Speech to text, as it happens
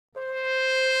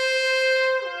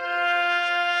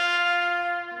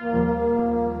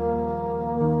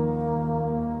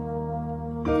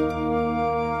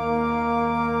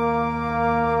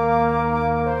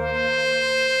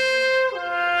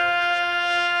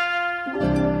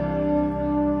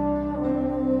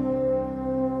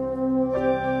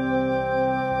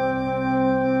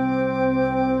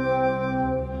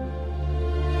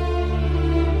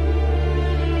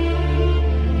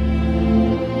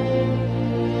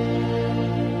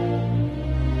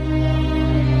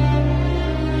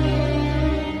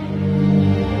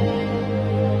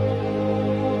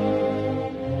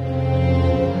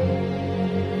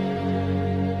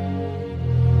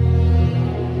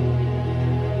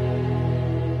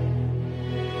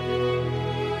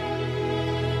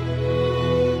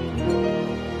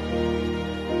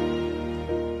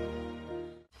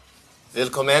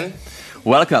Willkommen.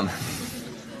 Welcome.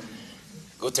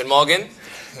 Guten Morgen.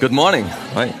 Good morning.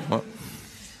 Hi.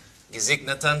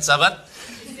 Gesegneten Sabbat.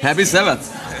 Happy Sabbath.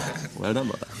 Well done,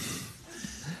 brother.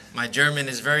 My German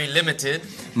is very limited,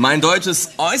 Mein Deutsch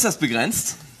ist äußerst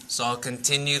begrenzt, so I'll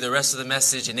continue the rest of the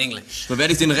message in English. so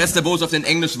werde ich den Rest der Botschaft in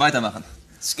Englisch weitermachen.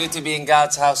 It's good to be in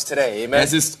God's house today. Amen.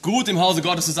 Es ist gut, im Hause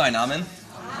Gottes zu sein. Amen.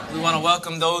 We want to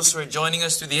welcome those who are joining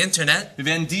us through the internet. Wir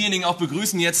werden diejenigen auch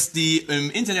begrüßen jetzt, die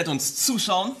im Internet uns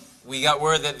zuschauen. We got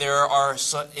word that there are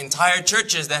entire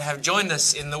churches that have joined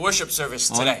us in the worship service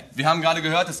today. Und wir haben gerade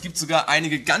gehört, es gibt sogar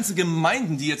einige ganze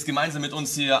Gemeinden, die jetzt gemeinsam mit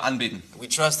uns hier anbeten. We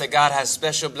trust that God has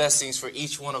special blessings for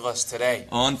each one of us today.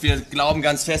 Und wir glauben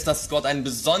ganz fest, dass Gott einen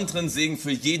besonderen Segen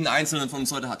für jeden Einzelnen von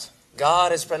uns heute hat.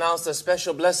 God has pronounced a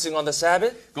special blessing on the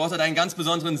Sabbath Gott hat einen ganz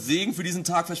besonderen Segen für diesen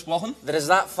Tag versprochen. that is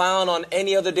not found on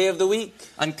any other day of the week.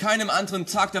 An keinem anderen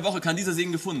Tag der Woche kann dieser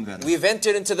Segen gefunden werden. We've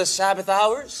entered into the Sabbath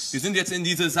hours, Wir sind jetzt in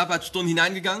diese Sabbatstunden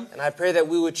hineingegangen and I pray that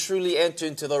we would truly enter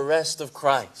into the rest of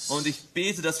Christ. und ich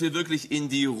bete, dass wir wirklich in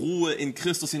die Ruhe in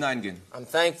Christus hineingehen. I'm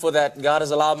thankful that God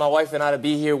has allowed my wife and I to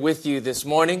be here with you this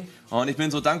morning. Und ich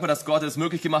bin so dankbar, dass Gott es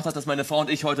möglich gemacht hat, dass meine Frau und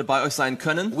ich heute bei euch sein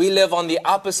können. We live on the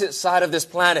opposite side of this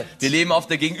planet. Wir leben auf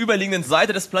der gegenüberliegenden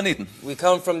Seite des Planeten. We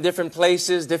come from different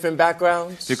places, different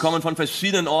backgrounds. Wir kommen von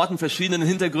verschiedenen Orten, verschiedenen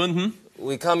Hintergründen.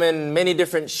 We come in many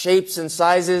different shapes and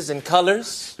sizes and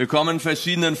colors, Wir kommen in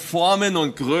verschiedenen Formen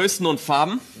und Größen und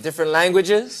Farben, different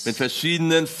languages, mit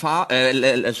verschiedenen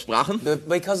Sprachen.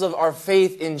 because of our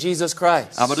faith in Jesus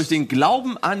Christ. Aber durch den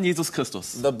Glauben an Jesus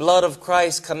Christus. The blood of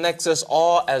Christ connects us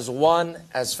all as one,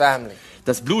 as family.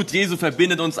 Das Blut Jesu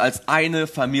verbindet uns als eine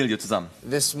Familie zusammen.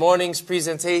 This morning's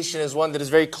presentation is one that is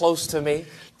very close to me.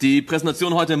 Die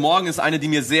Präsentation heute Morgen ist eine, die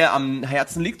mir sehr am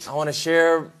Herzen liegt. I want to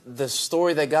share the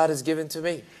story that God has given to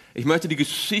me. Ich möchte die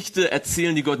Geschichte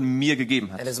erzählen, die Gott mir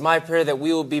gegeben hat. And it's my prayer that we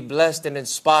will be blessed and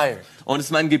inspired Und es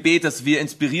ist mein Gebet, dass wir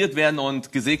inspiriert werden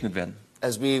und gesegnet werden.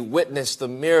 as we witness the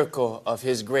miracle of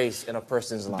His grace in a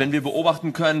person's life. Wenn wir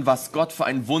beobachten können, was Gott für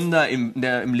ein Wunder im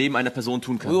Leben einer Person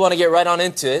tun We kann. want to get right on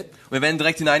into it. Wir werden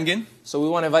direkt hineingehen. So we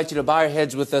want to invite you to bow your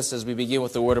heads with us as we begin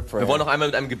with the word of prayer. Wir wollen noch einmal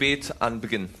mit einem Gebet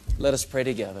beginnen. Let us pray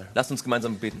together. Lasst uns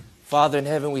gemeinsam beten. Father in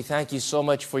heaven, we thank you so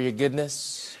much for your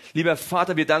goodness, Lieber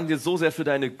Vater, wir danken dir so sehr für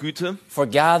deine Güte, for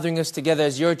gathering us together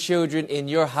as your children in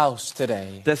your house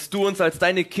today. dass du uns als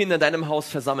deine Kinder in deinem Haus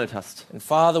versammelt hast. And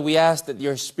Father, we ask that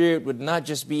your Spirit would not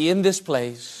just be in this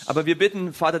place, Aber wir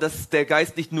bitten, Vater, dass der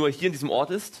Geist nicht nur hier in diesem Ort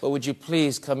ist, but would you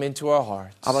please come into our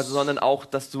hearts? sondern auch,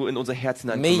 dass du in unser Herz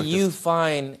May hineinkommen you möchtest.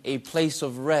 find a place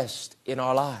of rest in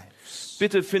our lives.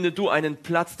 Bitte finde du einen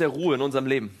Platz der Ruhe in unserem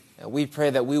Leben. And we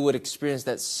pray that we would experience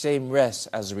that same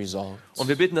rest as a result. Und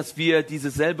wir bitten, dass wir diese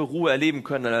selbe Ruhe erleben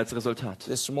können als Resultat.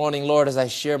 This morning, Lord, as I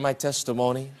share my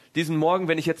testimony, Diesen Morgen,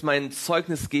 wenn ich jetzt mein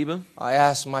Zeugnis gebe, I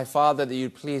ask my Father that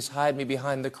you'd please hide me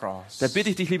behind the cross. da bitte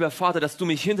ich dich, lieber Vater, dass du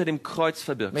mich hinter dem Kreuz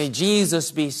verbirgst. May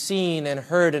Jesus be seen and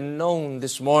heard and known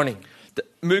this morning.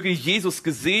 Möge Jesus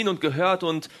gesehen und gehört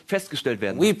und festgestellt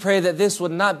werden. We pray that this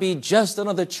would not be just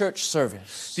another church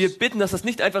service, Wir bitten, dass das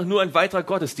nicht einfach nur ein weiterer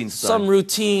Gottesdienst some sei.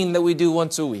 routine that we do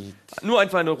once a week. Nur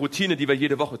einfach eine Routine, die wir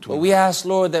jede Woche But tun. we ask,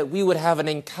 Lord, that we would have an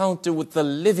encounter with the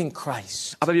living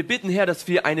Christ, Aber wir bitten, Herr, dass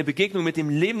wir eine Begegnung mit dem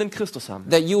lebenden Christus haben.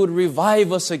 that you would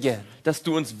revive us again, Dass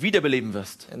du uns wiederbeleben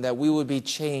wirst. and that we would be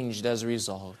changed as a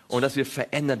result. Und dass wir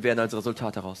verändert werden als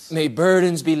Resultat daraus. May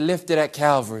burdens be lifted at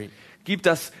Calvary, Gib,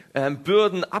 dass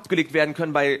Bürden abgelegt werden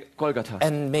können bei Golgatha.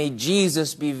 and may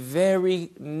Jesus be very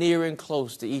near and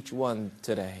close to each one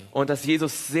today. Und dass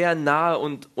Jesus sehr nahe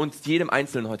und uns jedem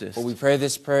Einzelnen heute ist. For we pray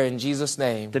this prayer in Jesus'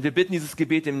 name. Denn wir bitten dieses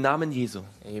Gebet im Namen Jesu.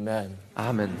 Amen.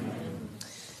 Amen.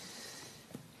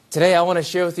 Today I want to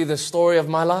share with you the story of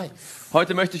my life.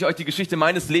 Heute möchte ich euch die Geschichte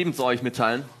meines Lebens euch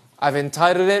mitteilen. I've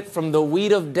entitled it From the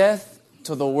Weed of Death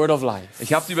to the Word of Life.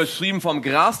 Ich habe sie überschrieben vom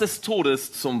Gras des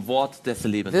Todes zum Wort des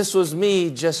Lebens. This was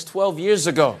me just 12 years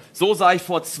ago. So sah ich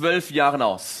vor 12 Jahren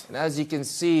aus. And as you can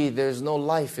see, there's no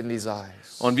life in these eyes.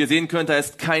 Und wie ihr sehen könnt, da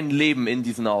ist kein Leben in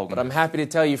diesen But Augen. I'm happy to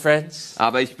tell you, friends,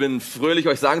 Aber ich bin fröhlich,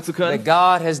 euch sagen zu that können,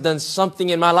 God has done something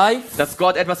in my life, dass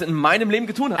Gott etwas in meinem Leben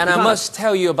getan and I hat. must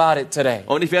tell you about it today.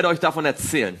 Und ich werde euch davon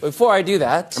erzählen. Before I do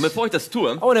that, Und bevor ich das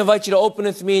tue, I want to invite you to open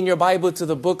with me in your Bible to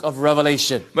the book of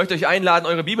Revelation. möchte ich euch einladen,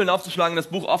 eure Bibeln aufzuschlagen in das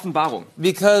Buch Offenbarung.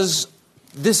 Because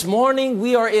this morning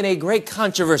we are in a great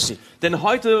controversy. Denn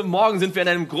heute Morgen sind wir in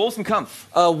einem großen Kampf.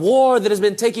 A war that has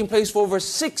been taking place for over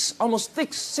almost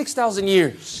 6,000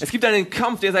 years. Es gibt einen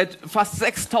Kampf, der seit fast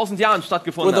 6000 Jahren Where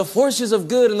stattgefunden the hat. forces of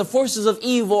good and the forces of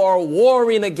evil are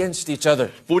warring against each other.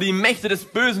 Wo die Mächte des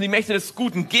Bösen, die Mächte des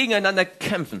Guten gegeneinander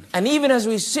kämpfen. And even as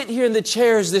we sit here in the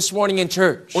chairs this morning in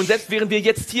church, Und selbst während wir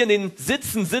jetzt hier in den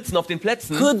sitzen auf den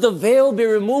Plätzen, could the veil be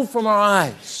removed from our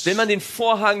eyes? wenn man den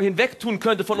Vorhang hinwegtun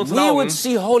könnte von unseren We Augen, would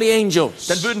see holy angels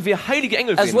dann würden wir heilige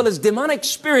Engel as well sehen. as demonic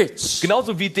spirits,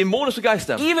 Genauso wie dämonische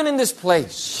Geister. even in this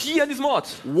place, Hier an diesem Ort,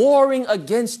 warring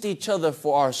against each other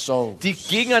for our soul. die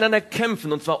gegeneinander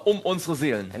kämpfen, und zwar um unsere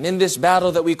Seelen. And in this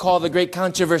battle that we call the great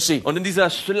controversy, Und in dieser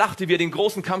Schlacht, die wir den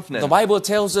großen Kampf the nennen, Bible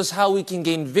tells us how we can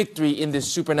gain victory in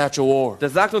this supernatural war. da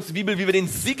sagt uns die Bibel, wie wir den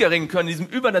Sieg erringen können in diesem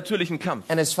übernatürlichen Kampf.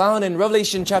 And it's found in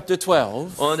Revelation chapter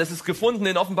 12. Und es ist gefunden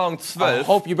in Offenbarung I 12.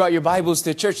 hope you brought your Bibles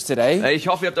to church today. Ich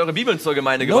hoffe, ihr habt eure Bibeln zur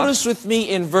Gemeinde gebracht. Notice with me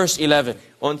in verse 11.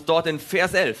 Und dort in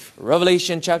Vers 11.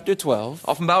 Revelation chapter 12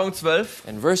 Offenbarung 12,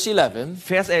 and verse 11.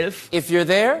 Vers 11. If you're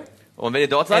there, Und wenn ihr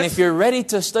dort and seid, if you're ready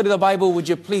to study the Bible, would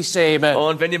you please say amen?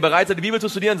 und wenn ihr bereit seid, die Bibel zu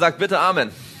studieren, sagt bitte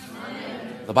Amen.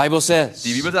 The Bible says,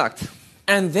 Die Bibel sagt.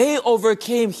 and they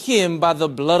overcame him by the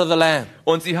blood of the Lamb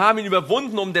Und sie haben ihn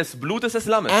überwunden um des Blutes des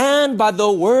Lammes and by the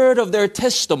word of their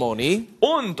testimony,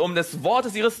 und um des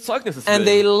Wortes ihres Zeugnisses and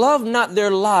they willen loved not their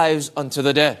lives unto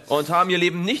the death. und haben ihr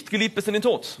Leben nicht geliebt bis in den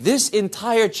Tod. This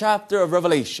entire chapter of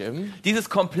Revelation Dieses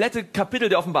komplette Kapitel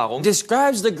der Offenbarung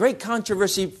describes the great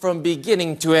controversy from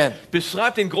beginning to end.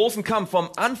 beschreibt den großen Kampf vom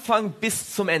Anfang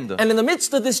bis zum Ende. And in the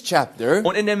midst of this chapter,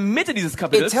 Und in der Mitte dieses it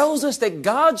Kapitels tells us that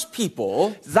God's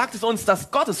people sagt es uns,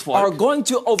 dass Gottes are Volk, going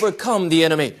to overcome the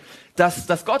enemy. dass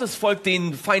das Gottes Volk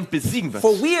den Feind besiegen wird.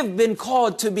 For we have been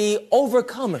called to be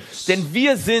overcomers, Denn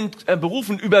wir sind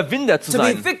berufen, Überwinder zu to be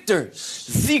sein. victors,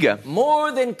 Sieger.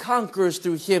 more than conquerors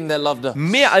through him that loved us.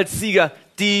 Mehr als Sieger,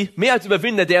 mehr als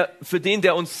Überwinder, für den,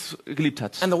 der uns geliebt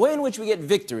hat. And the way in which we get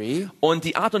victory Und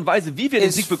die Art und Weise, wie wir den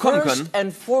is Sieg bekommen first können,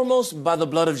 and foremost by the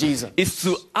blood of Jesus. ist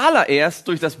zuallererst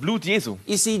durch das Blut Jesu.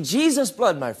 You see, Jesus'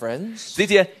 blood, my friends, Seht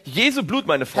ihr, Jesu Blut,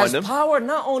 meine has Freunde, power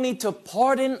not only to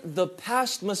pardon the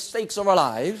past mistakes of our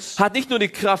lives, hat nicht nur die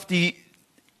Kraft, die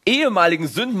ehemaligen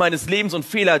Sünden meines Lebens und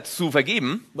Fehler zu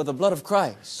vergeben, but the blood of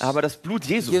Christ aber das Blut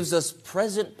Jesu gives us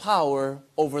present power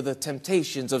over the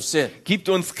temptations of sin. gibt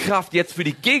uns Kraft jetzt für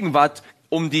die Gegenwart,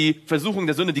 um die Versuchung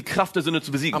der Sünde, die Kraft der Sünde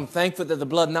zu besiegen. I'm thankful that the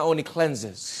blood not only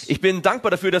cleanses, Ich bin dankbar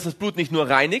dafür, dass das Blut nicht nur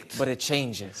reinigt, but it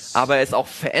changes. aber es auch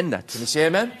verändert. Can you say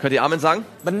amen? Könnt ihr Amen sagen?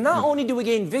 But not only do we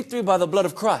gain victory by the blood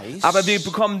of Christ, Aber wir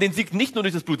bekommen den Sieg nicht nur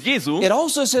durch das Blut Jesu, it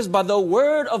also says by the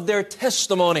word of their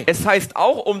testimony. es heißt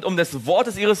auch um des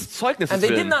Wortes ihres Zeugnisses And they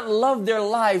did willen. not love their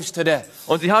lives to death.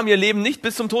 Und sie haben ihr Leben nicht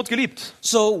bis zum Tod geliebt.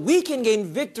 So we can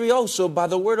gain victory also by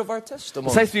the word of our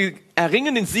testimony. Das heißt, wir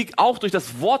erringen den Sieg auch durch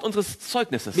das Wort unseres Zeugnisses.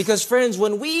 Because friends,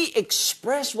 when we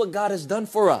express what God has done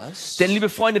for us, Denn, liebe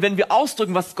Freunde, wenn wir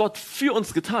ausdrücken, was Gott für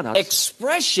uns getan hat,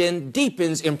 expression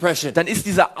deepens impression. dann ist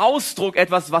dieser Ausdruck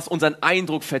etwas, was unseren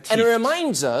Eindruck And it vertieft.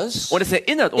 reminds us, Und es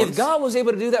erinnert if uns, God was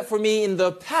able to do that for me in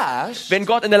the past, wenn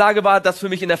Gott in der Lage war, das für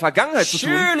mich in der Vergangenheit zu tun,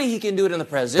 surely He can do it in the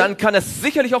present, dann kann er es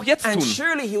sicherlich auch jetzt and tun.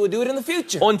 surely He will do it in the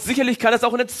future. Und sicherlich kann er es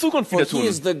auch in der Zukunft For wieder He tun.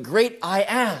 is the great I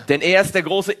am, Denn er ist der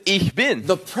große Ich Bin,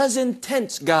 the present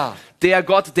tense God, der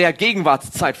Gott der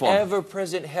Gegenwartszeitform. ever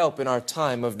present help in our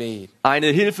time of need. Eine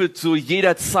Hilfe zu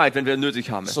jeder Zeit, wenn wir nötig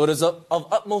haben. So it is of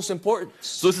utmost importance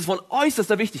So ist es von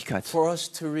äußerster Wichtigkeit, for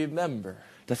us to remember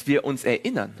dass wir uns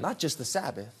erinnern, not just the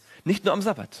Sabbath, nicht nur am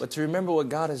Sabbat, but to remember what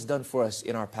God has done for us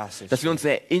in our passage. dass wir uns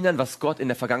erinnern, was Gott in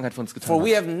der Vergangenheit für uns For getan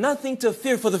we hat. have nothing to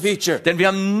fear for the future, Denn wir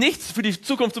haben nichts für die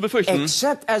Zukunft zu befürchten,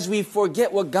 except as we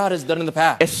forget what God has done in the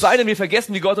past. es sei denn, wir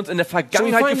vergessen, wie Gott uns in der So we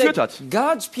Vergangenheit find geführt that hat.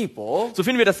 God's people So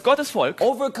finden wir, dass Gottes Volk,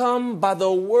 overcome by the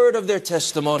word of their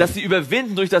testimony. dass sie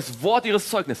überwinden durch das Wort ihres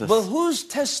Zeugnisses. But whose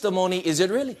testimony is it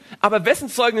really? Aber wessen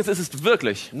Zeugnis ist es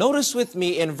wirklich? Notice with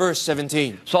me in verse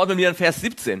 17. Schaut mit mir in Vers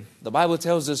 17. The Bible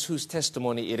tells us whose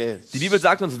testimony it Die Bibel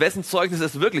sagt uns, wessen Zeugnis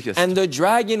es wirklich ist. And the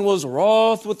dragon was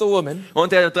wroth with the woman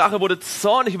Und der Drache wurde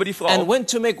zornig über die and Frau went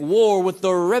to make war with the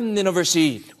remnant of her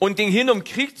seed, und ging hin, um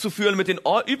Krieg zu führen mit den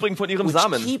übrigen von ihrem which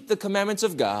Samen, keep the commandments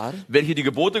of God welche die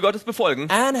Gebote Gottes befolgen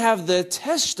and have the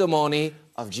testimony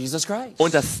of Jesus Christ.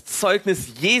 und das Zeugnis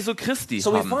Jesu Christi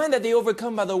So we haben. find that they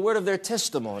overcome by the word of their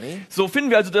testimony. So finden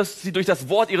wir also, dass sie durch das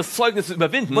Wort ihres Zeugnisses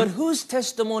überwinden. But whose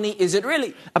testimony is it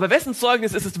really? Aber wessen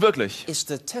Zeugnis ist es wirklich? It's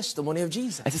the testimony of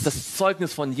Jesus. Es ist das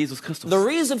Zeugnis von Jesus Christus. The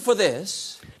reason for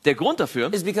this Der Grund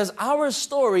dafür, is because our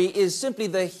story is simply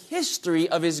the history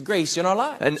of His grace in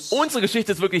our denn lives. unsere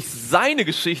Geschichte ist wirklich seine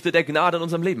Geschichte der Gnade in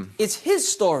unserem Leben. It's His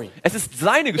story. Es ist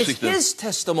seine It's Geschichte. His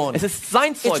testimony. Es ist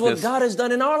sein It's what Zeugnis. God has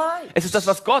done in our lives. Es ist das,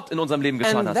 was Gott in unserem Leben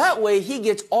getan And hat. that way He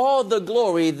gets all the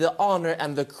glory, the honor,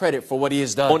 and the credit for what He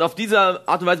has done. Und auf diese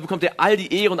Art und Weise bekommt er all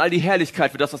die Ehre und all die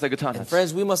Herrlichkeit für das, was er getan hat.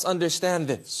 Friends, we must understand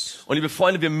this. Und liebe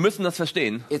Freunde, wir müssen das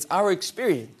verstehen. It's our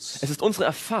experience, Es ist unsere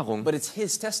Erfahrung, but it's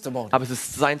His testimony. aber es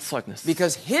ist sein Zeugnis.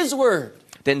 Because His word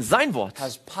Denn sein Wort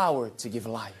has power to give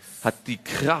life. hat die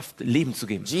Kraft, Leben zu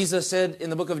geben. Jesus said in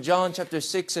the book of John chapter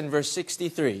 6 and verse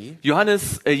 63,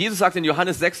 Jesus sagt in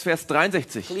Johannes 6, Vers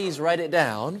 63, please write it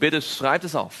down. bitte schreibt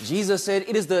es auf. Jesus said,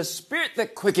 it is the spirit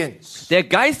that quickens. Der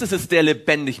Geist ist es, der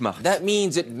lebendig macht. That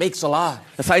means it makes alive.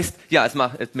 Das heißt, ja, es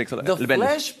macht The lebendig.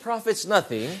 flesh profits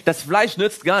nothing, Das Fleisch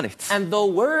nützt gar nichts. and the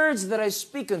words that I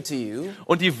speak unto you,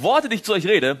 Und die Worte, die ich zu euch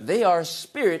rede, they are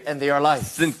spirit and they are life.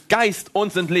 sind Geist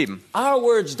und sind Leben. Our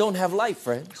words don't have life,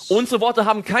 friends. Unsere Worte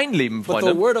haben kein Leben, But the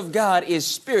Freunde. word of God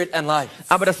is spirit and life.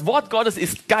 Aber das Wort Gottes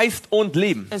ist Geist und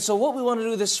Leben. And so what we want to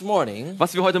do this morning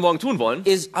Was wir heute Morgen tun wollen,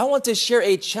 is I want to share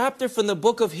a chapter from the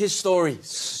book of his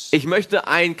stories. ich möchte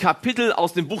ein Kapitel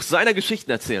aus dem Buch seiner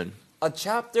Geschichten erzählen. A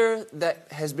chapter that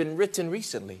has been written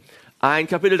recently. Ein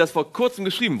Kapitel, das vor kurzem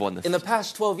geschrieben worden ist. In the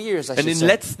past 12 years, I In should den say.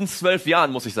 letzten 12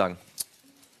 Jahren, muss ich sagen.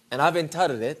 And I've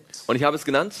entitled it, Und ich habe es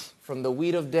genannt, From the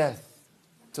Weed of Death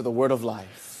to the Word of Life.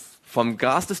 vom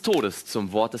Gras des Todes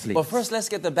zum Wort des But Lebens. first, let's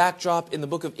get the backdrop in the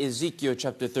book of Ezekiel,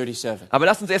 chapter 37. Aber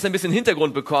lasst uns erst ein bisschen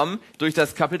Hintergrund bekommen durch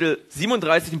das Kapitel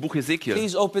 37 im Buch Ezekiel.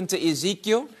 Please open to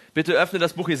Ezekiel, Bitte öffne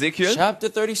das Buch Ezekiel, chapter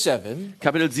 37,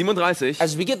 Kapitel 37,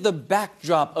 as we get the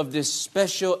backdrop of this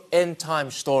special end time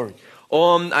story.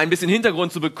 um ein bisschen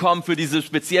Hintergrund zu bekommen für diese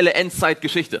spezielle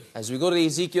Endzeitgeschichte. As we go to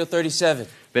Ezekiel 37,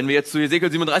 Wenn wir jetzt zu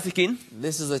Ezekiel 37 gehen,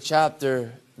 this is a chapter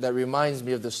that reminds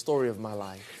me of the story of my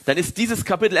life. dann ist dieses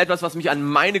Kapitel etwas, was mich an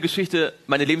meine Geschichte,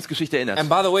 meine Lebensgeschichte erinnert. And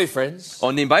by the way, friends,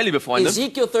 Und nebenbei, liebe Freunde,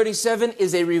 Ezekiel 37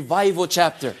 is a revival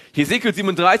chapter. Ezekiel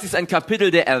 37 ist ein Kapitel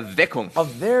der Erweckung. A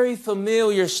very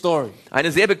familiar story.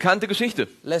 Eine sehr bekannte Geschichte.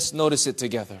 Let's notice it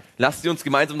together. Lasst sie uns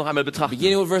gemeinsam noch einmal betrachten.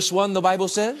 Beginning with verse 1, the Bible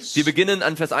says, Wir beginnen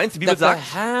an Vers 1. Die Bibel that the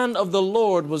sagt, hand of the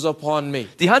Lord was upon me.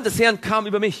 die Hand des Herrn kam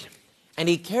über mich. And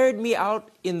he carried me out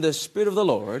in the spirit of the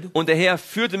Lord Und der Herr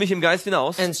führte mich im Geist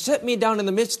hinaus and set me down in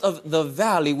the midst of the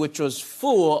valley, which was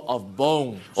full of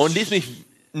bones. und ließ mich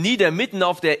nieder mitten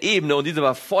auf der Ebene, und diese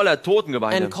war voller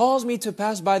Totengebeine. And caused me to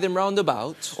pass by them round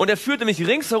about. Und er führte mich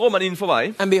ringsherum an ihnen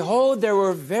vorbei. And behold, there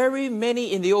were very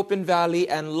many in the open valley,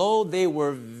 and lo, they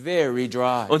were very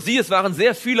dry. Und siehe, es waren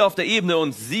sehr viele auf der Ebene,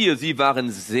 und siehe, sie waren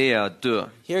sehr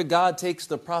dürr. Here God takes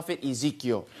the prophet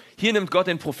Ezekiel, Hier nimmt Gott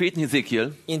den Propheten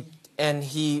Ezekiel and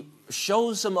he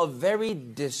shows him a very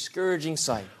discouraging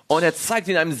sight. und er zeigt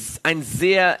ihnen ein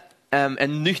sehr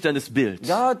ernüchterndes Bild.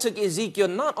 God took Ezekiel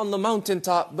not on the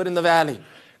mountaintop, but in the valley,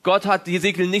 Gott hat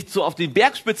Ezekiel nicht so auf die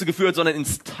Bergspitze geführt, sondern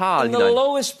ins Tal in the hinein,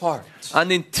 lowest part. an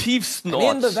den tiefsten And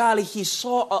in the Ort. valley, he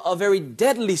saw a very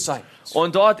deadly sight.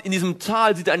 Und dort in diesem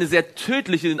Tal sieht er einen sehr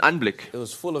tödlichen Anblick. It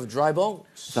was full of dry bones.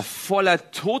 Es war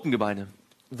voller Totengebeine.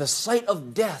 The sight of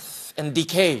death and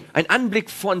decay. Ein Anblick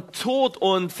von Tod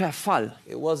und Verfall.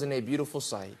 It wasn't a beautiful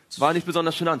sight. War nicht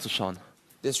besonders schön anzuschauen.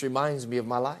 This reminds me of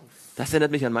my life. Das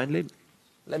erinnert mich an mein Leben.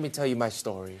 Let me tell you my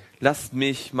story. Lasst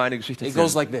mich meine Geschichte It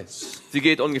goes erzählen. like this. Sie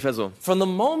geht ungefähr so. From the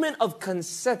moment of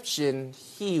conception,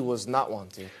 he was not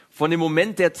wanted Von dem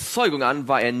Moment der Zeugung an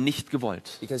war er nicht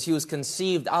gewollt. because he was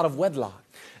conceived out of wedlock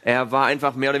Er war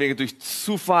einfach mehr oder weniger durch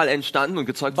Zufall entstanden und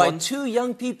gezeugt by worden. two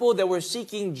young people that were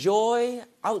seeking joy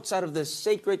outside of the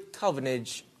sacred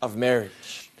covenant of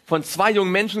marriage. Von zwei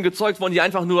jungen Menschen gezeugt worden, die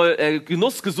einfach nur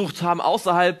Genuss gesucht haben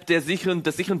außerhalb des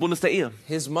sicheren Bundes der Ehe.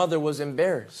 His mother was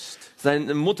embarrassed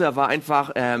Seine Mutter war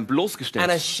einfach and bloßgestellt.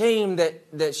 ashamed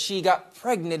that she got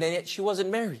pregnant and yet she wasn't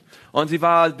married. Und sie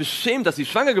war beschämt, dass sie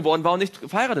schwanger geworden war und nicht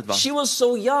verheiratet war. She was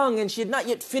so young and she had not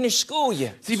yet finished school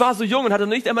yet. Sie war so jung und hatte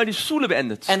nicht einmal die Schule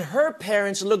beendet. And her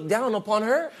parents looked down upon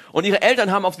her, Und ihre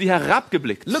Eltern haben auf sie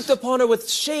herabgeblickt. looked upon her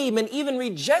with shame and even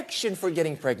rejection for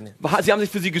getting pregnant. Sie haben sich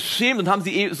für sie geschämt und haben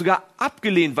sie sogar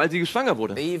abgelehnt, weil sie schwanger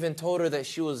wurde. They even told her that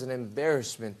she was an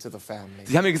embarrassment to the family.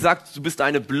 Sie haben ihr gesagt, du bist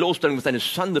eine Bloßstellung, du bist eine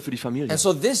Schande für die Familie. And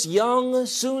so this young,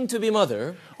 soon-to-be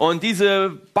mother, Und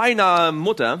diese beinahe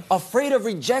Mutter afraid of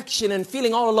rejection and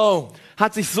feeling all alone,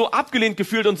 hat sich so abgelehnt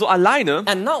gefühlt und so alleine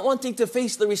and not wanting to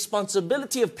face the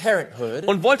responsibility of parenthood,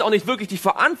 und wollte auch nicht wirklich die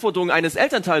Verantwortung eines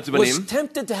Elternteils was übernehmen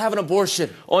tempted to have an abortion,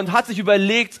 und hat sich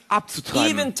überlegt, abzutreiben.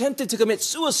 even tempted to commit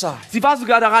suicide. Sie war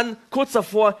sogar daran, kurz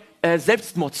davor,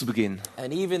 Selbstmord zu begehen.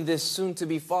 And even this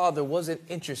soon-to-be father wasn't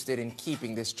interested in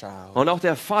keeping this child. Und auch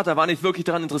der Vater war nicht wirklich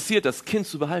daran interessiert, das Kind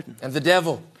zu behalten. And the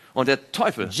devil, Und der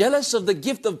Teufel, jealous of the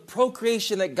gift of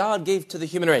procreation that God gave to the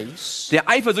human race, der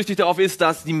eifersüchtig darauf ist,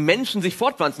 dass die Menschen sich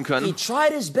fortpflanzen he können,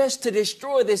 tried his best to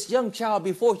destroy this young child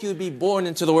before he would be born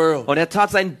into the world. und er tat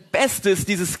sein Bestes,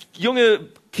 dieses junge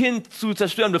Kind zu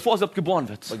zerstören, bevor es überhaupt geboren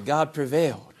wird. But God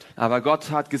prevailed Aber Gott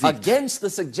hat gesiegt against the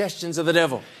suggestions of the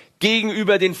devil.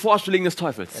 gegenüber den Vorstellungen des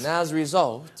Teufels. And as a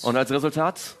result, Und als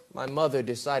Resultat my mother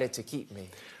decided to keep me.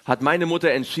 hat meine Mutter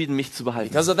entschieden, mich zu behalten.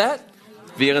 Because of that,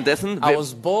 Währenddessen, I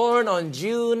was born on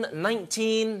June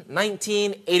 19,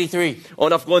 1983.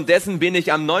 und aufgrund dessen bin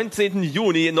ich am 19.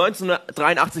 Juni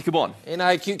 1983 geboren. Ain't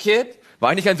I a cute kid?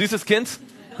 War ich nicht ein süßes Kind?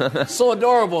 So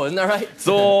adorable, isn't that right?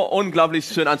 So unglaublich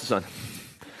schön anzuschauen.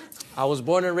 I was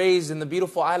born and raised in the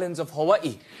beautiful islands of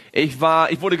Hawaii. Ich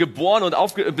wurde geboren und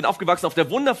bin aufgewachsen auf der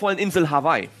wundervollen Insel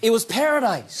Hawaii. It was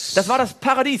paradise. Das war das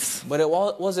Paradies. But it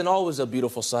wasn't always a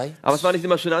beautiful sight. Aber es war nicht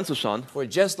immer schön anzuschauen. For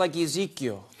just like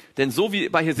Ezekiel, Denn so wie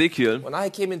bei Hesekiel, when I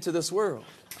came into this world,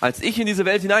 als ich in diese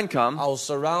Welt hineinkam, I was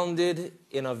surrounded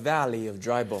in a valley of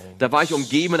dry bones. da war ich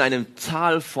umgeben in einem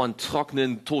Tal von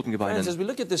trockenen Friends, Totengebeinen. as we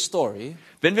look at this story,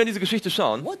 Wenn wir in diese Geschichte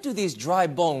schauen, what do these dry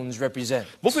bones represent?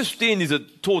 wofür stehen diese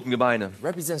Totengebeine?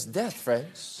 Represents death,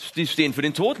 friends. Die stehen für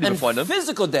den Tod, liebe And Freunde.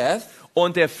 physical death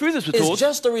Und der physische is Tod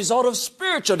just a result of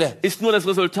spiritual death. ist nur das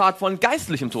Resultat von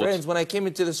geistlichem Tod. Friends, when I came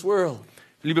into this world,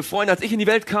 Liebe Freunde, als ich in die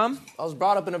Welt kam, I was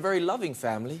brought up in a very loving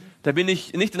family, da bin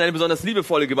ich nicht in eine besonders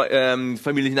liebevolle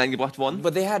Familie hineingebracht worden.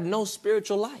 but they had no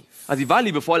spiritual life. Also sie war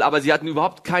liebevoll, aber sie hatten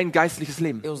überhaupt kein geistliches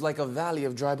Leben. It was like a valley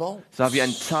of dry bones. Es war wie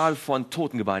ein Tal von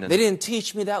Totengebeinen. They didn't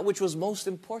teach me that which was most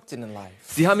important in life.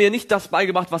 Sie haben mir nicht das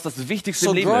beigebracht, was das Wichtigste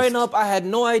So im Leben growing ist. up, I had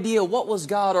no idea what was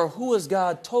God or who was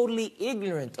God, totally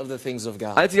ignorant of the things of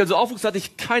God. Als ich also aufwuchs, hatte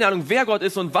ich keine Ahnung, wer Gott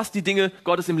ist und was die Dinge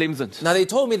Gottes im Leben sind. Now they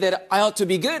told me that I ought to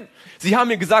be good, Sie haben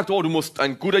mir gesagt, oh, du musst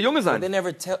ein guter Junge but sein. they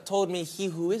never told me he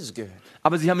who is good.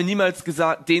 Aber sie haben mir niemals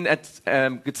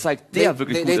gezeigt, der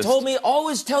wirklich gut They ist. told me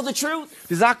always tell the truth,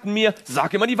 Sie sagten mir,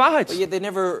 sag immer die Wahrheit. but yet they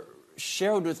never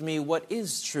shared with me what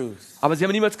is truth Aber sie haben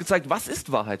mir niemals gezeigt, was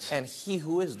ist Wahrheit. and he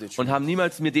who is the truth. Und haben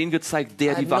niemals mir den gezeigt, I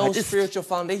der had die no Wahrheit ist. spiritual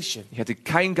foundation. Ich hatte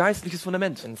kein geistliches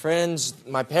Fundament. And friends,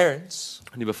 my parents,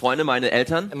 Liebe Freunde, meine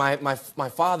Eltern and my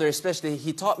father especially,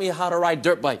 he taught me how to ride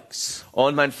dirt bikes.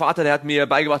 und mein Vater, der hat mir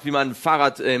beigebracht, wie man ein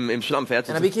Fahrrad im Schlamm fährt.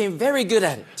 And I became very good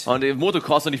at it. Und im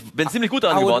Motocross, und ich bin ziemlich gut I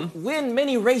daran would geworden. win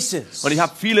many races. Und ich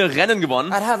habe viele Rennen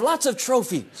gewonnen I'd have lots of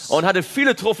trophies. und hatte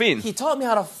viele Trophäen. He taught me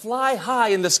how to fly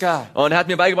high in the sky, Und er hat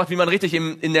mir beigebracht, wie man richtig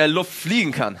in der Luft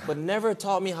fliegen kann. but never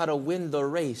taught me how to win the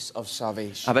race of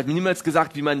salvation. Aber er hat mir niemals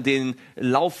gesagt, wie man den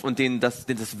Lauf und das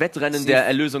Wettrennen der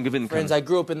Erlösung gewinnen Friends, kann. I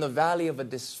grew up in the valley of a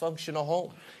dysfunctional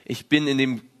home. Ich bin in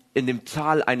dem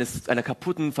Tal einer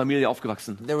kaputten Familie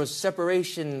aufgewachsen. There was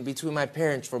separation between my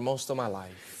parents for most of my life.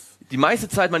 Die meiste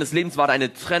Zeit meines Lebens war da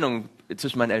eine Trennung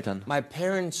zwischen meinen Eltern. My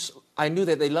parents, I knew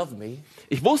that they loved me,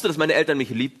 Ich wusste, dass meine Eltern mich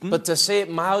liebten, but to say it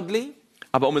mildly,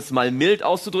 aber um es mal mild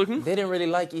auszudrücken, they didn't really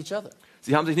like each other.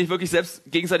 sie haben sich nicht wirklich selbst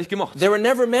gegenseitig gemocht. They were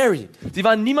never married, Sie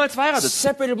waren niemals verheiratet.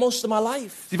 separated most of my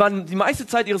life. Sie waren die meiste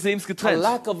Zeit ihres Lebens A getrennt.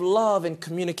 lack of love and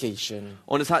communication.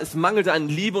 Und es mangelte an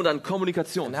Liebe und an And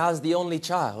Kommunikation. as the only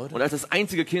child, Und als das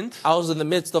einzige Kind, I was in the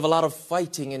midst of a lot of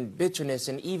fighting and bitterness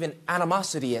and even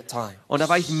animosity at times. und da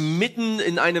war ich mitten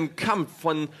in einem Kampf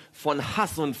von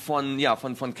Hass und von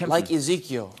Kämpfen. Like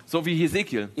Ezekiel, So wie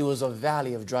Hesekiel, it was a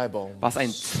valley of dry bones. war es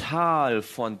ein Tal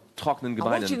von trockenen I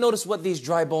want you to Gebeinen. notice what these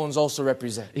dry bones also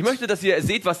represent. Ich möchte, dass ihr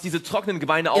seht, was diese trockenen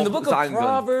Gebeine In the auch book of sagen können.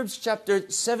 Proverbs, chapter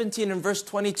 17 and verse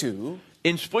 22,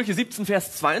 In Sprüche 17,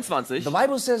 Vers 22, the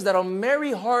Bible says that a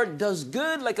merry heart does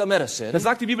good like a medicine, da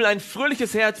sagt die Bibel, ein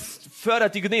fröhliches Herz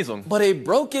fördert die Genesung. but a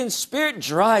broken spirit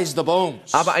dries the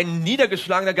bones. Aber ein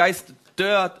niedergeschlagener Geist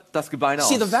stört das Gebeine aus.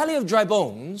 See, the valley of dry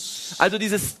bones Also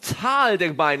dieses Tal der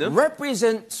Gebeine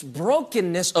represents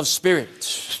brokenness of spirit.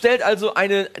 stellt also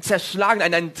einen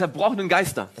zerschlagenen, einen zerbrochenen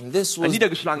Geist dar. And this Einen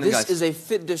niedergeschlagenen this Geist. is a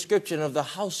fit description of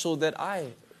the household that I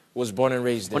was born and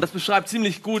raised in. Und das beschreibt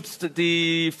ziemlich gut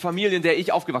die Familie, in der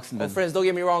ich aufgewachsen Oh, bin. friends, don't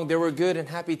get me wrong, there were good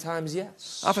and happy times,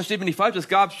 yes. Versteht mich nicht falsch, es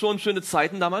gab schon schöne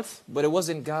Zeiten damals, But it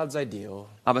wasn't God's ideal.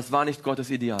 aber es war nicht Gottes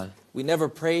Ideal. We never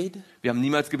prayed, Wir haben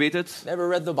niemals gebetet, never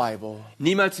read the Bible,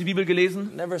 niemals die Bibel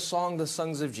gelesen, never sang the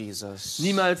songs of Jesus.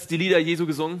 niemals die Lieder Jesu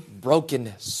gesungen.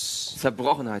 Brokenness.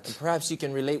 Zerbrochenheit. Perhaps you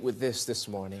can relate with this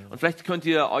morning. Und vielleicht könnt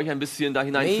ihr euch ein bisschen da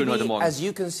hineinfühlen heute Maybe Morgen. as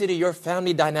you consider your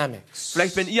family dynamics,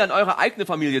 Vielleicht, wenn ihr an eure eigene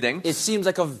Familie denkt, it seems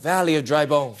like a valley of dry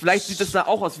bones. vielleicht sieht es da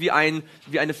auch aus wie ein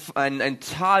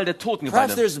Tal der Perhaps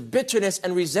Totengebeine. there's bitterness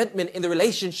and resentment in the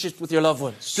relationships with your loved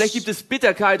ones. Vielleicht gibt es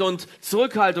Bitterkeit und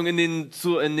Zurückhaltung in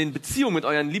den Beziehungen mit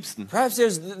euren Liebsten. Perhaps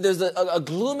there's a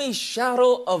gloomy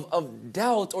shadow of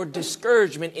doubt or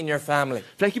discouragement in your family.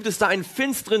 Vielleicht gibt es da einen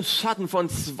finsteren Schatten von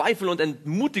Zweifel und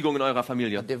Entmutigung in eurer A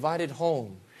Familie. divided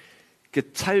home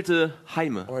Geteilte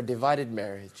Heime or a divided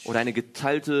marriage. oder eine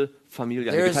geteilte Familie,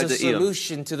 eine There is a geteilte Ehe.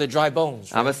 solution to the dry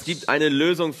bones. Aber es gibt eine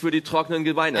Lösung für die trockenen And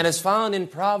Gebeine. it's found in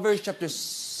Proverbs chapter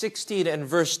 16 and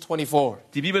verse 24.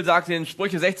 Die Bibel sagt in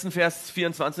Sprüche 16, Vers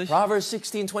 24, Proverbs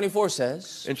 16:24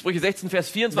 says in Sprüche 16, Vers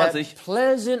that 24,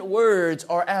 pleasant words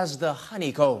are as the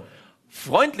honeycomb,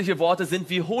 freundliche Worte sind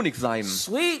wie Honigseim,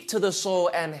 sweet to the soul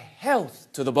and health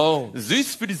to the bones.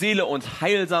 süß für die Seele und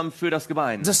heilsam für das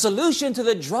Gebein. The solution to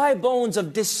the dry bones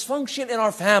of dysfunction in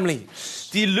our families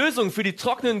Die Lösung für die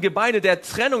trockenen Gebeine der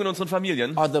Trennung in unseren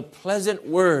Familien are the pleasant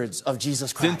words of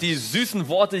Jesus sind die Christ. süßen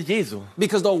Worte Jesu.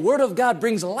 Because the word of God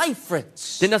brings life,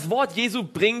 friends. Denn das Wort Jesu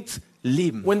bringt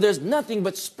Leben. When there's nothing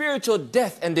but spiritual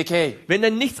death and decay. Wenn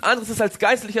dann nichts anderes ist als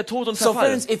geistlicher Tod und So Zerfall.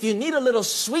 friends, if you need a little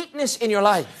sweetness in your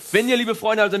life Wenn ihr, liebe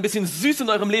Freunde, also ein bisschen Süß in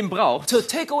eurem Leben braucht, to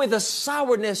take away the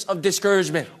sourness of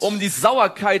discouragement, um die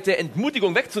Sauerkeit der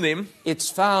Entmutigung wegzunehmen, it's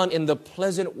found in the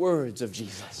pleasant words of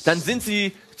Jesus. dann sind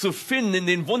sie zu finden in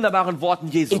den wunderbaren Worten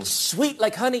Jesu. It's sweet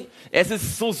like honey, Es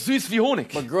ist so süß wie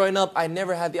Honig. but growing up, I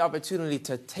never had the opportunity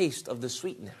to taste of the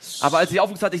sweetness. Aber als ich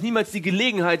aufwuchs, hatte ich niemals die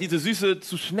Gelegenheit, diese Süße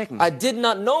zu schmecken. I did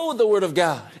not know the word of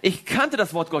God. Ich kannte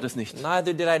das Wort Gottes nicht.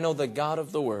 Neither did I know the God of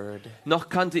the word. Noch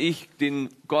kannte ich den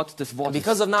Gott des And Wortes.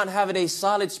 because of not having a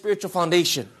solid spiritual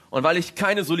foundation, Und weil ich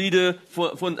kein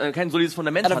solides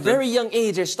Fundament at a hatte, very young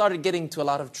age, I started getting into a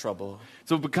lot of trouble.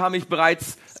 so bekam ich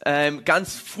bereits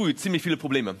ganz früh ziemlich viele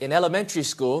Probleme. In elementary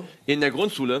school, In der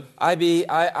Grundschule, I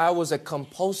was a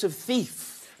compulsive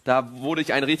thief. da wurde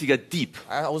ich ein richtiger Dieb.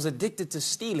 I was addicted to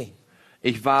stealing.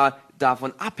 Ich war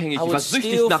davon abhängig, I ich war would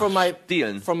süchtig steal nach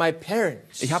Stehlen. from my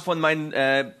parents, Ich habe von meinen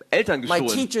Eltern my gestohlen.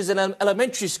 teachers in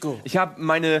elementary school. Ich habe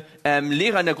meine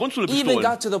Lehrer in der Grundschule Even bestohlen.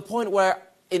 got to the point where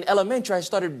in elementary I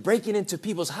started breaking into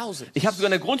people's houses. Ich habe sogar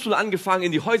in der Grundschule angefangen,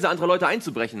 in die Häuser anderer Leute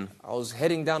einzubrechen. I was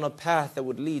heading down a path that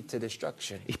would lead to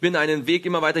destruction. Ich bin einen Weg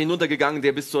immer weiter hinuntergegangen,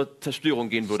 der bis zur Zerstörung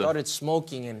gehen würde. Started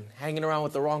smoking and hanging around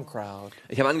with the wrong crowd.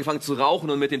 Ich habe angefangen zu rauchen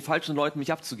und mit den falschen Leuten mich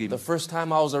The abzugeben. first time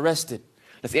I was arrested,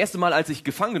 Das erste Mal, als ich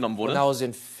gefangen genommen when I wurde, was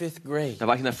in 5th grade, da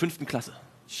war ich in der 5. Klasse.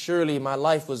 surely my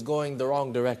life was going the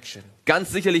wrong direction.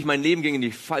 Ganz sicherlich, mein Leben ging in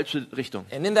die falsche Richtung.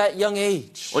 And in that young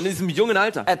age, Und in diesem jungen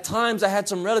Alter, at times I had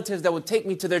some relatives that would take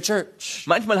me to their church.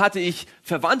 manchmal hatte ich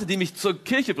Verwandte, die mich zur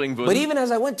Kirche bringen But würden. even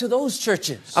as I went to those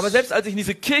churches, Aber selbst als ich in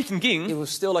diese Kirchen it ging,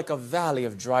 was still like a valley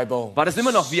of dry bones. war das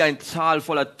immer noch wie ein Tal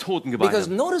voller Because Totengebeine.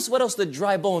 notice what else the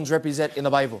dry bones represent in the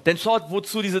Bible. Denn schaut,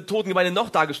 wozu diese Totengebeine noch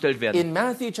dargestellt werden. In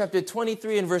Matthew chapter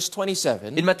 23 and verse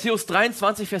 27, In Matthäus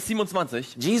 23, Vers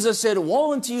 27, Jesus said,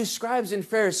 "Woe unto you, scribes and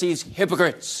Pharisees,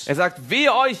 hypocrites! er sagt,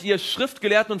 wehe euch, ihr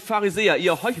Schriftgelehrten und Pharisäer,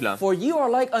 ihr Heuchler, For you are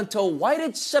like unto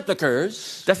whited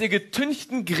sepulchres, dass ihr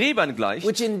getünchten Gräbern gleicht,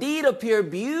 which indeed appear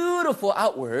beautiful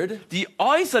outward, die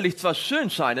äußerlich zwar schön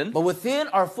scheinen, but within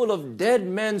are full of dead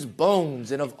men's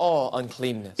bones and of all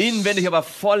uncleanness." inwendig aber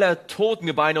voller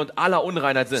Totengebeine und aller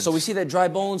Unreinheit So sind. we see that dry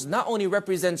bones not only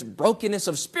represents brokenness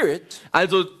of spirit,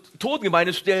 Also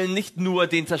Totengebeine stellen nicht nur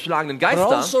den zerschlagenen but Geist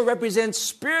dar, also represents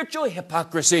spiritual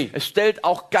hypocrisy. es stellt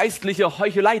auch geistliche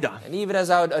Heuchelei dar. And even as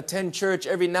I would attend church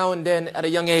every now and then at a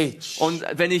young age, Und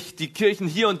wenn ich die Kirchen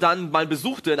hier und dann mal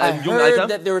besuchte in I einem jungen heard Alter,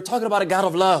 that they were talking about a God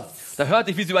of love. da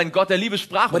hörte ich, wie sie über einen Gott der Liebe But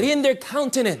sprachen. in their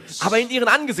countenance, Aber in ihren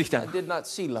I Angesichtern, did not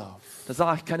see love. da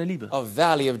sah ich keine Liebe. A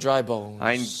valley of dry Ein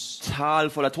bones. Tal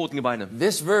voller Totengebeine.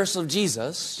 This verse of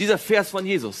Jesus Dieser Vers von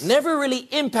Jesus never really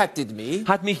impacted me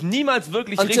hat mich niemals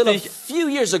wirklich until a richtig few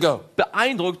years ago.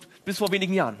 beeindruckt, bis vor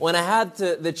wenigen Jahren. when I had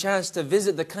the chance to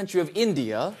visit the country of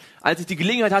India. Als ich die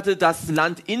Gelegenheit hatte, das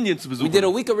Land Indien zu We did a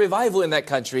besuchen. week of revival in that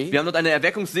country. Wir haben dort eine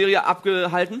Erweckungsserie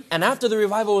abgehalten. And after the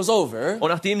revival was over, Und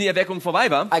nachdem die Erweckung vorbei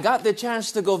war, I got the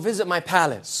chance to go visit my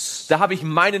palace, da habe ich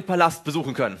meinen Palast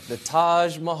besuchen können. the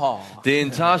Taj Mahal.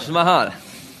 Den Taj Mahal.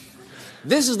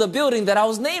 This is the building that I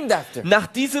was named after. Nach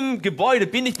diesem Gebäude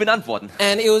bin ich benannt worden.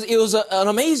 And it was an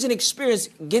amazing experience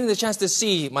getting the chance to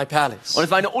see my palace. Und es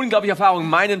war eine unglaubliche Erfahrung,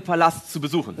 meinen Palast zu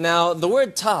besuchen. Now, the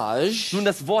word Taj, Nun,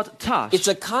 das Wort Taj it's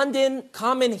a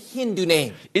common Hindu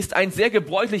name. ist ein sehr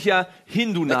gebräuchlicher It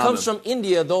Hindu-Name. comes from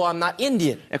India, though I'm not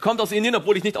Indian. Er kommt aus Indien,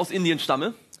 obwohl ich nicht aus Indien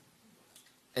stamme.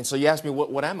 And so you ask me,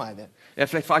 what am I then? Ja,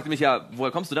 vielleicht fragt ihr mich ja,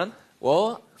 woher kommst du dann?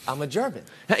 Well, I'm a German.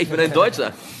 Ja, ich bin ein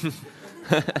Deutscher.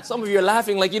 Some of you are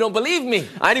laughing like you don't believe me.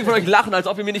 Einige von euch lachen, als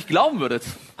ob ihr mir nicht glauben würdet.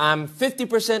 I'm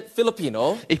 50%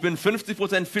 Filipino, Ich bin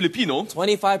 50% Filipino,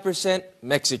 25%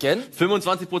 Mexican,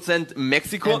 25%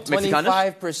 Mexiko, and mexikanisch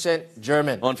 25%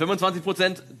 German. und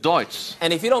 25% Deutsch.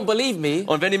 And if you don't believe me,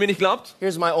 Und wenn ihr mir nicht glaubt,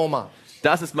 here's my Oma.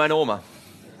 das ist meine Oma.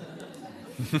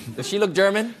 Does she look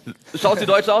German? Schaut sie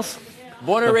deutsch aus?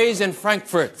 Born and raised in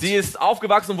Frankfurt, Sie ist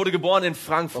aufgewachsen und wurde geboren in but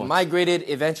Frankfurt, migrated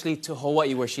eventually to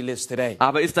Hawaii, where she lives today.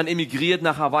 aber ist dann emigriert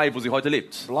nach Hawaii, wo sie heute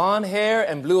lebt. Blonde hair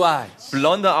and blue eyes.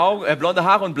 Blonde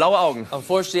Haare und blaue Augen.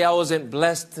 Unfortunately, I wasn't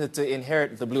blessed to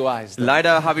inherit the blue eyes, though.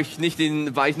 Leider war ich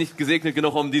nicht gesegnet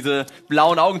genug, um diese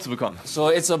blauen Augen zu bekommen.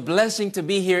 So it's a blessing to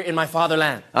be here in my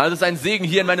fatherland. Also es ist ein Segen,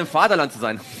 hier in meinem Vaterland zu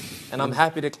sein. And I'm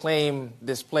happy to claim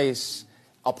this place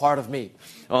a part of me.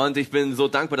 Und ich bin so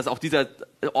dankbar, dass auch dieser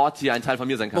Ort hier ein Teil von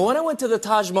mir sein But kann. when I went to the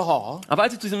Taj Mahal, Aber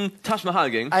als ich zu diesem Taj Mahal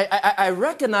ging, I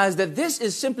recognized that this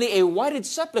is simply a whited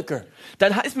sepulcher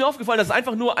dann ist mir aufgefallen, dass es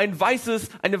einfach nur ein weißes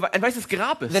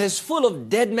Grab that ist. is full of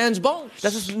dead man's bones.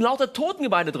 Das ist lauter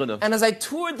Totengebeine drin. And as I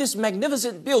toured this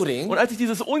magnificent building, Und als ich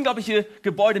dieses unglaubliche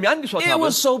Gebäude mir angeschaut it habe,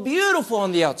 was so beautiful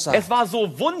on the outside, es war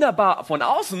so wunderbar von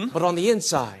außen, but on the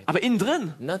inside, aber innen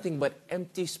drin, nothing but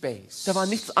empty space da war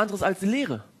nichts anderes als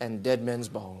Leere and dead men's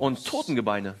bones. und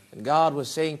Totengebeine. And God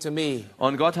was saying to me,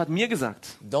 Und Gott hat mir gesagt,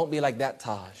 don't be like that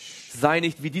Taj. sei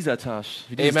nicht wie dieser Taj.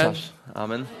 Wie dieses Amen. Taj.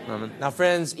 Amen. Amen. Now,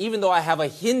 friends, even though I have a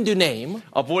Hindu name,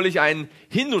 Obwohl ich einen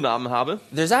Hindu-Namen habe,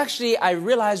 there's actually, I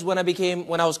realized when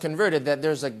I was converted that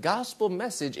there's a gospel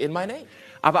message in my name.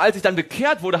 aber als ich dann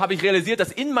bekehrt wurde, habe ich realisiert,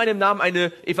 dass in meinem Namen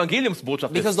eine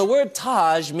Evangeliumsbotschaft Because ist. the word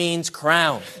Taj means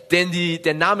crown, Denn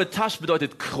der Name Taj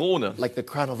bedeutet Krone. like the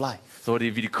crown of life. So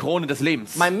wie die Krone des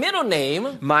Lebens. My middle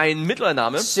name, Mein mittlerer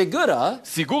Name, Segura,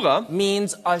 Sigura,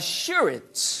 means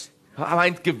assurance.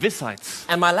 meint Gewissheit.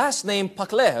 And my last name,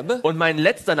 Pakleb, Und mein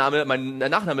letzter Name, mein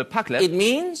Nachname it Pakleb,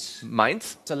 means meint,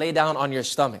 to lay down on your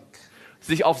stomach.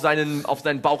 sich auf seinen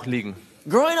Bauch legen.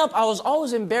 Growing up, I was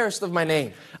always embarrassed of my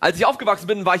name. Als ich aufgewachsen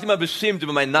bin, war ich immer beschämt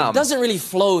über meinen It Namen. doesn't really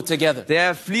flow together.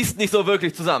 Der fließt nicht so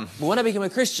wirklich zusammen. But when I became a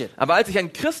Christian, Aber als ich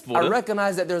ein Christ I wurde,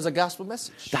 recognized that there's a gospel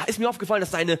message. da ist mir aufgefallen, dass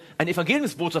da eine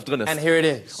Evangeliumsbotschaft drin And ist. here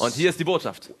it is. Und hier ist die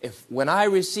Botschaft. When I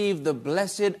received the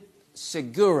blessed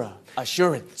Segura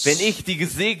assurance, Wenn ich die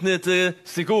gesegnete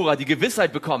Sigura, die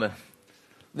Gewissheit bekomme,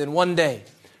 then one day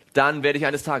dann werde ich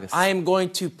eines Tages, I am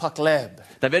going to Pakleb,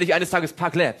 dann werde ich eines Tages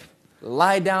Pakleb,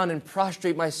 lie down and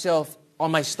prostrate myself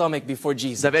on my stomach before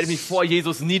Jesus, da werde ich mich vor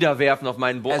Jesus niederwerfen auf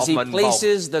meinen as auf he meinen Bauch.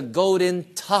 places the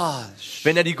golden Taj,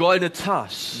 Wenn er die goldene Taj,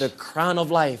 the crown of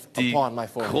life, die upon my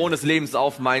forehead. Krone des Lebens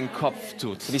auf meinen Kopf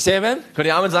tut. Did he say amen? Könnt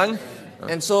ihr Amen sagen?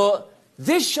 And so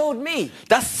this showed me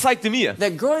Das zeigte mir,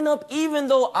 that growing up, even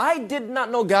though I did not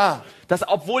know God, dass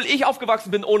obwohl ich aufgewachsen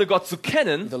bin, ohne Gott zu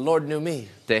kennen, the Lord knew me,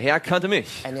 der Herr kannte mich.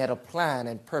 and he had a plan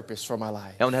and purpose for my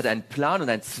life. Ja, und er hatte einen Plan und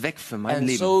einen Zweck für mein And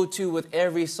Leben. so too with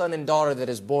every son and daughter that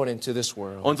is born into this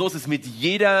world. Und so ist es mit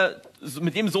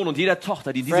jedem Sohn und jeder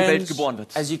Tochter, die in diese Welt Friends, geboren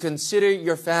wird. as you consider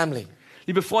your family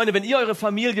Liebe Freunde, wenn ihr eure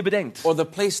Familie bedenkt or the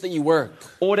place that you work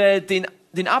oder den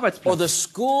or Arbeitsplatz the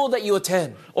school that you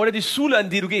attend oder die Schule, an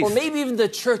die du or gehst maybe even the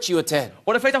church you attend,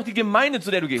 oder vielleicht auch die Gemeinde,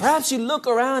 zu der du gehst. perhaps you look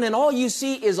around and all you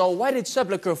see is a whited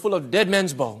sepulcher full of dead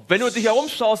men's bones. Wenn du dich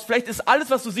herumschaust, vielleicht ist alles,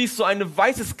 was du siehst, so ein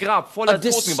weißes Grab voller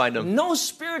There's Totengebeine. no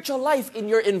spiritual life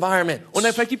in your environment. Und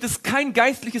dann vielleicht gibt es kein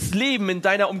geistliches Leben in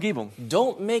deiner Umgebung.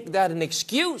 Don't make that an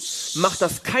excuse Mach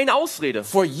das keine Ausrede,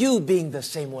 for you being the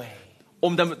same way.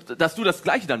 dass du das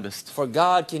Gleiche dann bist. For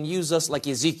God can use us like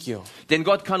Ezekiel Denn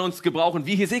Gott kann uns gebrauchen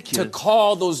wie to Hesekiel,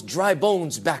 call those dry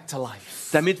bones back to life.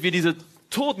 damit wir diese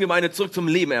Totengemeinde zurück zum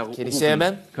Leben Can you say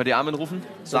amen? rufen. Könnt ihr Amen rufen?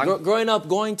 So Sagen? growing up,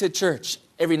 going to church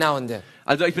every now and then.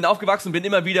 Also ich bin aufgewachsen, bin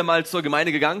immer wieder mal zur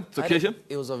Gemeinde gegangen, zur Kirche.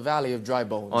 It was a valley of dry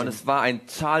bones. Und es war ein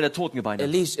Tal der Totengebeine. At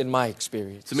least in my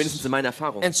experience. Zumindest in meiner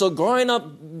Erfahrung. And so growing up,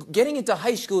 getting into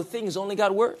high school, things only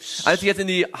got worse. Als ich jetzt in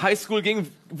die Highschool ging,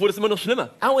 wurde es immer noch schlimmer.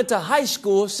 I went to high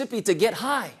school simply to get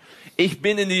high. Ich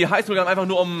bin in die Highschool gegangen, einfach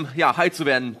nur um high zu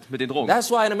werden mit den Drogen. That's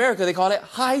why in America they call it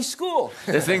high school.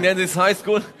 Deswegen nennen sie es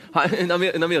Highschool in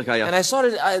Amerika, ja. And I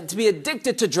started to be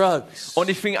addicted to drugs. Und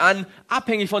ich fing an,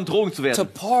 abhängig von Drogen zu To werden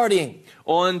partying.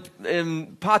 und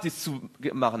Partys zu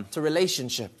machen. To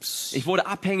relationships. Ich wurde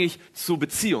abhängig zu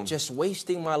Beziehungen. Just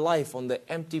wasting my life on the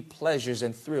empty pleasures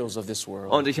and thrills of this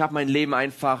world. Und ich habe mein Leben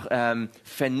einfach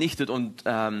vernichtet und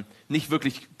nicht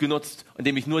wirklich genutzt,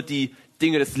 indem ich nur die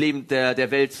Dinge des Lebens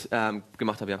der Welt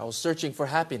gemacht habe. I Ja. was searching for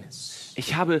happiness.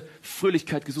 Ich habe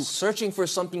Fröhlichkeit gesucht. Searching for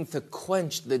something to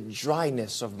quench the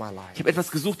dryness of my Ich life. habe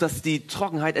etwas gesucht, das die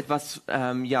Trockenheit etwas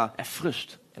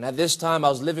erfrischt. And at this time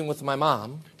I was living with my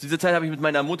mom. Zu dieser Zeit habe ich mit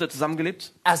meiner Mutter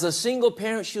zusammengelebt. As a single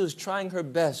parent, she was trying her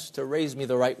best to raise me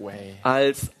the right way.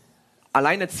 Als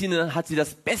Alleinerziehende hat sie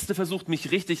das Beste versucht,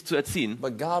 mich richtig zu erziehen.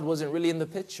 But God wasn't really in the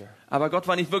picture. Aber Gott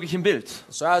war nicht wirklich im Bild.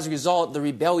 So as a result, the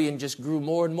rebellion just grew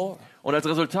more and more. Und als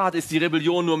Resultat ist die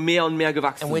Rebellion nur mehr und mehr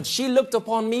gewachsen. And when she looked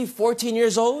upon me, 14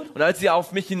 years old, Und als sie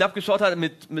auf mich hinabgeschaut hat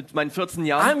mit meinen 14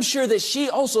 Jahren, I'm sure that she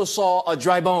also saw a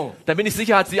dry bone. da bin ich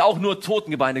sicher, hat sie auch nur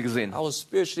Totengebeine gesehen. I was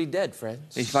spiritually dead,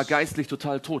 friends. Ich war geistlich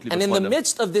total tot, liebe And in the Freunde.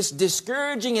 midst of this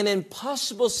discouraging and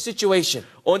impossible situation,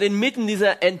 Und inmitten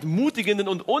dieser entmutigenden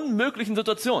und unmöglichen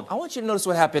Situation, I want you to notice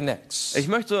what happened next. ich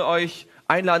möchte euch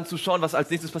einladen zu schauen, was als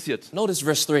nächstes passiert. Notice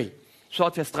verse 3.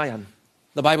 Schaut Vers 3 an.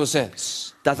 The Bible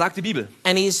says, Da sagt die Bibel,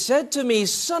 and he said to me,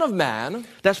 Son of man,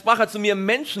 da sprach er zu mir,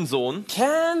 Menschensohn,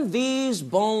 can these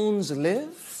bones live?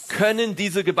 können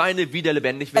diese Gebeine wieder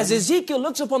lebendig As werden? Ezekiel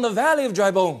looks upon the valley of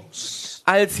dry bones,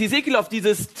 Als Hesekiel auf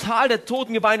dieses Tal der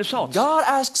Totengebeine schaut, God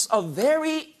asks a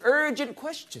very urgent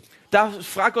question. da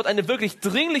fragt Gott eine wirklich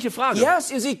dringliche He Frage.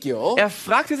 asks Ezekiel, Er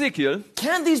fragt Hesekiel,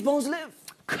 can these bones live?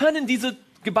 können diese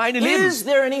Gebeine leben? Is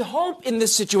there any hope in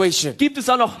this situation? Gibt es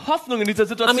da noch Hoffnung in dieser I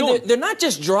mean, Situation? they're not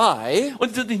just dry, Und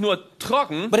sie sind nicht nur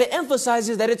trocken, but it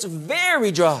emphasizes that it's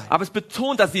very dry. aber es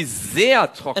betont, dass sie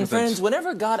sehr trocken And friends, sind.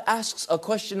 whenever God asks a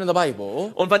question in the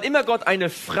Bible, Und wann immer Gott eine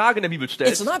Frage in der Bibel it's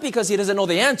stellt, not because he doesn't know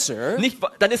the answer.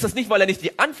 dann ist das nicht, weil er nicht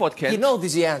die Antwort He kennt. knows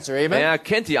the answer, amen? Er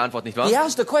kennt die Antwort, nicht wahr? He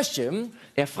asked the question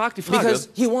Er fragt die Frage. because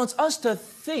he wants us to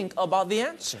think about the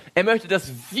answer. Er möchte, dass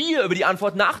wir über die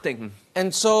Antwort nachdenken.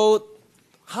 And so,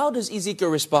 how does Ezekiel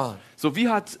respond? So, wie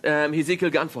hat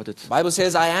Hesekiel geantwortet? The Bible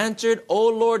says, I answered, O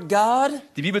Lord God,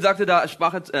 Die Bibel sagte, da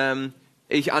sprach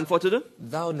ich antwortete,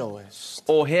 thou knowest.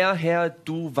 O Herr, Herr,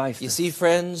 du weißt You es. see,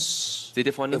 friends, Seht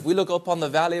ihr, Freunde? if we look upon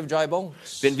the valley of dry bones,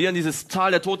 Wenn wir in dieses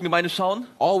Tal der Totengemeinde schauen,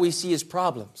 all we see is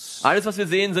problems. alles, was wir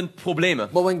sehen, sind Probleme.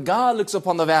 But when God looks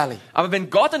upon the valley, Aber wenn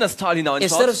Gott in das Tal instead of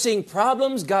hineinschaut, seeing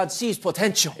problems, God sees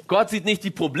potential. Gott sieht nicht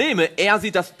die Probleme, er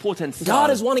sieht das God Potenzial.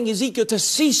 is wanting Ezekiel to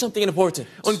see something important.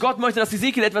 Und Gott möchte, dass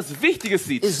Hesekiel etwas Wichtiges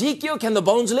sieht. Ezekiel, can the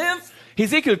bones live?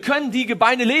 Hesekiel, können die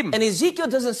Gebeine leben? And Ezekiel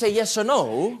doesn't say yes or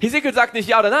no. Hesekiel sagt nicht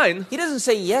ja oder nein. He doesn't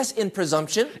say yes in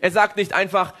presumption, Er sagt nicht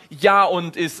einfach ja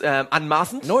und ist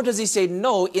anmaßend. nor does he say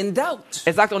no in doubt.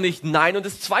 Er sagt auch nicht nein und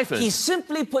ist He zweifelnd.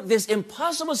 simply put this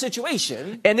impossible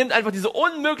situation Er nimmt einfach diese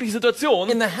unmögliche Situation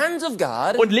in the hands of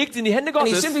God, und legt sie in die Hände and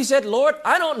he Gottes. simply said, Lord,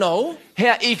 I don't know,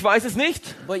 Herr, ich weiß es nicht,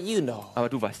 but you know. aber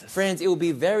du weißt es. Friends, it will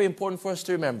be very important for us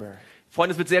to remember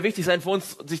Freunde, es wird sehr wichtig sein für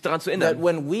uns, sich daran zu that erinnern,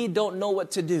 when we don't know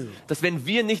what to do, dass wenn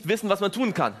wir nicht wissen, was man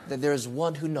tun kann, that there is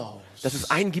one who knows, dass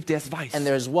es einen gibt, der es weiß. and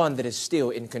there is one that is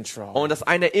still in control. Und dass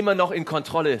einer immer noch in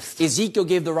Kontrolle ist. Ezekiel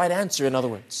gave the right answer, in other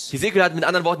words. Hesekiel hat mit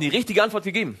anderen Worten die richtige Antwort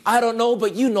gegeben. I don't know,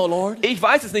 but you know, Lord. Ich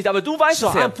weiß es nicht, aber du weißt So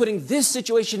es, I'm Herr. putting this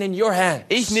situation in your hands.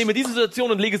 Ich nehme diese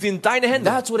Situation und lege sie in deine Hände.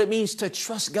 That's what it means to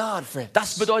trust God, friends.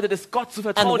 Das bedeutet es, Gott zu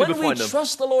And vertrauen, liebe when we Freunde.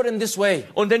 trust the Lord in this way,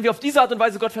 Und wenn wir auf diese Art und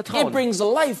Weise Gott it vertrauen, brings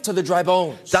life to the dry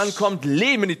bones. dann kommt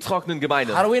Leben in die trockenen How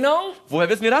Gebeine. do we know? Woher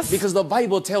wissen wir das? Because the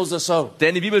Bible tells us so.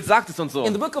 Denn die Bibel sagt es uns so.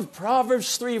 In the book of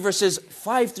Proverbs 3, verses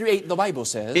 5 through 8, the Bible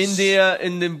says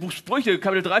In dem Buch Sprüche,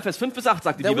 Kapitel 3, Vers 5 bis 8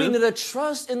 sagt die that we need Bibel, to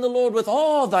trust in the Lord with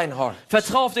all thine heart,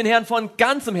 vertrau auf den Herrn von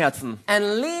ganzem Herzen. and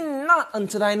lean not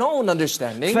unto thine own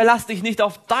understanding, Verlass dich nicht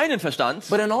auf deinen Verstand.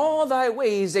 but in all thy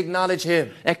ways acknowledge him,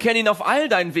 Erkenne ihn auf all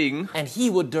deinen Wegen, and he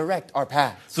will direct our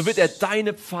paths. so wird er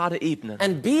deine Pfade ebnen.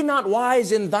 And be not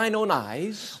wise in thine own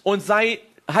eyes, Und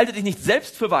halte dich nicht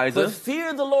selbst für but weise,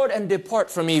 fear the Lord and depart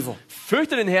from evil.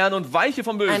 fürchte den Herrn und weiche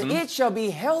vom And Bösen. it shall be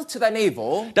health to thy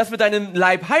navel, Das wird deinem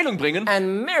Leib Heilung bringen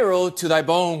and marrow to thy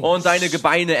bones. und deine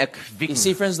Gebeine You erquicken.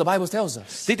 see, friends, the Bible tells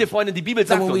us Seht ihr, Freunde, die Bibel that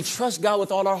sagt when we uns, trust God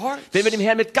with all our heart, wenn wir dem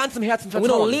Herrn mit ganzem Herzen and we don't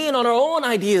vertrauen lean on our own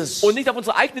ideas, und nicht auf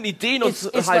unsere eigenen Ideen uns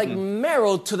it's like halten,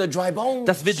 marrow to the dry bones.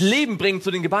 das wird Leben bringen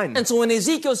zu den Gebeinen. And so when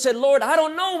Ezekiel said, Lord, I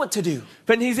don't know what to do,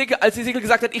 Als Ezekiel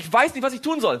gesagt hat, ich weiß nicht, was ich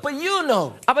tun soll, but you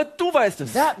know, aber du weißt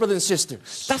es. that, brothers and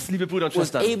sisters, Das, liebe Brüder und was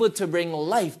Schwestern, able to bring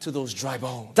life to those dry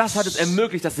bones. das hat es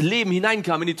ermöglicht, dass Leben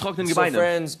hineinkam in die trockenen So Gebeine.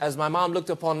 friends, as my mom looked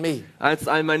upon me, Als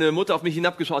meine Mutter auf mich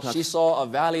hinabgeschaut hat, she saw a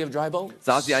valley of dry bones.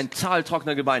 sah sie ein Tal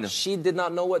trockener Gebeine. She did not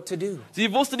know what to do.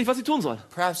 Sie wusste nicht, was sie tun soll.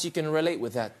 Perhaps you can relate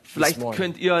with that this Vielleicht morning.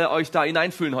 könnt ihr euch da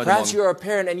hineinfühlen heute Perhaps Morgen. you're a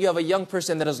parent and you have a young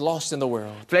person that is lost in the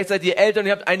world, Vielleicht seid ihr Eltern und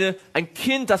ihr habt ein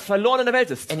Kind, das verloren in der Welt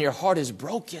ist. and your heart is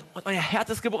broken. Und euer Herz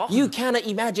ist gebrochen. You cannot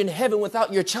imagine heaven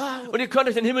without your child. Und ihr könnt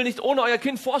euch den Himmel nicht ohne euer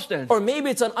Kind vorstellen. Or maybe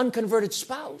it's an unconverted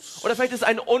spouse, Oder vielleicht ist es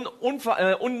ein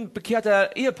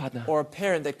unbekehrter Ehepartner. or a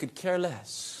parent that could care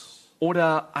less.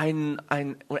 Oder ein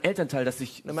Elternteil, das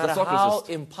No matter sorglos how ist.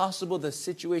 impossible the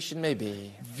situation may be,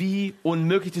 Wie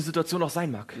unmöglich die Situation auch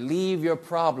sein mag. leave your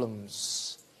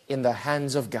problems in the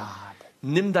hands of God.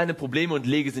 Nimm deine Probleme und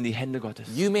lege sie in die Hände Gottes.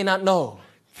 You may not know,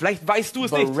 Vielleicht weißt du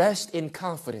es but nicht, rest in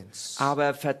confidence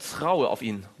aber vertraue auf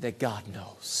ihn, that God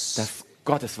knows. dass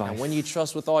Gott es weiß. And when you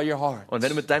trust with all your heart, Und wenn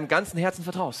du mit deinem ganzen Herzen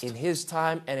vertraust, in His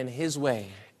time and in His way,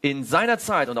 in seiner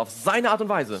Zeit und auf seine Art und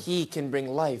Weise, He can bring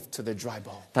life to the dry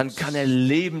bones. dann kann er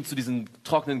Leben zu diesen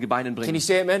trockenen Gebeinen Can you bringen.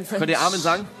 say amen, friends? Könnt ihr Amen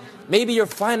sagen? Maybe your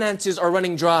finances are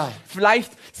running dry.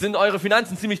 Vielleicht sind eure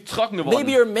Finanzen ziemlich trocken geworden.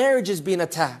 Maybe your marriage is being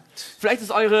attacked. Vielleicht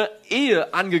ist eure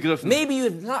Ehe angegriffen. Maybe you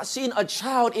have not seen a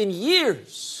child in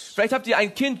years. Vielleicht habt ihr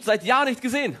ein Kind seit Jahren nicht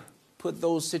gesehen. Put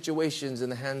those situations in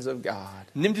the hands of God.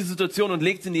 Nimm die Situation und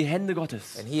legt sie in die Hände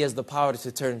Gottes. And He has the power to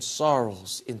turn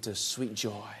sorrows into sweet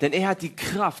joy. Denn er hat die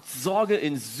Kraft, Sorge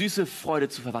in süße Freude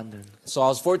zu verwandeln. So I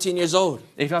was 14 years old.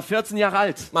 Ich war 14 Jahre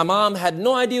alt. My mom had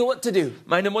no idea what to do.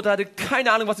 Meine Mutter hatte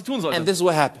keine Ahnung, was sie tun And sollte. this is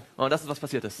what happened. Und das ist, was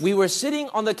passiert ist. We were sitting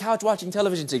on the couch watching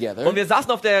television together, Und wir saßen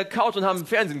auf der Couch und haben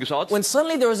Fernsehen geschaut, when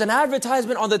suddenly there was an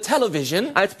advertisement on the television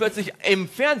als plötzlich im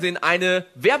Fernsehen eine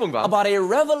Werbung war about a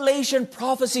Revelation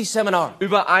prophecy seminar.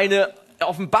 über eine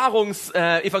Have you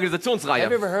Evangelisationsreihe.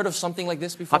 ever heard of something like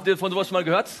this before? Habt ihr von sowas schon mal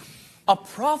gehört? A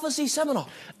prophecy seminar.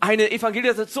 Eine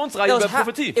Evangelisationsreihe über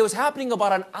Prophetie. It was happening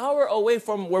about an hour away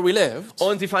from where we lived.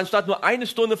 Und sie fand statt nur eine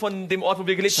Stunde von dem Ort, wo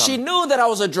wir gelebt She haben. knew that I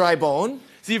was a dry bone.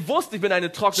 Sie wusste, ich bin ein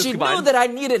trockenes She knew Gebein. that I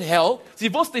needed help.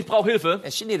 Sie wusste, ich brauche Hilfe.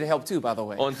 And she needed help too, by the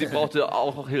way. Und sie brauchte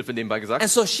auch Hilfe, nebenbei gesagt. And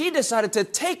so she decided to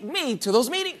take me to those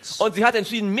meetings. Und sie hat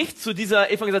entschieden, mich zu dieser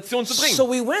Evangelisation zu bringen. So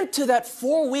we went to that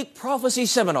 4-week prophecy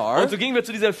seminar. Und so gingen wir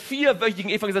zu dieser 4-wöchigen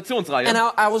Evangelisationsreihe. And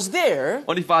I was there,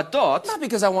 Und ich war dort, not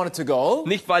because I wanted to go.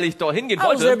 nicht weil ich dorthin gehen I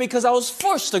was there wollte. because I was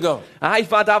forced to go. Ich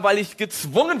war da, weil ich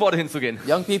gezwungen wurde, hinzugehen.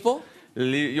 Young people,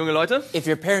 Junge Leute, if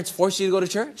your parents force you to go to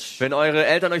church, wenn eure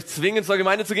Eltern euch zwingen, zur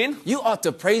Gemeinde zu gehen, you ought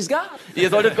to praise God. ihr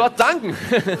solltet Gott danken.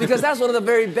 Because that's one of the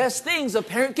very best things a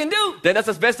parent can do. Denn das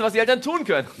ist das Beste, was die Eltern tun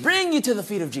können. Bring you to the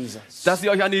feet of Jesus. Dass sie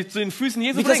euch zu den Füßen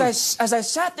Jesu Because bringen. as I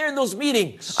sat there in those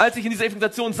meetings, Als ich in dieser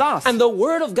Evangelisation saß and the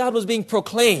word of God was being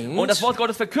proclaimed, und das Wort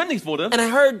Gottes verkündigt wurde and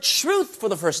I heard truth for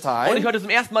the first und ich time, hörte zum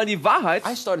ersten Mal die Wahrheit,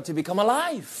 I started to become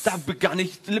alive. da begann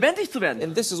ich lebendig zu werden.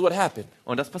 And this is what happened.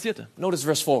 Und das passierte. Notice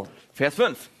verse 4. Vers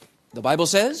 5. The Bible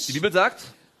Die says, Bibel sagt,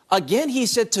 again he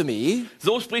said to me,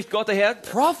 so spricht Gott der Herr.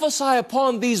 prophesy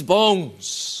upon these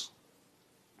bones.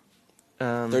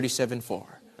 37:4.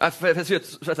 Vers 4,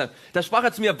 da sprach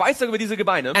er zu mir, weissag über diese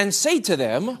Gebeine And say to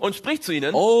them, und spricht zu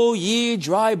ihnen, O ye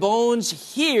dry bones,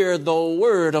 hear the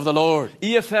word of the Lord.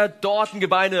 ihr verdorrten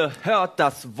Gebeine, hört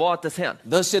das Wort des Herrn.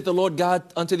 Thus saith the Lord God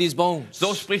unto these bones.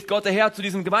 So spricht Gott der Herr zu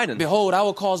diesen Gebeinen. Behold, I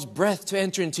will cause breath to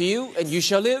enter into you, and you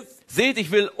shall live. Seht,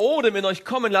 ich will Odem in euch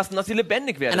kommen lassen, dass ihr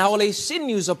lebendig And I werdet. will lay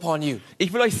sinews upon you,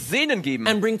 Ich will euch Sehnen geben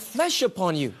and bring flesh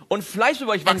upon you, und Fleisch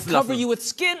über euch and wachsen cover you lassen with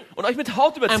skin, und euch mit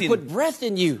Haut and put überziehen breath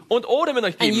in you, und Odem in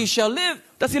euch and you geben, shall live,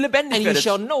 dass ihr lebendig and you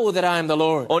shall werdet. know that I am the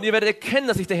Lord. Und ihr werdet erkennen,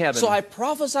 dass ich der Herr bin. So I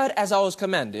prophesied as I was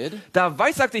commanded, Da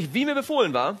weissagte ich, wie mir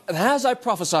befohlen war. and as I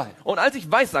prophesied, Und als ich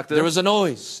there weissagte, was a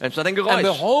noise, entstand ein and Geräusch.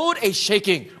 behold, a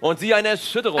shaking, Und siehe, eine and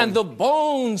Erschütterung. the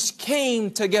bones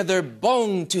came together,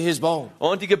 bone to his bone.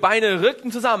 Und die Gebeine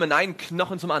rückten zusammen, ein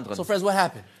Knochen zum anderen. So friends, what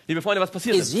happened? Liebe Freunde, was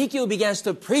passiert ist? Ezekiel begins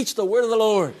to preach the word of the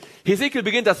Lord. Hesekiel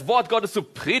beginnt das Wort Gottes zu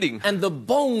predigen. And the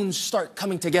bones start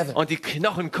coming together. Und die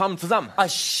Knochen kommen zusammen. A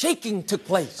shaking took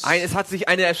place. Es hat sich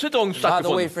eine Erschütterung By the way,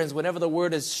 stattgefunden. friends, whenever the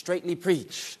word is straightly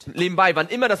preached, Nebenbei, wann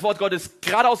immer das Wort Gottes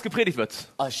geradeaus gepredigt wird,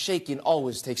 a shaking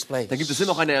always takes place. dann gibt es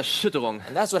immer auch eine Erschütterung.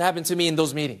 And that's what happened to me in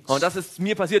those meetings. Und das ist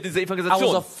mir passiert, diese I was a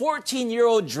Evangelisation.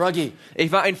 14-year-old druggie. Ich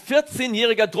war ein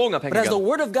 14-jähriger But as the Drogenabhängiger.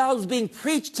 word of God was being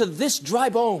preached to this dry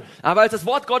bone, Aber als das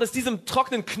Wort Gottes diesem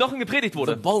trockenen Knochen gepredigt the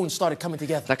wurde, bones started coming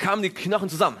together. da kamen die Knochen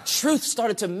zusammen. Truth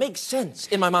started to make sense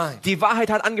in my mind. Die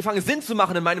Wahrheit hat angefangen, Sinn zu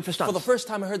machen in meinem For the Verstand. first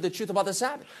time, I heard the truth about the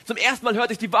Sabbath. Zum ersten Mal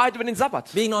hörte ich die Wahrheit über den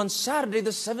Sabbat. Being on Saturday,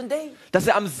 the seventh day. Dass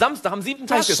er am Samstag, am 7. I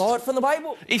Tag ist. saw it from the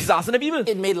Bible. Ich saß in der Bibel.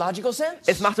 It made logical sense.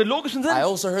 Es machte logischen I Sinn.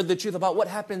 also heard the truth about what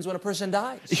happens when a person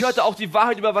dies. Ich hörte auch die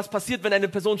Wahrheit über was passiert, wenn eine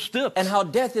Person stirbt. And how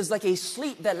death is like a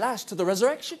sleep that lasts to the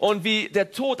resurrection. Und wie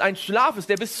der Tod ein Schlaf ist,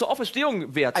 der bis zur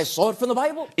Auferstehung währt. I saw it from the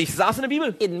Bible. Ich saß in der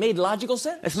Bibel. It made logical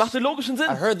sense. Es machte logischen I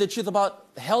Sinn. heard the truth about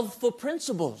healthful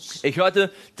principles. Ich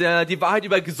hörte die Wahrheit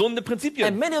über gesunde And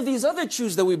Prinzipien. many of these other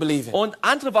truths that we believe in. Und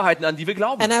andere Wahrheiten, an die wir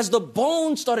glauben. And as the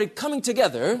bones started coming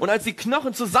together, Und als die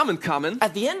Knochen zusammenkamen,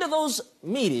 at the end of those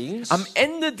meetings, am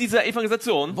Ende dieser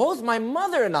Evangelisation, both my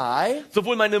mother and I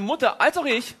sowohl meine Mutter als auch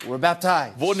ich, were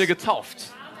baptized. wurden wir getauft.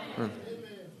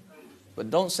 But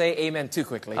don't say amen too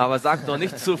quickly. Aber sagt noch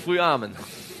nicht zu früh Amen.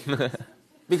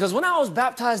 Because when I was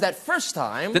baptized that first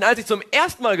time, Denn als ich zum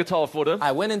ersten Mal getauft wurde,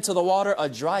 I went into the water a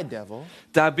dry devil.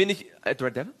 da bin ich...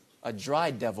 Dry Devil? A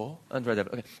dry devil. Dry Devil,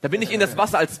 okay. Da bin ich in das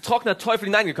Wasser als trockener Teufel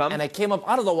hineingekommen And I came up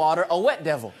out of the water a wet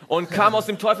devil. und kam aus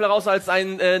dem Teufel heraus als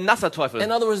ein nasser Teufel.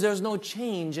 In other words, there's no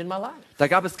change in my life. Da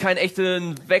gab es keinen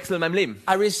echten Wechsel in meinem Leben.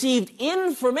 I received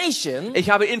information, Ich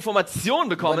habe Informationen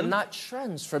but bekommen, not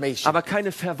transformation. aber keine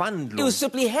It Verwandlung. was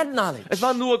simply head knowledge, Es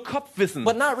war nur Kopfwissen,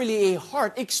 but not really a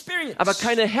heart experience. aber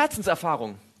keine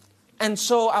Herzenserfahrung. And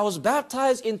so I was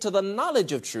baptized into the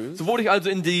knowledge of truth, So wurde ich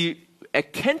also in die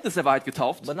Erkenntnis der Wahrheit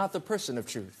getauft, but not the person of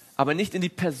truth. aber nicht in die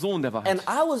Person der Wahrheit. And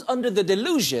I was under the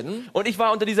delusion Und ich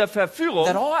war unter dieser that Verführung,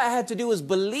 all I had to do was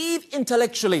believe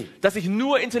intellectually dass ich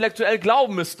nur intellektuell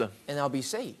glauben müsste. and I'll be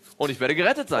saved. Und ich werde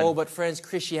gerettet Oh, sein. but friends,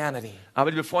 Christianity, Aber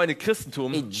liebe Freunde, a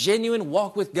Christentum, genuine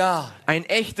walk with God, ein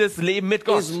echtes Leben mit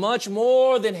Gott, is much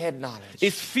more than head knowledge.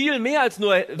 ist viel mehr als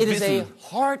nur It is a Wissen.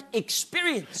 heart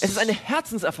experience. Es ist eine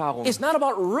Herzenserfahrung. It's not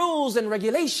about rules and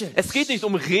regulations, Es geht nicht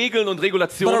um Regeln und but a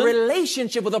Regulationen,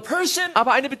 relationship with a person,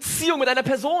 aber eine Beziehung mit einer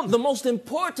Person. the most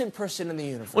important person in the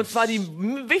Und universe, zwar die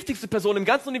wichtigste Person im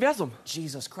ganzen Universum,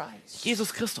 Jesus Christ.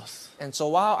 Jesus Christus. And so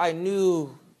while I knew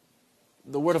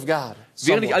the Word of God,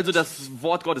 Während ich somewhat, also das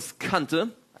Wort Gottes kannte,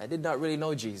 I did not really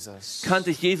know Jesus. kannte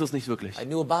ich Jesus nicht wirklich. I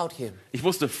knew about Him, Ich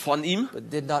wusste von ihm,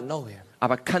 but did not know Him.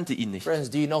 aber kannte ihn nicht. Friends,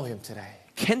 do you know Him today?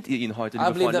 Kennt ihr ihn heute, I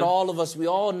liebe believe that Freunde? all of us, we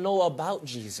all know about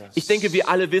Jesus. Ich denke, wir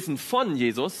alle wissen von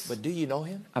Jesus, But do you know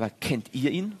Him? aber kennt ihr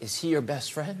ihn? Is He your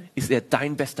best friend? Ist er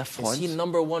dein bester Is He Freund?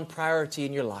 number one priority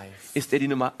in your life? Ist er die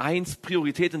Nummer 1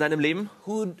 Priorität in deinem Leben?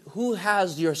 Who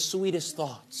has your sweetest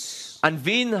thoughts? An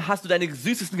wen hast du deine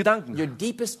süßesten Gedanken? Your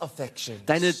deepest affections?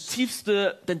 Dein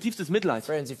tiefstes Mitleid?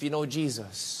 Friends, if you know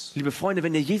Jesus, Liebe Freunde,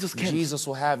 wenn ihr Jesus kennt, Jesus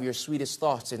will have your sweetest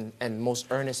thoughts and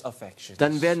most earnest affections.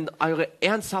 dann werden eure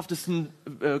ernsthaftesten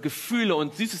Gefühle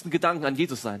und süßesten Gedanken an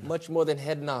Jesus sein. Much more than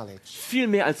head knowledge. Viel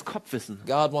mehr als Kopfwissen.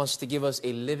 God wants to give us a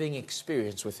living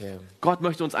experience with Him. Gott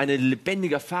möchte uns eine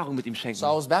lebendige Erfahrung mit ihm schenken. So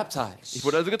I was baptized Ich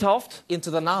wurde also getauft into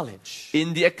the knowledge,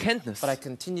 in die Erkenntnis. but I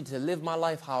continued to live my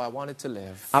life how I wanted to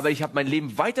live. Aber ich habe mein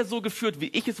Leben weiter so geführt, wie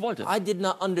ich es wollte. I did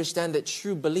not understand that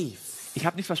true belief Ich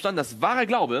habe nicht verstanden, dass wahrer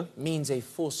Glaube means a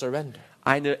full surrender.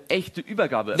 eine echte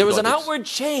Übergabe There was an bedeutet. outward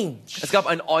change, Es gab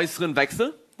einen äußeren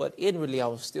Wechsel, but inwardly I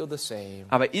was still the same.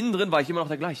 aber innen drin war ich immer noch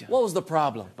der gleiche. What was the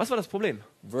problem? Was war das Problem?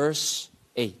 Verse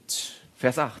 8.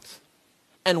 Vers 8.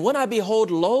 And when I behold,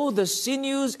 lo, the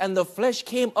sinews and the flesh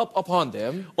came up upon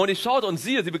them, Und ich schaute und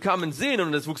siehe, sie bekamen Sehnen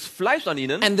und es wuchs Fleisch an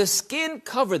ihnen and the skin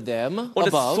covered them und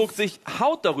es above, zog sich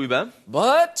Haut darüber,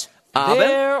 but Aber-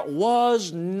 there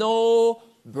was no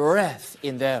breath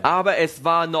in them. aber es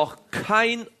war noch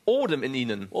kein Odem in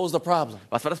ihnen. What was the problem?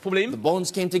 Was war das The Problem?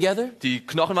 bones came together, Die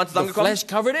Knochen waren the zusammengekommen, flesh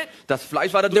covered it, das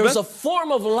Fleisch war there was a darüber,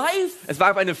 form of life, es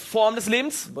war eine Form des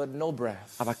Lebens, but no breath.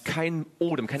 aber kein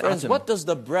Odem, kein Friends, Atem. what does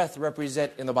the breath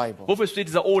represent in the Bible? Wofür steht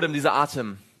dieser Odem, dieser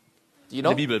Atem Do you in know?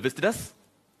 der Bibel? Wisst ihr das?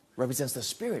 Represents the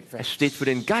Spirit, friends. Es steht für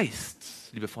den Geist,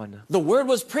 liebe Freunde. The word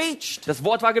was preached. Das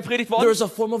Wort war gepredigt There worden, was a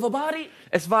form of a body,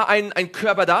 es war ein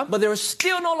Körper da, but there was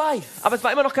still no life aber es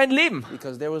war immer noch kein Leben,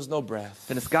 because there was no breath.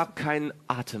 denn es gab keinen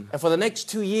Atem. And for the next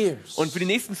 2 years, Und für die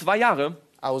nächsten 2 Jahre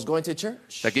I was going to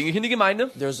church. Da ging ich in die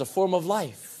Gemeinde. There's a form of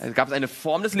life. Da gab es eine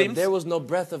Form des But Lebens. there was no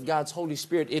breath of God's Holy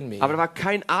Spirit in me. Aber da war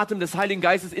kein Atem des Heiligen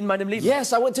Geistes in meinem Leben.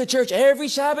 Yes, I went to church every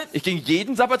Sabbath. Ich ging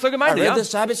jeden Sabbat zur I Gemeinde, read ja. the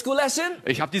Sabbath school lesson.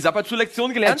 Ich habe die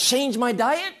Sabbatschullektion I gelernt. changed my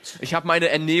diet. Ich habe meine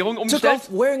Ernährung Took umgestellt. off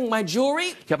wearing my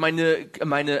jewelry. Ich habe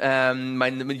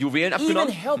meine Juwelen Even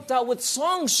abgenommen. helped out with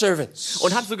song service.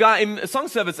 Und habe sogar im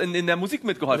Songservice in der Musik But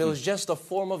it mitgeholfen. was just a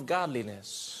form of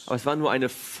godliness, Aber es war nur eine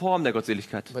Form der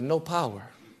Gottseligkeit, but no power.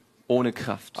 ohne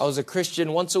Kraft. I was a Christian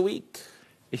once a week,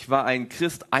 Ich war ein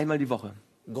Christ einmal die Woche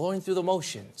going through the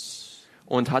motions,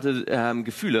 und hatte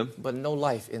Gefühle, but no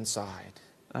life inside.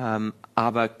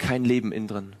 aber kein Leben innen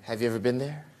drin. Have you ever been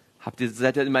there?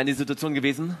 Seid ihr in meiner Situation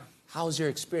gewesen? How's your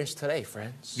experience today,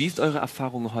 friends? Wie ist eure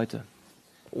Erfahrung heute?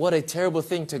 What a terrible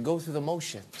thing to go through the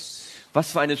motions.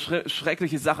 Was für eine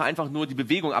schreckliche Sache, einfach nur die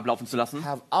Bewegung ablaufen zu lassen,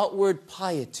 Have outward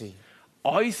piety,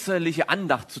 äußerliche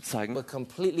Andacht zu zeigen, but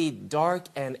completely dark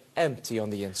and empty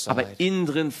on the aber inside. innen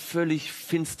drin völlig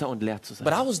finster und leer zu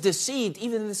But sein. I was deceived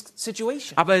even in this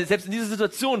situation, Aber selbst in dieser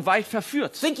Situation war ich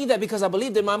verführt, thinking that because I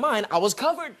believed in my mind, I was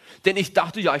covered. denn ich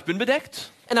dachte, ja, ich bin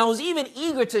bedeckt. And I was even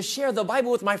eager to share the Bible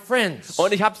with my friends.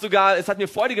 Und ich habe sogar, es hat mir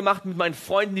Freude gemacht, mit meinen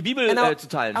Freunden die Bibel And zu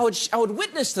teilen. I would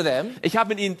witness to them, Ich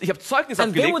habe Zeugnis and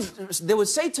abgelegt they would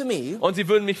say to me, und sie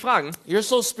würden mich fragen, "You're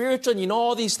so spiritual and you know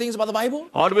all these things about the Bible?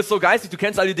 oh, du bist so geistig, du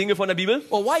kennst all die Dinge von der Bibel.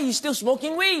 Well, why are you still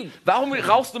smoking weed?" Warum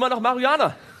rauchst du immer noch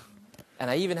Marihuana? And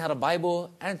I even had a Bible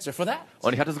answer for that.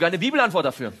 Und ich hatte sogar eine Bibelantwort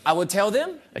dafür. I would tell them,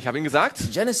 Ich habe ihnen gesagt,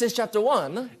 Genesis chapter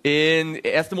 1 in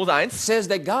 1. Mose 1, says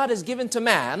that God has given to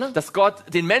man dass Gott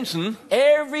den Menschen,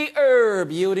 every herb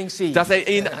yielding seed. dass er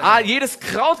ihnen jedes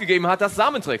Kraut gegeben hat, das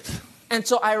Samen trägt. And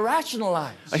so I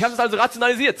rationalized. Ich habe das also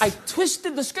rationalisiert. I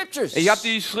twisted the scriptures Ich habe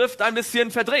die Schrift ein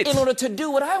bisschen verdreht, in order to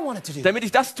do what I wanted to do. damit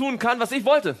ich das tun kann, was ich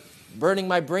wollte. Burning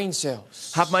my brain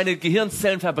cells. Habe meine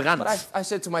Gehirnzellen verbrannt. But I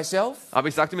said to myself, Aber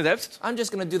ich sagte mir selbst, I'm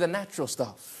just going to do the natural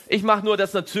stuff ich mache nur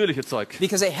das natürliche Zeug,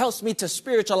 because it helps me to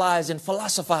spiritualize and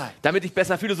philosophize. damit ich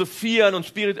besser philosophieren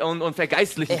und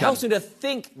vergeistlichen It kann. helps me to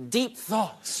think deep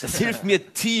thoughts. Das hilft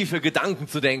mir, tiefe Gedanken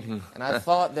zu denken. And I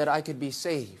thought that I could be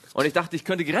saved Und ich dachte, ich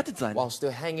könnte gerettet sein, while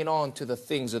still hanging on to the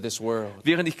things of this world.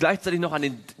 während ich gleichzeitig noch an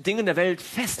den Dingen der Welt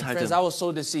Friends, festhalte. I was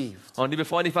so deceived Und liebe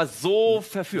Freunde, ich war so that I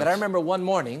verführt, remember one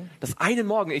morning dass einen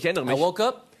Morgen, ich erinnere I mich, woke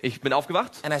up ich bin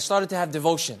aufgewacht and I started to have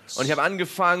devotions. und ich habe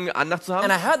angefangen, Andacht zu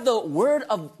And haben. I had the word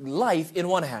of life in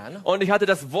one hand, Und ich hatte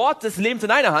das Wort des Lebens in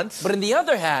einer Hand, but in the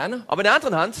other hand, aber in der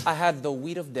anderen Hand I had the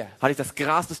weed of death. hatte ich das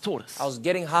Gras des Todes. I was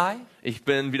getting high Ich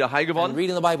bin wieder high and geworden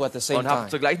reading the Bible at the same und habe time,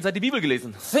 zur gleichen Zeit die Bibel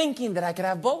gelesen. thinking that I could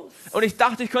have both. Und ich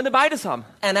dachte, ich könnte beides haben.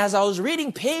 And as I was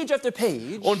reading page after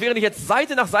page, Und während ich jetzt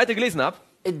Seite nach Seite gelesen habe,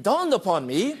 it dawned upon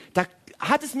me da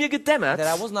hat es mir gedämmert,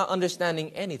 that I was not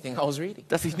understanding anything I was reading.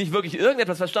 dass ich nicht wirklich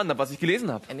irgendetwas verstanden habe, was ich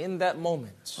gelesen habe. And in that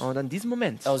moment, Und an diesem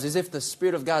Moment, it was as if the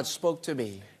Spirit of God spoke to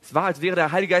me es war, als wäre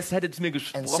der Heilige Geist hätte zu mir and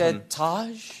gesprochen said, Taj,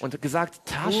 und gesagt,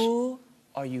 Tasch, who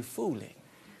are you fooling?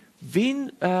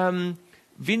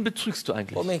 wen betrügst du What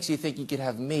eigentlich? makes you think you could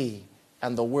have me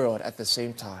and the world at the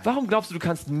same time? Warum glaubst du, du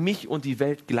kannst mich und die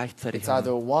Welt gleichzeitig It's haben?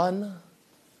 either one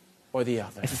or the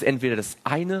other. Es ist entweder das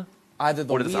eine Either the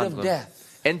oder das weed of andere. death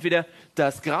Entweder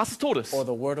das Gras des Todes or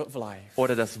the word of life.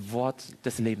 oder das Wort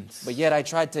des Lebens. But yet I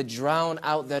tried to drown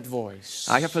out that voice. Ich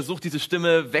habe versucht, diese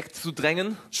Stimme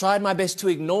wegzudrängen, Tried my best to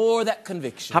ignore that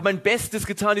conviction. habe mein Bestes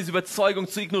getan, diese Überzeugung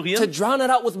zu To ignorieren, drown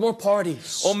it out with more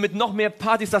parties. um mit noch mehr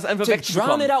Partys das einfach To drown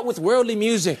wegzubekommen. it out with worldly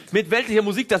music. Mit weltlicher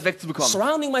Musik das wegzubekommen.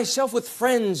 Surrounding myself with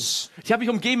friends. Ich habe mich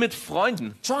umgeben mit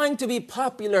Freunden Trying to be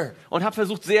popular. und habe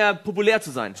versucht, sehr populär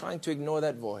zu sein Trying to ignore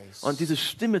that voice. und diese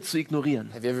Stimme zu ignorieren.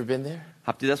 Have you ever been there?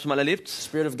 Habt ihr das schon mal erlebt?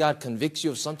 Spirit of God convicts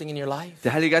you of something in your life,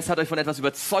 Der Heilige Geist hat euch von etwas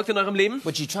überzeugt in eurem Leben,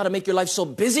 but you try to make your life so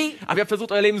busy aber ihr habt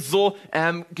versucht, euer Leben so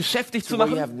geschäftig zu where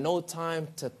you machen, have no time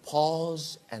to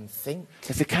pause and think.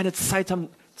 dass wir keine Zeit haben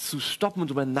zu stoppen und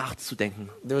darüber nachzudenken.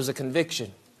 There was a conviction.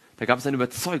 Da gab es eine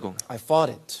Überzeugung. I fought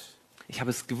it. Ich habe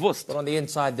es gewusst, But on the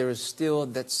inside, there is still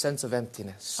that sense of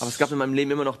emptiness. aber es gab in meinem Leben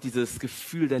immer noch dieses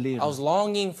Gefühl der I Leere. was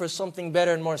longing for something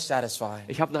better and more satisfying.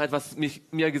 Ich habe nach etwas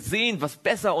mir gesehen, was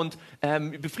besser und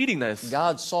befriedigender ist.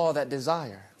 God saw that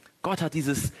desire, Gott hat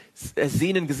dieses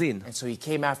Sehnen gesehen and so He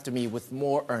came after me with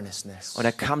more earnestness. und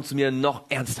er kam zu mir noch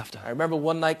ernsthafter. I remember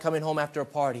one night coming home after a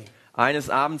party, Eines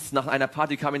Abends nach einer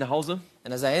Party kam ich nach Hause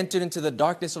and as I entered into the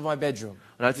darkness of my bedroom,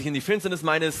 und als ich in die Finsternis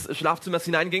meines Schlafzimmers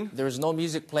hineinging, there was no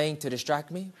music playing to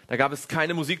distract me, da gab es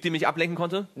keine Musik, die mich ablenken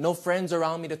konnte no friends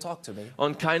around me to talk to me.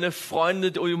 und keine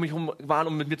Freunde, die um mich herum waren,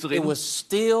 um mit mir zu It reden. was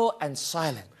still and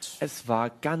silent. Es war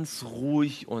ganz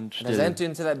ruhig und And as I still. entered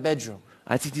into that bedroom,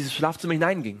 Als ich in dieses Schlafzimmer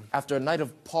hineinging, after a night of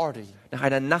party, nach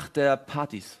einer Nacht der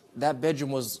Partys, that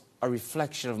bedroom was a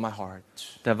reflection of my heart.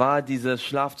 Da war dieses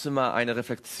Schlafzimmer eine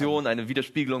Reflexion, eine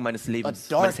Widerspiegelung meines A Lebens, meines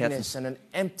darkness Herzens. and an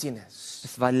emptiness.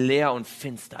 Es war leer und I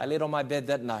finster. laid on my bed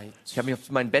that night, Ich habe mich auf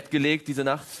mein Bett gelegt diese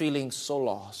Nacht feeling so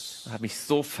lost, und habe mich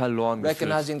so verloren gefühlt.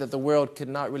 recognizing that the world could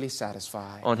not really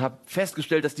satisfy. Und habe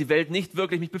festgestellt, dass die Welt nicht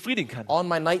wirklich mich befriedigen kann. On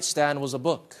my nightstand was a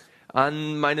book.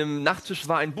 An meinem Nachttisch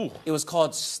war ein Buch. It was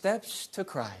called Steps to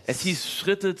Christ. Es hieß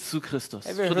Schritte zu Christus.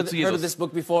 Have you Schritte heard, zu heard of Jesus. this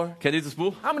book before? Kennt ihr dieses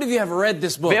Buch? How many of you have read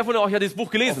this book? Wer von euch hat dieses Buch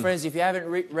Oh, gelesen? friends, if you haven't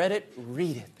read it,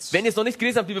 read it. Wenn ihr es noch nicht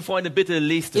gelesen habt, liebe Freunde, bitte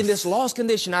lest In es. this lost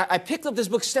condition, I picked up this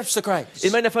book, Steps to Christ.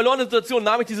 In meiner verlorenen Situation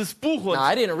nahm ich dieses Buch und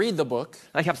Now, I didn't read the book.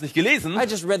 ich habe es nicht gelesen. I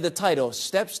just read the title,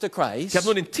 Steps to Ich habe Christ.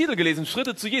 nur den Titel gelesen,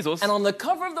 Schritte zu Jesus. And on the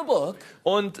cover of the book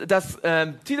Und das was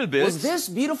Titelbild this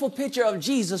beautiful picture of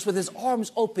Jesus with his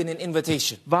arms open in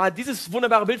invitation. war dieses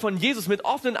wunderbare Bild von Jesus mit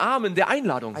offenen Armen der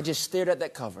Einladung. I just stared at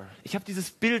that cover, Ich habe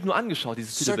dieses Bild nur angeschaut,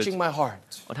 dieses searching Titelbild, my heart,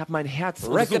 und habe mein Herz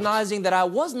untersucht. recognizing that I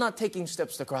was not taking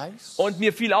steps to Christ. Und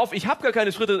mir fiel auf, ich habe gar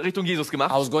keine Schritte Richtung Jesus I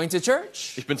gemacht. was going to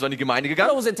church, Ich bin zwar in die Gemeinde but I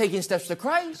gegangen, wasn't taking steps to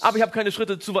Christ. aber ich habe keine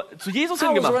Schritte zu Jesus I was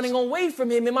hingemacht. running away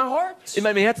from him in my heart. In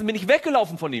meinem Herzen bin ich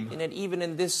weggelaufen von ihm. And then even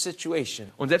in this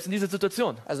situation, Und selbst in dieser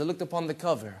Situation, as I looked upon the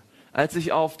cover, als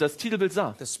ich auf das Titelbild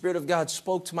sah, the Spirit of God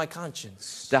spoke to my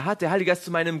conscience, da hat der Heilige Geist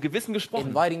zu meinem Gewissen gesprochen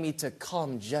inviting me to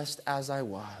come just as I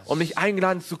was. und mich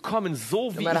eingeladen zu kommen,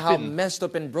 so No wie matter ich how bin. messed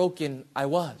up and broken I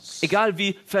was, Egal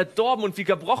wie verdorben und wie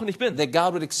gebrochen ich bin. that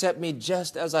God would accept me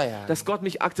just as I am. Dass Gott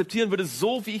mich akzeptieren würde,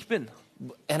 so wie ich bin.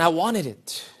 And I wanted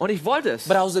it. Und ich wollte es.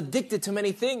 But I was addicted to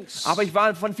many things. Aber ich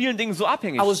war von vielen Dingen so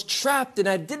abhängig. I was trapped and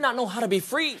I did not know how to be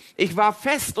free. Ich war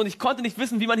fest und ich konnte nicht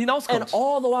wissen, wie man And hinauskommt.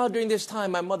 all the while during this time,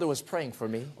 my mother was praying for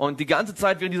me. Und die ganze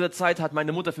Zeit während dieser Zeit hat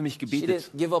meine Mutter für mich She gebetet.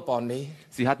 didn't give up on me.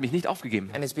 Sie hat mich nicht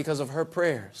aufgegeben. And it's because of her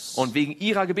prayers Und wegen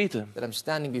ihrer Gebete that I'm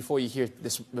standing before you here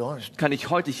this morning. kann ich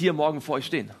heute hier morgen vor euch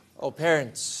stehen. Oh,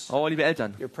 parents, Oh, liebe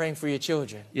Eltern, you're praying for your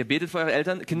children. ihr betet für eure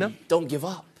Eltern, Kinder. Don't give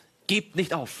up, Gebt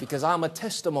nicht auf. because I'm a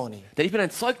testimony Denn ich bin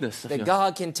ein Zeugnis that dafür,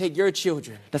 God can take your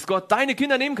children dass Gott deine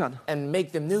Kinder nehmen kann and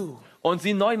make them new. und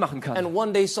sie neu machen kann. And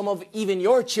one day, some of even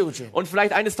your children Und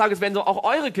vielleicht eines Tages werden so auch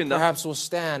eure Kinder, perhaps will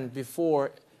stand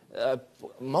before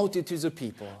multitudes of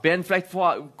people werden vielleicht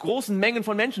vor großen Mengen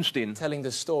von Menschen stehen telling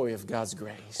the story of God's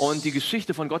grace. und die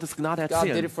Geschichte von Gottes Gnade God did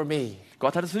erzählen. it for me.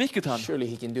 Gott hat es für mich getan. Surely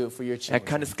he can do it for your Er children.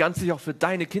 kann es ganz sicher auch für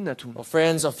deine Kinder tun. Well,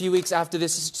 friends, a few weeks after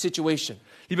this situation,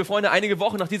 Liebe Freunde, einige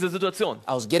Wochen nach dieser Situation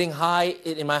I was getting high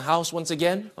in my house once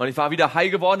again, und ich war wieder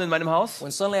high geworden in meinem Haus, when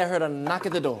suddenly I heard a knock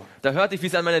at the door. da hörte ich, wie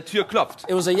es an meiner Tür klopft.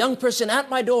 It was a young person at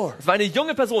my door, Es war eine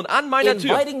junge Person an meiner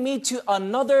Tür, inviting me to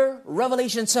another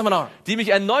Revelation seminar. die mich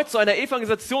erneut zu einer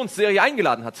Evangelisationsserie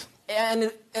eingeladen hat.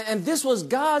 And this was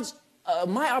God's,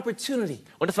 my opportunity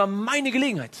Und das war meine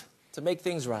Gelegenheit, to make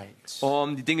things right.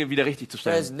 um die Dinge wieder richtig zu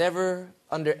Friends, stellen. never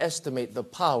underestimate the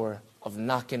power of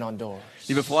knocking on doors.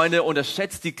 Liebe Freunde,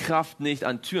 unterschätzt die Kraft nicht,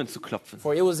 an Türen zu klopfen.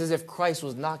 For it was as if Christ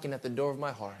was knocking at the door of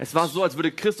my heart. Es war so, als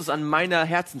würde Christus an meiner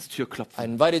Herzenstür I klopfen.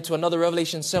 invited to another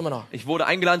Revelation seminar. Ich wurde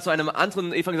eingeladen zu einem anderen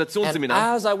And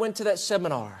Evangelisationsseminar. as I went to that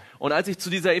seminar, Und als ich zu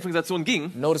dieser Evangelisation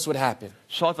ging, notice what happened.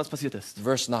 schaut, was passiert ist.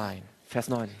 Verse 9. Vers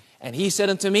 9. And he said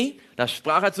unto me, Da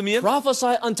sprach er zu mir,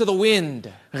 prophesy unto the wind.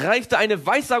 reichte eine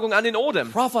Weissagung an den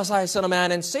Odem. Prophesy, son of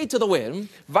man, and say to the wind,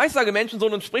 Weissage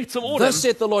Menschensohn und sprich zum Odem. thus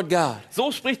saith the Lord God,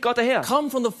 So spricht Gott der Herr.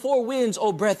 come from the four winds,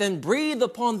 O breath, and breathe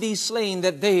upon these slain,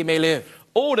 that they may live.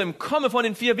 Odem, komme von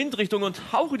den 4 Windrichtungen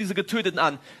und hauche diese Getöteten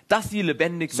an, dass sie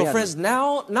lebendig So werden. friends,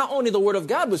 now not only the word of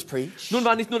God was preached, Nun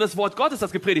war nicht nur das Wort Gottes,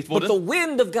 das gepredigt but wurde, the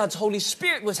wind of God's Holy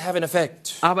Spirit was having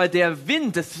effect. aber der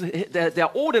Wind,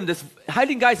 der Odem des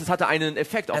Heiligen Geistes hatte einen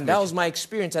Effekt auf And that mich. was my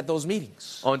experience at those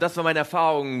meetings. Und das war meine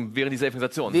Erfahrung während dieser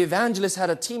Evangelisation. The evangelist had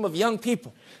a team of young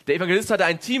people. Der Evangelist hatte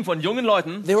ein Team von jungen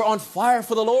Leuten. They were on fire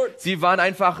for the Lord. Sie waren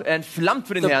einfach entflammt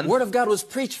für den The Herrn. word of God was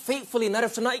preached faithfully night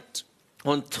after night.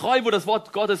 Und treu wurde das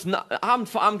Wort Gottes Abend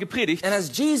vor Abend gepredigt. And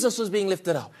as Jesus was being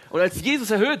lifted up, Und als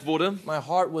Jesus erhöht wurde, my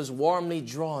heart was warmly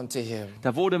drawn to him.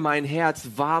 da wurde mein Herz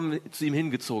warm zu ihm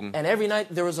hingezogen. And every night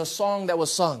there was a song that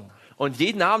was sung Und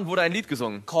jeden Abend wurde ein Lied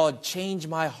gesungen. called Change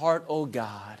My Heart, O God.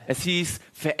 Es hieß,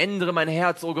 verändere mein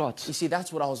Herz, oh Gott. You see,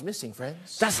 that's what I was missing,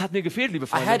 friends. Das hat mir gefehlt, liebe I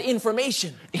had Freunde.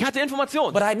 information, Ich hatte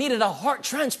Informationen, but I needed a heart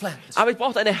transplant. aber ich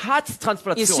brauchte eine You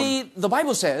Herztransplantation. see, the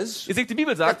Bible says Ihr seht, die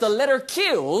Bibel that sagt, the letter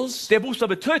kills, der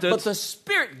Buchstabe but tötet, the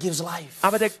Spirit gives life.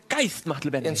 aber der Geist macht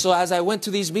And lebendig. so as I went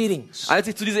to these meetings, Als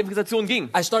ich zu dieser Evangelisation ging,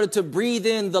 I started to breathe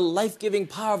in the life-giving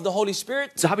power of the Holy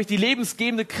Spirit. da habe ich die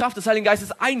lebensgebende Kraft des Heiligen Geistes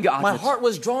My eingeatmet. heart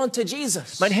was drawn to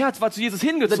Jesus. Mein Herz war zu Jesus The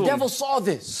hingezogen. devil saw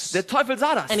this. Der Teufel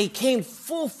sah das. And he came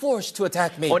full force to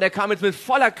attack me. Und er kam jetzt mit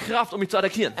voller Kraft, um mich zu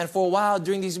attackieren. And for a while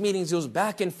during these meetings, it was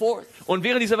back and forth. Und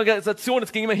während dieser Evangelisation,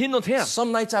 es ging immer hin und her.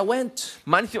 Some nights I went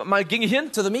Manchmal ging ich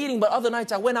hin to the meeting, but other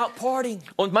nights I went out partying.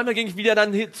 und manchmal ging ich wieder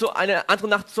dann hin zu einer anderen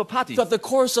Nacht zur Party. Throughout the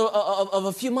course of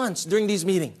a few months during these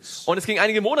meetings. Und es ging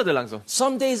einige Monate lang so.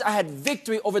 Some days I had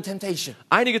victory over temptation.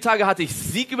 Einige Tage hatte ich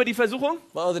Sieg über die Versuchung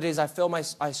But other days I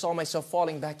saw myself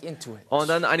falling back into it. und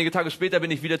dann einige Tage später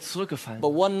bin ich wieder zurückgefallen.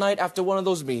 But one night after one of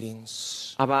those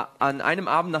meetings, Aber an einem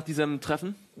Abend nach diesem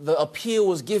Treffen, the appeal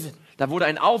was given. da wurde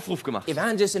ein Aufruf gemacht.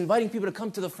 Evangelists inviting people to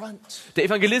come to the front Der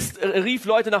Evangelist rief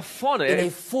Leute nach vorne in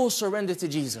a full surrender to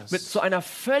mit Jesus, zu einer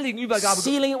völligen Übergabe,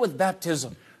 sealing it with baptism.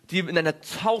 die in einer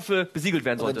Taufe besiegelt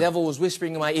werden The sollte. devil was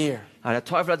whispering in my ear, Aber der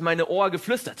Teufel hat in meine Ohr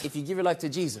geflüstert. if you give your life to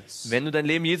Jesus, Wenn du dein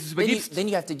Leben Jesus übergibst, then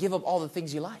you have to give up all the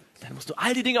things you like. dann musst du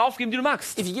all die Dinge aufgeben, die du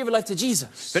magst. If you give your life to Jesus,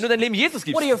 Wenn du dein Leben Jesus what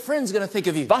gibst, are your friends going to think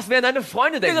of you? was werden deine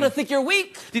Freunde They're going to denken? think you're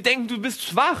weak. Die denken, du bist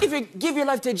schwach. If you give your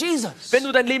life to Jesus, Wenn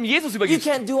du dein Leben Jesus you übergibst,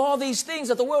 can't do all these things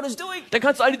that the world is doing. dann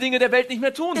kannst du all die Dinge der Welt nicht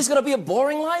mehr tun. It's going to be a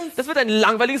boring life. Das wird ein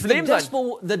langweiliges Leben sein.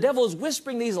 The devil is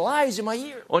whispering these lies in my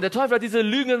ear. Und der Teufel hat diese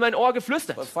Lügen in mein Ohr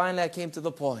geflüstert. But finally I came to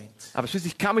the point Aber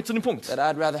schließlich kam ich zu dem Punkt, that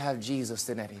I'd rather have Jesus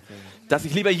than anything. dass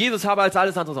ich lieber Jesus habe als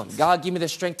alles andere sonst. God gave me the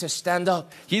strength to stand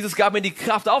up, Jesus gab mir die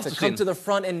Kraft to come aufzustehen to the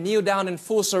front and kneel down in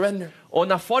full surrender. und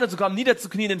nach vorne zu kommen,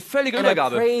 niederzuknien in völliger And I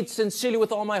Übergabe. prayed sincerely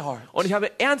with all my heart. Und ich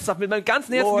habe ernsthaft mit meinem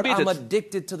ganzen Herzen Lord, I'm gebetet.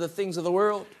 addicted to the things of the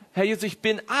world. Herr Jesus, ich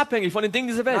bin abhängig von den Dingen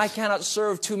dieser I Welt. cannot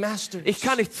serve two masters. Ich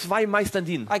kann nicht zwei Meistern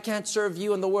dienen. I can't serve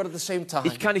you and the world at the same time.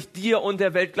 Ich kann nicht dir und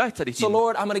der Welt gleichzeitig So dienen.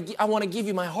 Lord, I want to give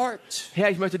you my heart. Herr,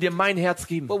 ich möchte dir mein Herz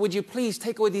geben. But would you please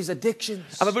take away these addictions,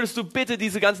 Aber würdest du bitte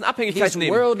diese ganzen these Abhängigkeiten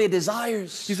nehmen? worldly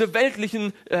desires? Diese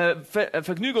weltlichen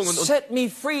Vergnügungen und Set me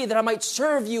free that I might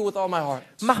serve you with all my heart.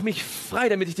 mach mich frei,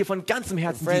 damit ich dir von ganzem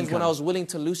Herzen dienen Friends, when I kann. was willing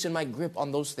to loosen my grip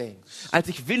on those things, Als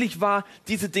ich willig war,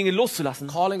 diese Dinge loszulassen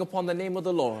calling upon the name of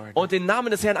the Lord, und den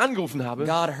Namen des Herrn angerufen habe,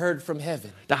 God heard from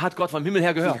heaven. da hat Gott vom Himmel her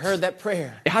He gehört. heard that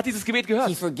prayer. Er hat dieses Gebet He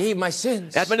gehört. forgave my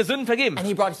sins. Er hat meine Sünden vergeben. And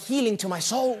he brought healing to my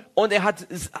soul. Und er hat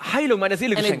Heilung meiner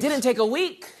Seele And it geschenkt. didn't take a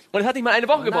week, Und es hat nicht mal eine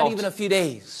Woche not even gebraucht. a few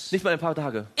days. Nicht mal ein paar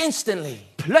Tage. Instantly,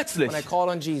 Plötzlich, when I called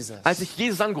on Jesus, als ich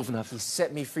Jesus angerufen habe, he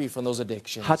set me free from those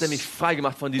addictions. hat er mich frei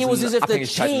gemacht von It was as diesen if the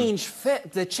Abhängigkeiten.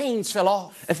 the chains fell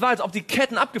off. Es war, als ob die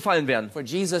Ketten abgefallen wären. For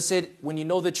Jesus said, when you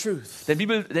know the truth,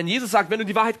 Denn Jesus sagt, wenn du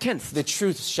die Wahrheit kennst, the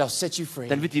truth shall set you free.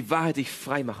 dann wird die Wahrheit dich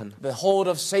frei machen. The hold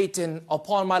of Satan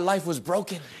upon my life was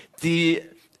broken. Die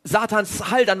Satans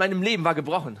Halt an meinem Leben war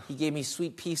gebrochen. He gave me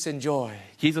sweet peace and joy.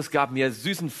 Jesus gab mir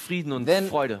süßen Frieden und Then,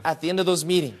 Freude. at the end of those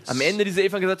meetings, Am Ende dieser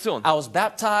Evangelisation, I was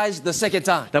baptized the second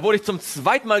time da wurde ich zum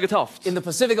zweiten Mal getauft. in the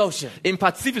Pacific Ocean. Im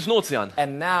Pazifischen Ozean.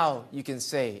 And now you can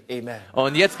say amen.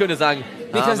 Und jetzt könnt ihr sagen,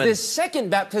 Because Amen. this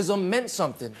second baptism meant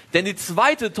something. Denn die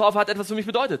zweite Taufe hat etwas für mich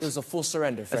bedeutet. It was a full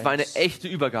surrender, Es war eine friends. echte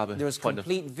Übergabe, There was Freunde.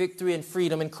 complete victory and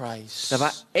freedom in Christ. Da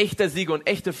war echter Sieg und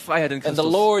echte Freiheit in And the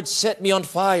Christus. Lord set me on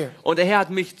fire. Und der Herr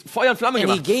hat mich Feuer und Flamme And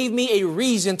he gemacht. gave me a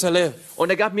reason to live. Und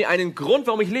er gab mir einen Grund,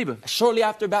 warum ich lebe. Shortly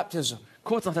after baptism,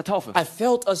 Kurz nach der Taufe. I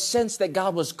felt a sense that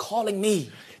God was calling me.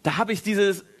 Da habe ich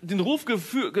den Ruf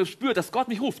gespürt, dass Gott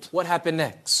mich ruft. What happened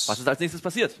next? Was ist als nächstes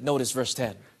passiert? Notice verse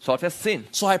 10. Schaut Vers 10.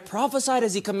 So I prophesied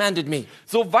as he commanded me,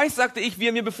 So weissagte ich, wie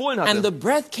er mir befohlen and the hatte.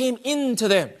 breath came into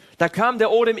them, Da kam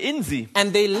der Odem in sie.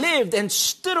 and they lived and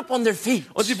stood up on their feet,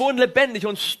 Und sie wurden lebendig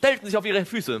und stellten sich auf ihre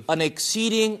Füße. an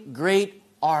exceeding great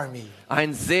army.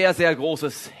 Ein sehr, sehr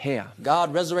großes Heer.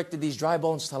 God resurrected these dry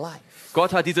bones to life.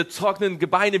 Gott hat diese trockenen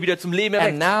Gebeine wieder zum Leben And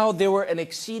erweckt. now they were an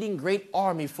exceeding great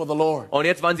army for the Lord. Und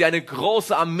jetzt waren sie eine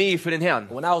große Armee für den Herrn.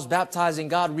 When I was baptizing,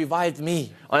 God revived me.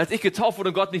 Und als ich getauft wurde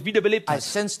und Gott mich wiederbelebt I hat,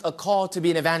 sensed a call to be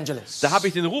an evangelist. da habe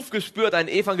ich den Ruf gespürt, ein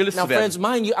Evangelist Now, zu werden. friends,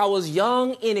 mind you, I was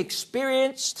young,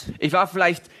 inexperienced, Ich war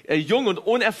vielleicht jung und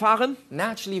unerfahren,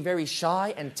 naturally very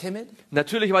shy and timid.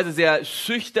 natürlicherweise sehr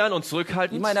schüchtern und You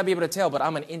zurückhaltend. might not be able to tell, but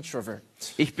I'm an introvert.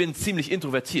 Ich bin ziemlich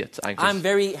introvertiert I'm eigentlich.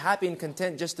 very happy and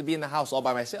content just to be in the house all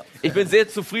by myself. Ich bin sehr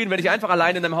zufrieden, wenn ich einfach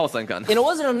alleine in einem Haus sein kann. And it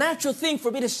wasn't a natural thing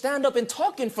for me to stand up and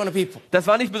talk in front of people. Das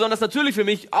war nicht besonders natürlich für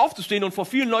mich, aufzustehen und vor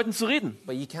vielen Leuten zu reden.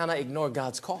 But you cannot ignore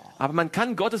God's call. Aber man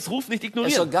kann Gottes Ruf nicht And so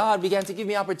ignorieren. God began to give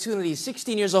me opportunities,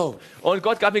 16 years old, Und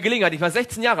Gott gab mir Gelegenheit, ich war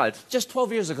 16 Jahre alt, just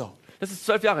 12 years ago, das ist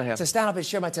 12 Jahre her, to stand up and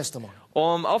share my testimony.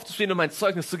 um aufzustehen und mein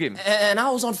Zeugnis zu geben. And I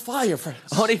was on fire, friends.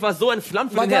 Und ich war so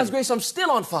entflammt für By den God's Herrn. grace, I'm still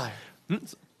on fire.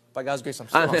 by God's grace, I'm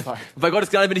still on fire. Bei Gottes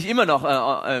Gnade bin ich immer noch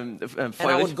And I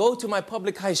feurig. would go to my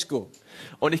public high school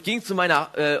Und ich ging zu meiner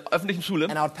öffentlichen Schule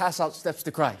and I would pass out steps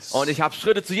to Christ. und ich habe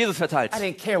Schritte zu Jesus verteilt. I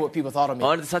didn't care what people thought of me.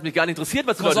 Und es hat mich gar nicht interessiert,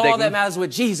 was die Because Leute all that denken. matters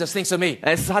what Jesus thinks of me.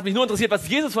 Es hat mich nur interessiert, was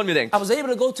Jesus von mir denkt. I was able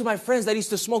to go to my friends that I used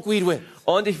to smoke weed with.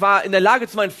 Und ich war in der Lage,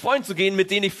 zu meinen Freunden zu gehen,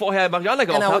 mit denen ich vorher Marihuana And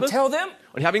geraucht I would habe. tell them,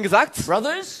 Und ich habe ihnen gesagt,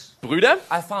 brothers, Brüder,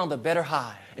 I found a better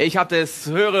high. ich habe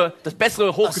das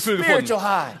bessere Hochgefühl A spiritual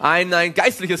gefunden. high. Ein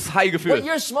geistliches What High-Gefühl.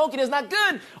 you're smoking is not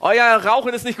good. Euer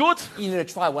Rauchen ist nicht gut. You need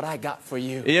to try what I got for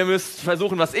you. Ihr müsst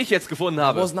versuchen, was ich jetzt gefunden I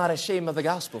habe. was not ashamed of the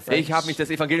gospel, friends. Ich habe mich des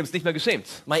Evangeliums nicht mehr geschämt.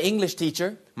 My English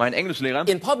teacher Mein Englischlehrer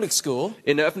in public school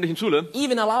in der öffentlichen Schule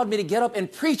even allowed me to get up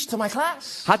and preach to my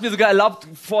class. hat mir sogar erlaubt,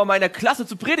 vor meiner Klasse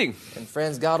zu predigen. And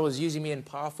friends, God was using me in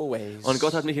powerful ways. Und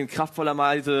Gott hat mich in kraftvoller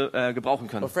Weise gebrauchen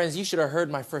können. But friends, you should have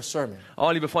heard my first sermon. Oh,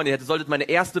 liebe Freunde, ihr solltet meine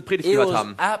erste Predigt It gehört was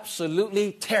haben.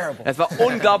 absolutely terrible. Es war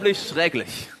unglaublich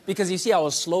schrecklich. Because you see, I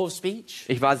was slow of speech.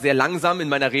 Ich war sehr langsam in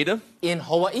meiner Rede In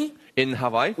Hawaii, in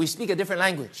Hawaii. we speak a different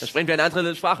language. Da sprechen wir eine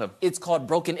andere Sprache. It's called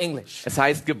broken English. Es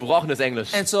heißt gebrochenes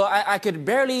Englisch. And so I could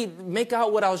barely make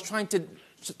out what I was trying to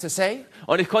say.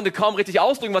 Und ich konnte kaum richtig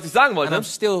ausdrücken, was ich sagen And I'm wollte.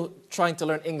 still trying to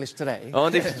learn English today.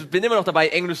 Und ich bin immer noch dabei,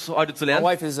 Englisch heute zu My lernen.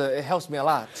 wife it helps me a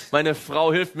lot Meine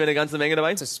Frau hilft mir eine ganze Menge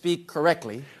dabei, to speak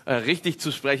correctly. richtig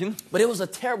zu sprechen. But it was a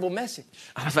terrible message.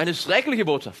 Aber es war eine schreckliche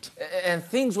Botschaft. And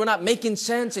things were not making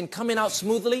sense and coming out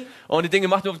smoothly. Und die Dinge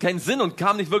machten überhaupt keinen Sinn und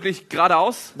kamen nicht wirklich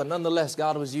geradeaus. But nonetheless,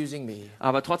 God was using me.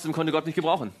 Aber trotzdem konnte Gott mich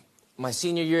gebrauchen. My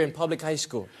senior year in public high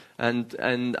school, Und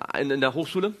in der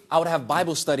Hochschule, I would have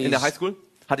Bible in studies der Highschool,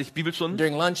 hatte ich Bibelstunden.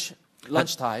 during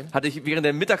lunchtime. Hatte ich während der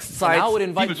And Mittagszeit I would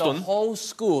invite the Bibelstunden. whole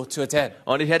school to attend.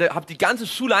 Und ich habe die ganze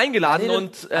Schule eingeladen,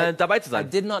 dabei zu I sein.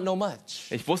 did not know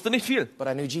much, Ich wusste nicht viel, but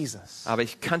I knew Jesus. aber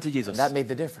ich kannte Jesus. That made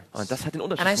the difference. Und das hat den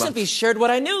Unterschied And I gemacht. simply shared what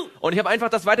I knew. Und ich habe einfach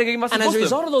das weitergegeben, was ich And as a wusste.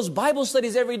 result of those Bible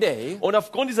studies every day, Und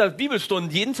aufgrund dieser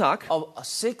Bibelstunden jeden Tag,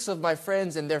 6 of my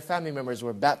friends and their family members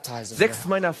were baptized. 6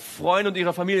 meiner Freunde und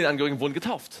ihrer Familienangehörigen wurden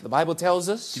getauft. The Bible tells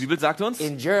us Die Bibel sagt uns,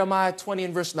 in Jeremiah 20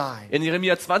 and verse 9, in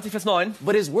Jeremia 20, Vers 9,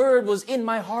 but his word was in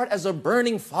my heart as a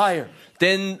burning fire,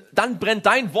 denn dann brennt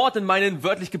dein Wort in meinen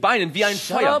wörtlich Gebeinen wie ein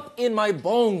shut Feuer. up in my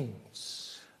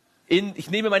bones.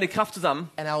 Ich nehme meine Kraft zusammen,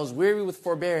 And I was weary with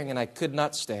forbearing and I could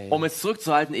not stay. um es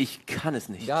zurückzuhalten. Ich kann es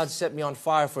nicht. God set me on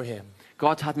fire for him.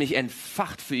 Gott hat mich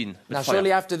entfacht für ihn Now mit shortly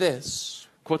Feuer. after this,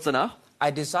 Kurz danach,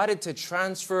 I decided to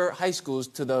transfer high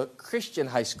schools to the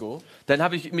Christian high school. dann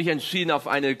habe ich mich entschieden, auf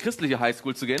eine christliche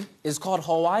Highschool zu gehen. It's called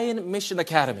Hawaiian Mission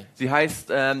Academy. Sie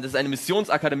heißt, das ist eine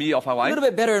Missionsakademie auf A Hawaii. little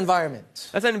bit better environment.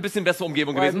 Das ist eine bisschen bessere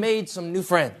Umgebung Where I've gewesen. made some new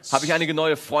friends. Habe ich einige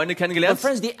neue Freunde But kennengelernt.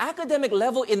 friends, the academic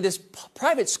level in this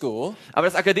private school Aber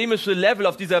das akademische Level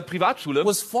auf dieser Privatschule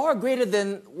was far greater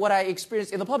than what I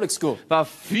experienced in the public school. war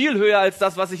viel höher als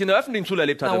das, was ich in der öffentlichen Schule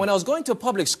erlebt Now, when hatte. I was going to a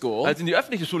public school Als ich in die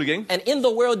öffentliche Schule ging and in the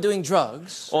world doing drugs,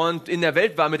 und in der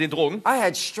Welt war mit den Drogen, I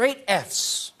had straight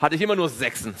Fs, hatte ich immer nur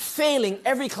Sechsen. failing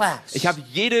every class. Ich habe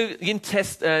jeden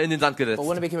Test in den Sand gesetzt. But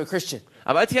when I became a Christian,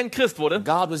 Aber als ich ein Christ wurde,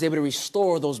 God was able to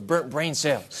restore those burnt brain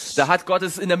cells. da hat Gott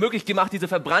es in der Möglichkeit gemacht, diese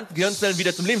verbrannten Gehirnzellen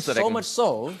wieder zum Leben zu So erwecken. much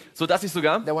so So dass ich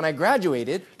sogar, that when I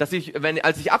graduated als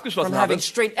ich abgeschlossen from habe, having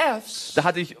straight Fs, da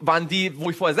waren die, wo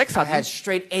ich vorher 6 I had hatte,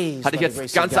 straight A's. hatte ich by the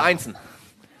grace jetzt of ganze God. Einsen.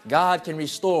 God can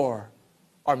restore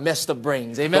our messed up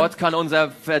brains. Amen. Gott kann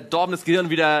unser verdorbenes Gehirn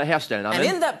wieder herstellen. And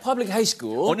Amen. in that public high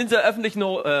school, Und in der öffentlichen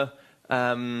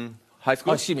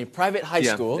Highschool, private high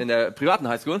hier, school, in der privaten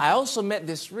Highschool, I also met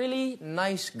this really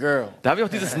nice girl. da habe ich auch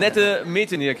dieses nette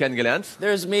Mädchen hier kennengelernt.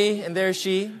 There's me and there's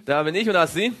she. Da bin ich und da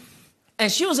ist sie.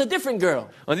 And she was a different girl.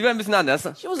 Und sie war ein bisschen anders.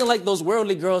 She wasn't like those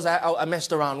worldly girls I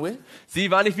messed around with. Sie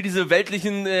war nicht wie diese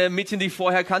weltlichen Mädchen, die ich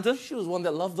vorher kannte. She was one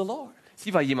that loved the Lord.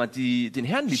 Sie war jemand, die den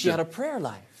Herrn She had a liebte. prayer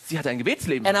life. Sie hatte ein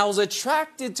Gebetsleben. And I was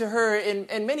attracted to her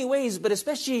in many ways, but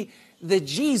especially the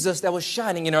Jesus that was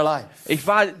shining in her life. Ich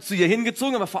war zu ihr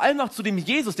hingezogen, aber vor allem auch zu dem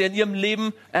Jesus, der in ihrem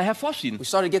Leben hervorschien. We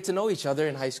started to get to know each other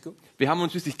in high school. Wir haben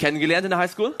uns schließlich kennengelernt in der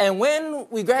Highschool. And when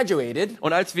we graduated,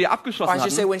 Und als wir or abgeschlossen I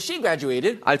should say hatten, when she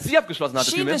graduated, als sie abgeschlossen hatte,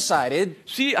 she vielmehr, decided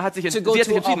sie hat sich to go to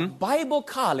a entschieden, Bible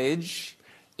college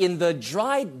in the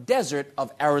dry desert of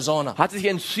Arizona. hat sich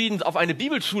entschieden, auf eine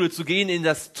Bibelschule zu gehen, in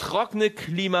das trockene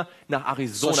Klima nach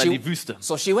Arizona, in die Wüste.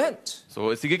 So she went.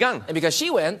 So ist sie gegangen. And because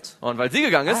she went, Und weil sie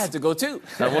gegangen I had ist, to go too.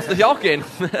 dann musste ich auch gehen.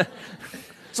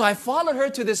 So I followed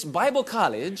her to this Bible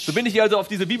college So bin ich ihr also auf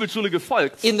diese Bibelschule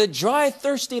gefolgt, in the dry,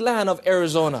 thirsty land of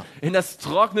Arizona. in das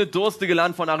trockene, durstige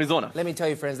Land von Arizona. Let me tell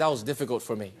you, friends, that was difficult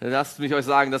for me. Lasst mich euch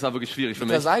sagen, das war wirklich schwierig für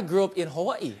mich. Because I grew up in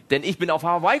Hawaii. Denn ich bin auf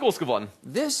Hawaii groß geworden.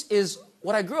 This is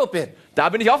what I grew up in. Da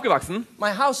bin ich aufgewachsen.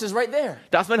 My house is right there.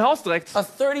 Da ist mein Haus direkt. A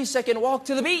 30-second walk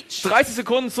to the beach. 30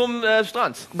 Sekunden zum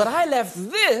Strand. But I left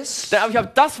this Aber ich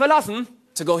habe das verlassen,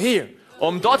 to go here.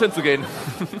 um dorthin zu gehen.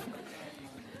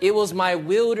 It was my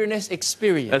wilderness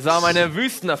experience. Es war meine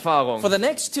Wüstenerfahrung. For the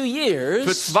next 2 Für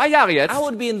years, 2 Jahre jetzt I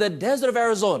would be in the desert of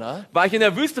Arizona war ich in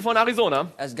der Wüste von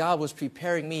Arizona, as God was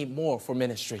preparing me more for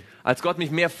ministry. als Gott mich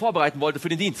mehr vorbereiten wollte für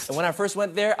den Dienst. And when I first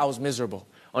went there, I was miserable.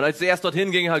 Und als ich erst dorthin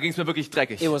ging, ging es mir wirklich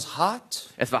dreckig. It was hot.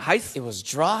 Es war heiß, It was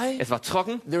dry. es war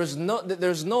trocken, There's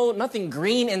nothing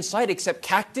green inside except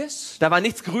cactus. da war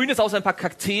nichts Grünes außer ein paar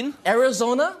Kakteen.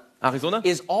 Arizona Arizona?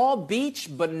 is all beach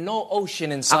but no ocean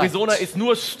inside. Arizona ist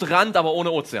nur Strand, aber ohne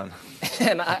Ozean.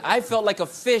 And I felt like a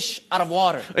fish out of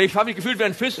water. Ich habe mich gefühlt wie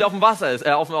ein Fisch, der auf dem Wasser ist,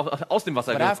 aus dem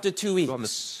Wasser But after 2 gekommen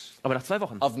weeks ist. Aber nach 2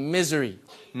 Wochen, of misery,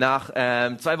 nach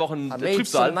 2 Wochen I made some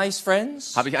Trübsal, nice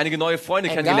friends. habe ich einige neue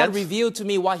Freunde And God kennengelernt. revealed to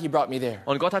me why He brought me there.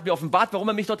 Und Gott hat mir offenbart, warum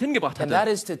er mich dorthin gebracht And that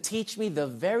hatte. is to teach me the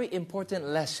very important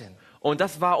lesson Und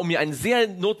das war, um mir eine sehr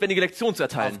notwendige Lektion zu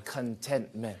erteilen. of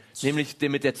contentment. Nämlich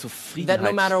mit der That no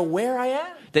Zufriedenheit. matter where I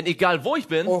am Denn egal wo ich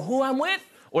bin or who I'm with,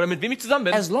 oder mit wem ich zusammen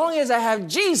bin, as long as I have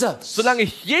Jesus, solange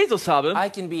ich Jesus habe, I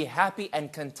can be happy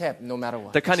and content no matter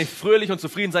what. da kann ich fröhlich und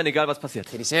zufrieden sein, egal was passiert.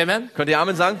 Can you say amen? Könnt ihr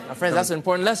Amen sagen? My friends, that's an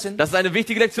important lesson. Das ist eine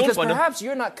wichtige Lektion, Because Freunde. perhaps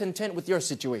you're not content with your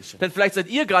situation. Denn vielleicht seid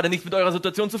ihr gerade nicht mit eurer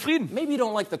Situation zufrieden. Maybe you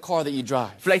don't like the car that you drive,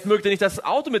 Vielleicht mögt ihr nicht das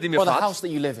Auto, mit dem ihr or the fahrt. house that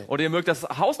you live in, Oder ihr mögt das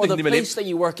Haus or nicht, the in dem ihr place lebt. that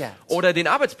you work at, Oder den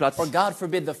Arbeitsplatz. or God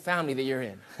forbid the family that you're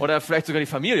in. Oder vielleicht sogar die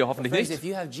Familie, hoffentlich Friends, nicht. if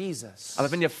you have Jesus,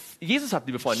 Aber wenn ihr Jesus habt,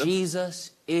 liebe Freunde,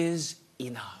 Jesus is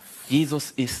enough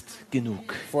Jesus ist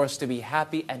genug. for us to be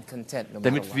happy and content no matter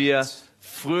Damit wir what.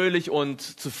 fröhlich und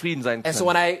zufrieden sein And so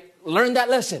when können. I learned that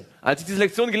lesson, Als ich diese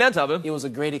Lektion gelernt habe, it was a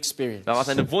great experience. da war es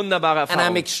eine wunderbare And I'm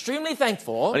Erfahrung. extremely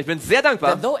thankful Und ich bin sehr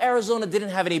dankbar, that though Arizona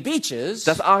didn't have any beaches,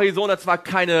 dass Arizona zwar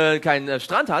keinen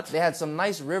Strand hat, they had some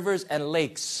nice rivers and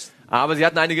lakes aber sie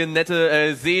hatten einige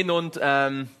nette Seen und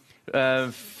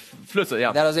Flüsse.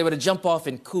 Ja. that I was able to jump off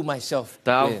and cool myself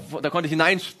Da with. konnte ich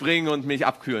hineinspringen und mich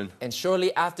abkühlen. And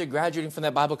shortly after graduating from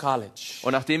that Bible college,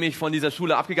 Und nachdem ich von dieser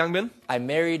Schule abgegangen bin, I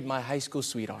married my high school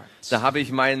sweetheart. da habe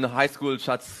ich meinen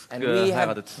Highschool-Schatz And we have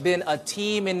geheiratet. been a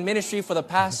team in ministry for the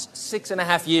past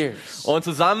 6.5 years. Und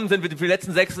zusammen sind wir für die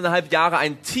letzten 6,5 Jahre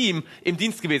ein Team im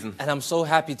Dienst gewesen. And I'm so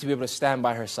happy to be able to stand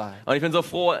by her side. Und ich bin so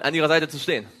froh, an ihrer Seite zu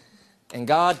stehen. And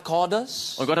God called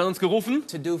us Und Gott hat uns gerufen,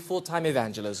 to do full-time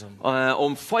evangelism.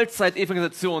 um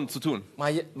Vollzeit-Evangelisation zu tun.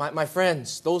 My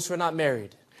friends, those who are not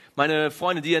married, Meine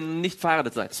Freunde, die ihr nicht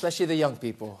verheiratet seid, especially the young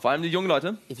people, vor allem die jungen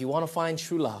Leute, if you want to find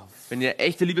true love, wenn ihr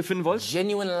echte Liebe finden wollt,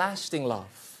 genuine lasting love,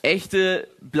 echte,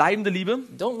 bleibende Liebe,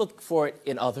 don't look for it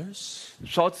in others.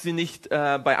 schaut sie nicht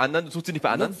bei anderen, sucht sie nicht bei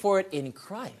Look anderen, for it in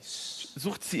Christ.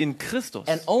 sucht sie in Christus.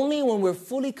 And only when we're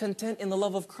fully content in the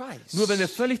love of Christ Nur wenn wir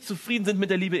völlig zufrieden sind mit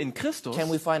der Liebe in Christus, can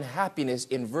we find happiness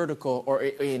in vertical or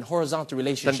in horizontal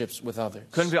relationships with others.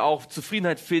 können wir auch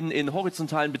Zufriedenheit finden in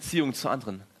horizontalen Beziehungen zu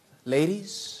anderen.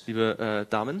 Ladies, Liebe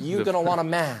Damen, you're going to want a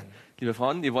man liebe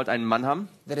Frauen, ihr wollt einen Mann haben,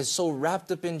 that is so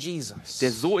wrapped up in Jesus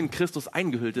der so in Christus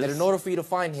eingehüllt that in ist, order for you to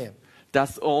find him,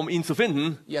 dass, um ihn zu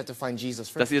finden, you have to find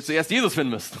Jesus dass first. ihr zuerst Jesus finden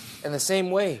müsst. In the same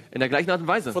way, In der gleichen Art und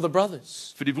Weise. for the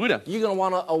brothers, Für die Brüder. you're going to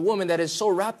want a woman that is so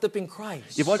wrapped up in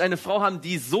Christ Ihr wollt eine Frau haben,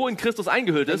 die so in Christus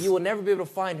eingehüllt that ist, you will never be able to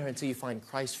find her until you find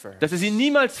Christ first. dass ihr sie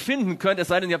niemals finden könnt, es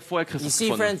sei denn, ihr habt vorher You Christus see,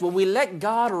 gefunden. friends, when we let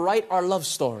God write our love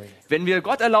story, Wenn wir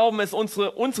Gott erlauben, es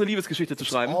unsere Liebesgeschichte zu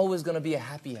schreiben, always going to be a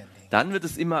happy ending. dann wird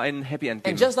es immer ein Happy End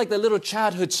And geben. just like the little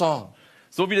childhood song,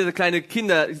 So wie dieses kleine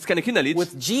Kinderlied.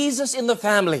 with Jesus in the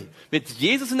family, Mit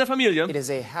Jesus in der Familie it is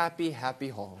a happy, happy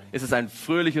home. ist es ein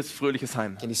fröhliches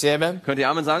Heim. Can you say amen? Könnt ihr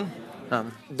Amen sagen?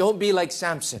 Amen. Don't be like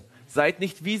Samson, Seid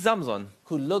nicht wie Samson,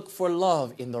 who looked for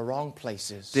love in the wrong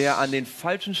places. der an den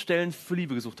falschen Stellen für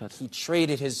Liebe gesucht hat. He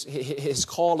traded his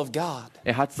call of God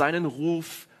Er hat seinen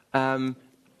Ruf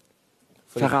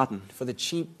verraten for the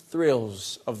cheap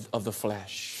thrills of the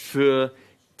flesh. für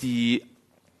den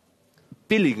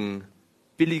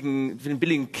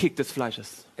billigen Kick des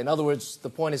Fleisches. In other words, the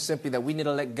point is simply that we need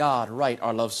to let God write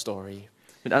our love story.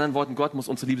 Mit anderen Worten, Gott muss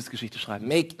unsere Liebesgeschichte schreiben.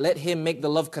 Let him make the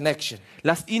love connection,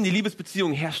 Lasst ihn die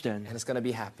Liebesbeziehung herstellen. and it's going to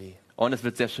be happy. Und es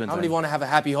wird sehr schön How many sein. want to have a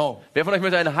happy home? Wer von euch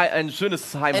möchte ein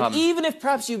schönes Heim And haben? even if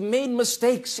perhaps you've made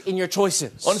mistakes in your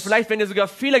choices, Und vielleicht, wenn ihr sogar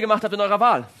Fehler gemacht habt in eurer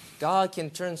Wahl. God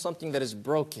can turn something that is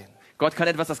broken Gott kann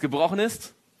etwas, das gebrochen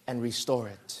ist, and restore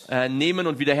it. nehmen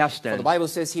und For the wiederherstellen. Bible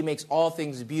says he makes all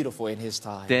things beautiful in his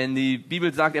time. Denn die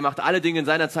Bibel sagt, er macht alle Dinge in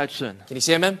seiner Zeit schön. Can you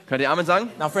say amen? Könnt ihr Amen sagen?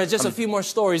 Now, friends, just a few more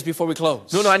stories before we close.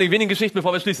 Nur noch einige wenige Geschichten,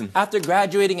 bevor wir schließen. After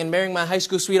graduating and marrying my high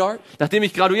school sweetheart, Nachdem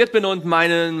ich graduiert bin und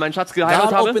meinen Schatz geheiratet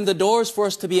God habe, opened the doors for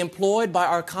us to be employed by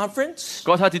our conference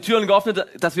Gott hat die Türen geöffnet,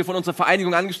 dass wir von unserer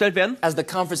Vereinigung angestellt werden, as the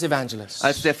conference evangelist.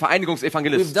 als der We've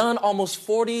Vereinigungsevangelist. done almost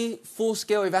 40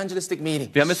 full-scale evangelistic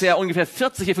meetings Wir haben bisher ungefähr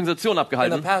 40 Evangelisationen in the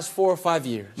abgehalten, past 4 or 5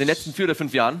 years. in den letzten 4 oder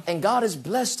 5 Jahren. And God has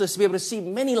blessed us to be able to see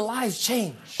many lives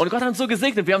change, Und Gott hat uns so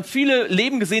gesegnet. Wir haben viele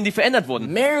Leben gesehen, die verändert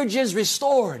wurden. marriages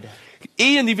restored,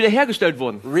 Ehen, die wiederhergestellt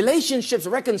wurden. relationships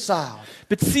reconciled.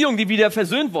 Beziehungen, die wieder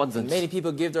versöhnt worden sind. Many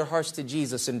people give their hearts to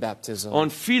Jesus in baptism.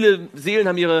 Und viele Seelen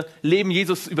haben ihre Leben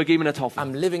Jesus übergeben in der Taufe.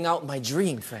 I'm living out my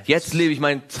dream, friends. Jetzt lebe ich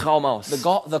meinen Traum aus. The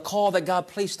call that God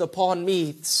placed upon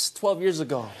me 12 years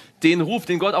ago Den Ruf,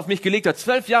 den Gott auf mich gelegt hat,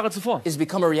 12 Jahre zuvor, is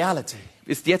become a reality.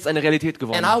 ist jetzt eine Realität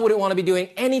geworden. And I wouldn't want to be doing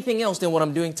anything else than what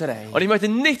I'm doing today. Und ich möchte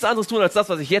nichts anderes tun, als das,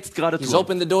 was ich jetzt gerade He's tue.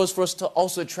 opened the doors for us to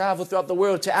also travel throughout the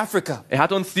world to Africa. Er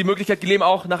hat uns die Möglichkeit gegeben,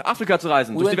 auch nach Afrika zu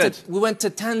reisen, durch die Welt. We went to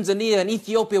Tanzania and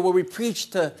Ethiopia where we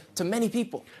preached to many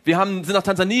people. Wir sind nach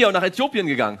Tansania und nach Äthiopien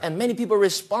gegangen. And many people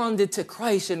responded to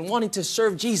Christ and wanting to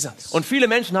serve Jesus. Und viele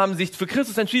Menschen haben sich für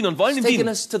Christus entschieden und wollen ihm It's taken dienen.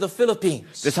 us to the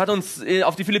Philippines, Das hat uns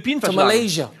auf die Philippinen to verschlagen.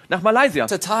 Malaysia, Nach Malaysia,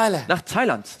 to Thailand, nach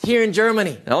Thailand, here in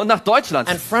Germany, ja, und nach Deutschland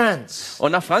and France,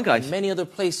 und nach Frankreich. many other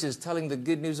places telling the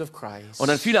good news of Christ. Und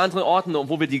an viele andere Orte,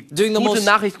 wo wir die Doing the gute most-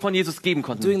 Nachricht von Jesus geben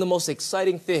konnten. Doing the most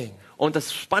exciting thing Und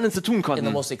das Spannendste tun in the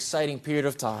konnten. most exciting period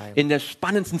of time. In der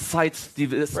spannendsten Zeit, die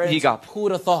es je Friends, gab. who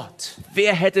would have thought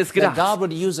Wer hätte es that gedacht? God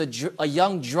would use a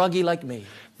young druggie like me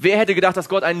Wer hätte gedacht, dass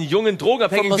Gott einen jungen from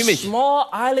Drogenabhängigen a wie mich small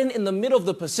island in the middle of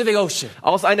the Pacific Ocean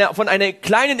von einer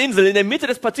kleinen Insel in der Mitte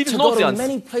des to Pazifischen go to Ozeans,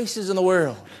 many places in the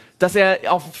world dass er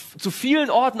zu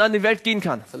vielen Orten an die Welt gehen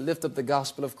kann, to lift up the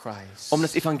gospel of Christ? um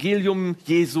das Evangelium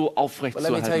Jesu But let me tell you,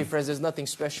 aufrechtzuerhalten. friends, there's nothing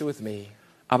special with me.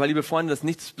 Aber liebe Freunde, das ist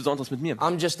nichts Besonderes mit mir.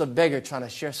 I'm just a beggar trying to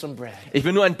share some bread. Ich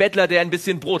bin nur ein Bettler, der ein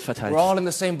bisschen Brot verteilt. We're all in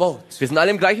the same boat. Wir sind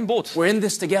alle im gleichen Boot. We're in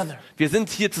this together. Wir sind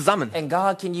hier zusammen. And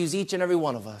God can use each and every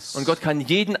one of us Und Gott kann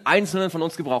jeden einzelnen von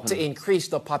uns to gebrauchen, increase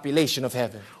the population of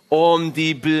heaven. um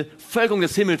die Bevölkerung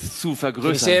des Himmels zu Can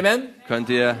you say vergrößern. amen? Könnt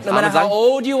ihr No matter Amen how sagen?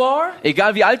 old you are,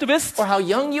 Egal wie alt du bist, or how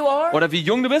young you are, oder wie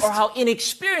jung du bist, or how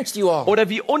inexperienced you are. oder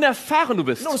wie unerfahren du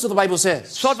bist. Notice what the Bible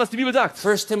says. Schaut, was die Bibel sagt.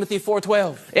 1 Timothy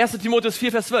 4:12. 1. Timotheus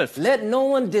 4, Vers 12. Let no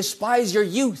one despise your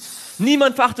youth,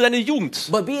 Niemand verachte deine Jugend.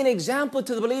 but be an example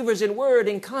to the believers in word,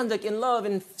 in conduct, in love,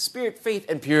 in spirit, faith,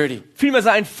 and purity. Vielmehr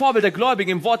sei ein Vorbild der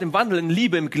Gläubigen im Wort, im Wandel, in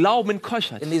Liebe, im Glauben, in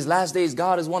Keuschheit. In these last days,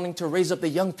 God is wanting to raise up the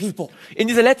young people. In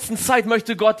dieser letzten Zeit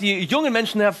möchte Gott die jungen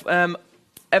Menschen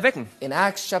erwecken. In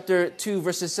Acts chapter 2,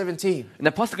 verses 17, In der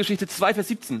Apostelgeschichte 2, Vers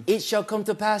 17. it shall come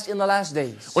to pass in the last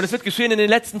days, Und es wird geschehen in den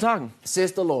letzten Tagen,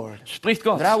 says the Lord, spricht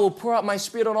Gott, that I will pour out my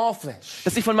spirit on all flesh.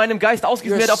 dass ich von meinem Geist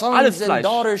ausgießen Your werde auf alles sons and Fleisch.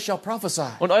 daughters shall prophesy.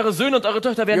 Und eure Söhne und eure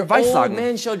Töchter Your werden old Weissagen.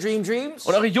 men shall dream dreams,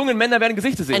 Und eure jungen Männer werden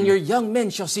Gesichter and your sehen. young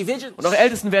men shall see visions. Und eure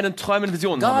Ältesten werden in Träumen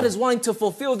Visionen God haben. is wanting to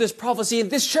fulfill this prophecy in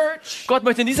this church. Gott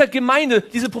möchte in dieser Gemeinde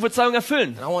diese Prophezeiung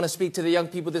erfüllen. And I want to speak to the young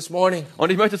people this morning. Und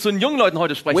ich möchte zu den jungen Leuten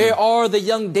heute sprechen. Where are the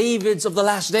young Davids of the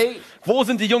last day? Wo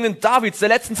sind die jungen Davids der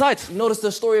letzten Zeit? Notice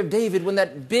the story of David when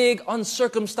that big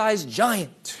uncircumcised giant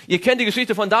Ihr kennt die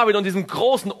Geschichte von David und diesem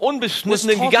großen,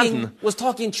 unbeschnittenen Giganten, was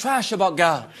talking trash about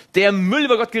God. der Müll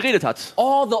über Gott geredet hat.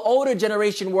 All the older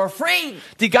generation were afraid.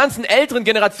 Die ganzen älteren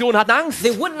Generationen hatten Angst.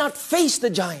 They would not face the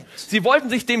giant. Sie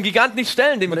wollten sich dem Giganten nicht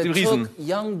stellen, dem But it Riesen. took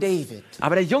young David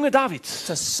Aber der junge David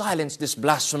to silence this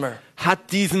blasphemer.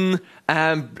 hat diesen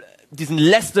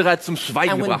Lästerer zum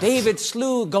Schweigen And when gebracht. David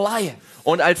slew Goliath,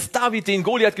 Und als David den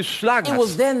Goliath geschlagen it hat,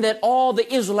 was then that all the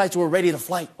Israelites were ready to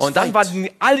fight. und dann waren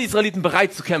alle Israeliten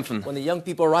bereit zu kämpfen. When the young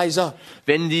people rise up,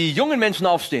 Wenn die jungen Menschen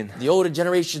aufstehen, the older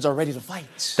generations are ready to fight.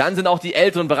 dann sind auch die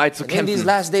Älteren bereit zu In these kämpfen.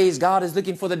 last days, God is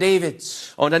looking for the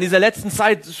Davids. Und in dieser letzten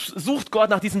Zeit sucht Gott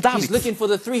nach diesen He's Davids. looking for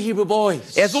the 3 Hebrew boys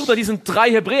Er sucht nach diesen 3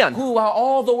 Hebräern. who, while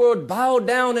all the world bowed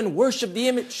down and worshiped the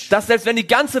image, Dass selbst wenn die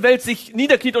ganze Welt sich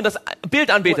niederkniet und das Bild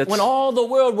anbetet, when all the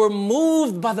world were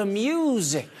moved by the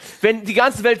music, wenn die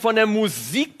ganze Welt von der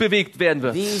Musik bewegt werden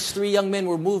wird, these 3 young men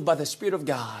were moved by the Spirit of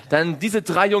God dann diese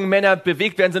 3 jungen Männer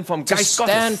bewegt werden sind vom to Geist stand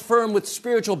Gottes, firm with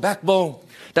spiritual backbone.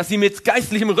 dass sie mit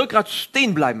geistlichem Rückgrat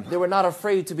stehen bleiben. They were not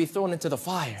afraid to be thrown into the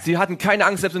fire. Sie hatten keine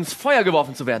Angst, selbst ins Feuer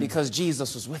geworfen zu werden. Because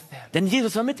Jesus was with them. Denn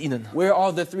Jesus war mit ihnen. Where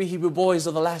are the 3 Hebrew boys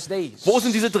of the last days? Wo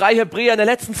sind diese 3 Hebräer in der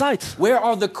letzten Zeit? Where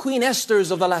are the Queen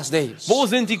Esthers of the last days? Wo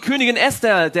sind die Königin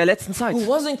Esther der letzten Zeit? Who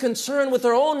wasn't concerned with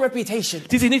her own reputation.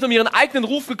 Die sich nicht um ihren eigenen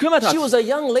Ruf gekümmert hat. She was a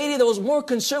young lady that was more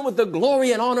concerned with the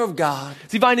glory and honor of God.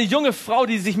 Sie war eine junge Frau,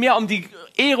 die sich mehr um die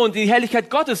Ehre und die Herrlichkeit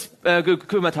Gottes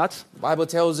gekümmert hat. The Bible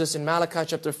tells us in Malachi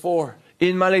chapter 4.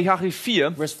 In Malachi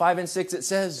 4, Verse 5 and 6 it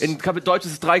says, in Deutsch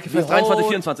ist es 3, Vers 23,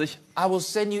 24. I will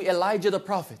send you Elijah the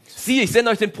prophet Siehe, ich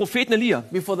sende euch den Propheten Elia,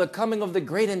 before the coming of the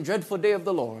great and dreadful day of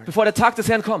the Lord. bevor der Tag des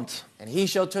Herrn kommt. And he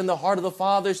shall turn the heart of the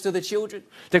fathers to the children,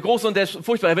 Der Große und der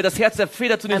Furchtbare, er wird das Herz der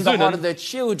Väter zu den and the heart of Söhnen the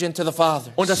children to the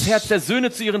fathers. und das Herz der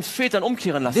Söhne zu ihren Vätern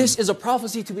umkehren lassen. This is a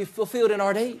prophecy to be fulfilled in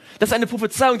our day. Das ist eine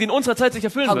Prophezeiung, die in unserer Zeit sich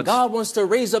erfüllen How wird. God wants to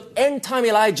raise up end-time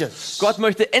Elijahs Gott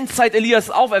möchte Endzeit Elias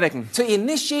auferwecken, to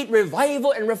initiate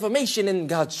revival and reformation in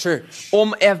God's church.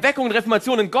 um Erweckung und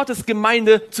Reformation in Gottes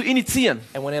Gemeinde zu initiieren.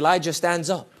 And when Elijah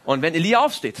stands up, Und wenn Elia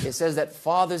aufsteht, it says that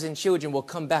fathers and children will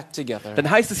come back together. dann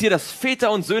heißt es hier, dass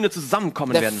Väter und Söhne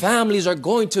zusammenkommen That werden. families are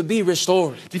going to be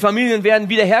restored. Die Familien werden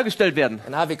wiederhergestellt werden.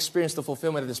 And I've experienced the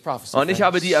fulfillment of this prophecy. Und ich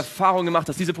habe friends. die Erfahrung gemacht,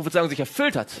 dass diese Prophezeiung sich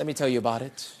erfüllt hat. Let me tell you about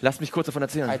it. Lasst mich kurz davon I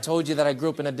erzählen. told you that I grew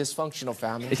up in a dysfunctional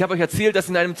family. Ich habe euch erzählt, dass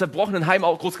ich in einem zerbrochenen Heim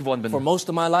auch groß geworden For bin. most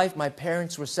of my life, my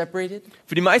parents were separated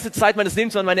Für die meiste Zeit meines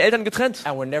Lebens waren meine Eltern getrennt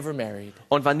and were never married.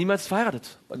 und waren niemals verheiratet.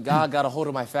 But God got a hold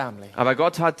of my family. Aber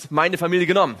Gott hat meine Familie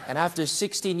genommen. And after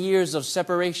 16 years of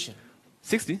separation,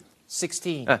 60?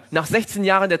 16, Nach 16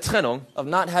 Jahren der Trennung, of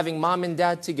not having mom and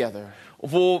dad together,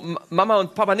 wo Mama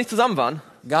und Papa nicht zusammen waren,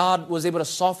 God was able to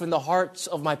soften the hearts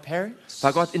of my parents.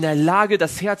 war Gott in der Lage,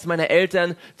 das Herz meiner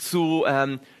Eltern zu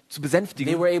They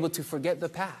besänftigen. were able to forget the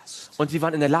past. Und sie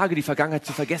waren in der Lage, die Vergangenheit zu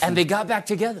And vergessen. they got back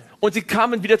together. Und sie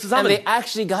kamen wieder And zusammen. they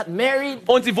actually got married.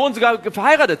 Und sie wurden sogar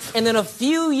verheiratet. And then a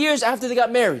few years after they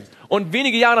got married, Und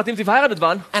wenige Jahre nachdem sie verheiratet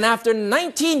waren and after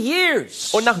 19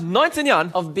 years und nach 19 Jahren,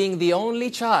 of being the only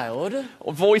child,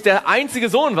 wo ich der einzige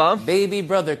Sohn war, baby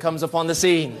brother comes upon the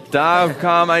scene. da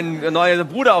kam ein neuer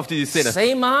Bruder auf die Szene.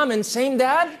 Same mom and same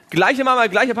dad. Gleiche Mama,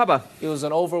 gleicher Papa. It was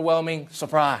an overwhelming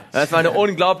surprise. Das war eine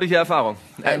unglaubliche Erfahrung.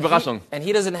 Überraschung. And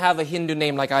he doesn't have a Hindu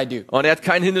name like I do. Und er hat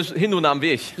keinen Hindu-Namen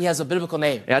wie ich. He has a biblical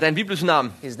name. Er hat einen biblischen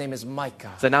Namen. His name is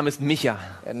Micah. Sein Name ist Micha.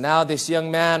 And now this young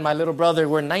man, my little brother,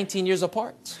 we're 19 years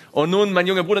apart. Und nun, mein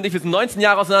junger Bruder und ich, wir sind 19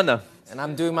 Jahre auseinander. And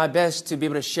I'm doing my best to be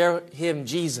able to share him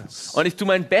Jesus, Und ich tue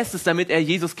mein Bestes, damit er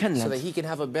Jesus so kennenlernt. that he can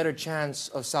have a better chance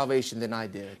of salvation than I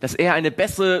did. Dass er eine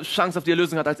bessere Chance auf die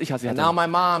Erlösung hat, als ich sie And now hatte. my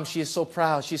mom, she is so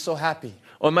proud, she's so happy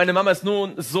Und meine Mama ist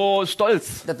nun so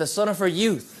stolz, that the son of her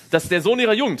youth dass der Sohn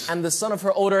ihrer Jugend and the son of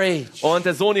her older age und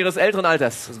der Sohn ihres älteren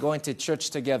Alters, is going to church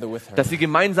together with her. dass sie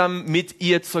gemeinsam mit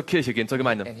ihr zur Kirche gehen, zur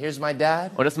Gemeinde. And here's my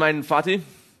dad, Und das ist mein Vati,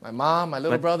 my mom, my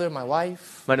little brother, my wife.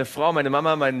 meine Frau, meine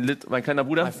Mama, mein kleiner My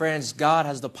Bruder. friends, God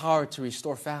has the power to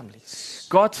restore families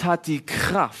Gott hat die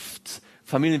Kraft,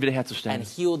 Familien wiederherzustellen. and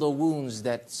heal the wounds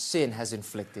that sin has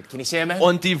inflicted. Can you say amen?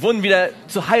 Und die Wunden wieder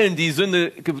zu heilen, die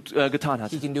Sünde getan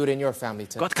hat. He can do it in your family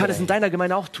too. Gott kann es in deiner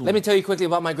Gemeinde auch Let tun. me tell you quickly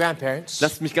about my grandparents.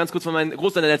 Lasst mich ganz kurz von meinen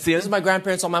Großeltern This is erzählen. my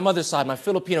grandparents on my mother's side, my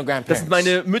Filipino Das grandparents. sind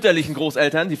meine mütterlichen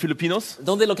Großeltern, die Filipinos.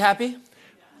 Don't they look happy?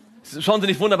 Schauen sie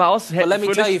nicht wunderbar aus? But let me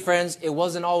tell Fröhlich? you, friends, it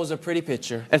wasn't always a pretty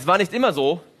picture. Es war nicht immer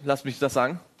so, lasst mich das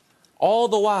sagen. All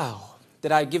the while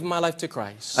that I had given my life to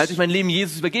Christ, Als ich mein Leben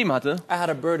Jesus übergeben hatte, I had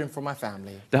a burden for my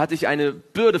family. da hatte ich eine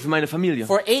Bürde für meine Familie.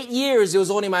 For 8 years, it was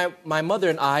only my mother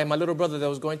and I and my little brother that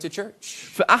was going to church.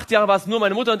 Für 8 Jahre war es nur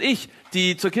meine Mutter und ich,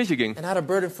 die zur Kirche gingen. And I had a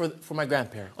burden for my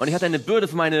grandparents. Und ich hatte eine Bürde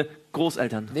für meine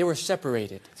Großeltern. They were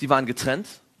separated. Sie waren getrennt.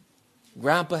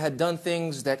 Grandpa had done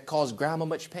things that caused grandma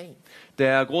much pain.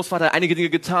 Der Großvater hat einige Dinge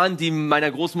getan, die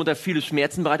meiner Großmutter viele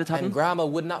Schmerzen bereitet And hatten. grandma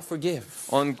would not forgive.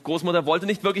 Und Großmutter wollte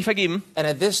nicht wirklich vergeben. And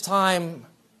at this time,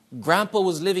 grandpa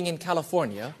was living in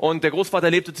California. Und der Großvater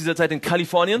lebte zu dieser Zeit in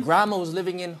Kalifornien. Grandma was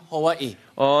living in Hawaii.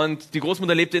 Und die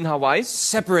Großmutter lebte in Hawaii.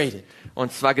 Separated.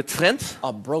 Und zwar getrennt.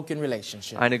 A broken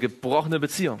relationship. Eine gebrochene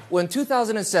Beziehung. Well, in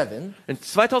 2007, In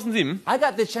 2007, I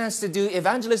got the chance to do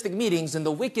evangelistic meetings in the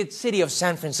wicked city of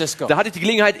San Francisco. da hatte ich die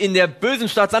Gelegenheit, in der bösen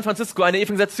Stadt San Francisco eine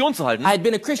Evangelisation zu halten. I had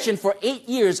been a Christian for 8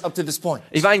 years up to this point.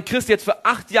 Ich war ein Christ jetzt für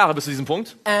 8 Jahre bis zu diesem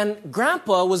Punkt. And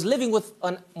Grandpa was living with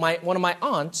one of my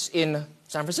aunts in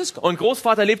San Francisco. Und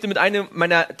Großvater lebte mit einer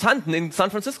meiner Tanten in San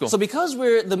Francisco. So because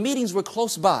the meetings were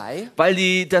close by, Weil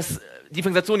die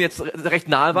Evangelisation jetzt recht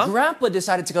nahe war, Grandpa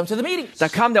decided to come to the meetings. da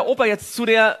kam der Opa jetzt zu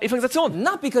der Evangelisation.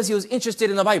 Not because he was interested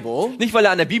in the Bible. Nicht, weil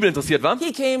er an der Bibel interessiert war.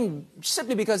 He came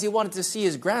simply because he wanted to see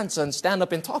his grandson stand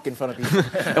up and talk in front of people.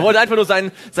 Er wollte einfach nur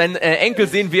seinen Enkel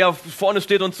sehen, wie er vorne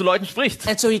steht und zu Leuten spricht.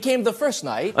 And so he came the first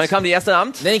night. Und dann kam der erste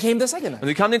Abend. Then he came the second night. Und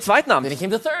dann kam den zweiten Abend. Then he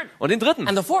came the third. Und den dritten.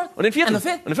 And the fourth. Und den vierten. And the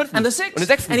fifth. Und den fünften. And the sixth. Und den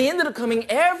sechsten. And he ended up coming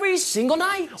every single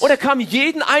night. Und er kam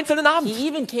jeden einzelnen Abend. He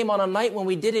even came on a night when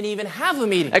we didn't even have a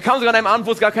meeting. Er kam sogar an einem Abend,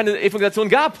 wo es gar keine Evangelisation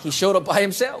gab. He showed up by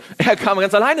himself. Er kam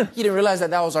ganz alleine. He didn't realize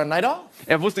that was our night off.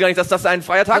 Er wusste gar nicht, dass das ein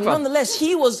freier Tag But war. nonetheless,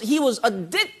 he was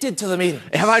addicted to the meeting.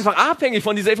 Er war einfach abhängig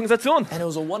von dieser Evangelisation. And it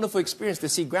was a wonderful experience to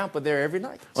see Grandpa there every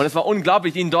night. Und es war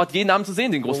unglaublich, ihn dort jeden Abend zu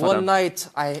sehen, den One Großvater. night,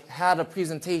 I had a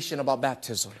presentation about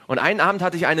baptism. Und einen Abend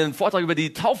hatte ich einen Vortrag über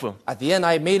die Taufe. At the end,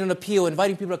 I made an appeal,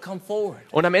 inviting people to come forward.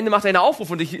 Und am Ende machte er einen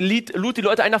Aufruf und ich lud die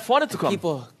Leute ein, nach vorne zu kommen.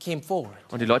 People came forward,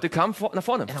 Und die Leute kamen nach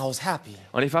vorne. and I was happy.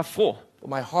 Und ich war froh. But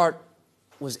my heart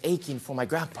was aching for my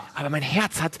grandpa. Aber mein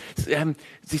Herz hat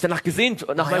sich danach gesehnt,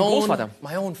 nach meinem Großvater.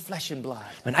 My own flesh and blood.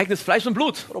 Mein eigenes Fleisch und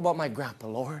Blut. What about my grandpa,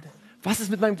 Lord? Was ist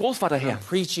mit meinem Großvater her?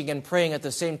 Preaching and praying at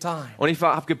the same time. Und ich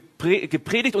habe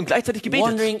gepredigt und gleichzeitig gebetet.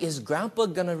 Wondering, is grandpa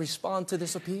gonna respond to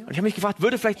this appeal? Und ich habe mich gefragt,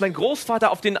 würde vielleicht mein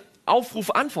Großvater auf den Aufruf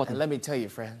And antworten? let me tell you,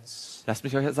 friends, Lasst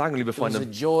mich euch sagen, liebe it was a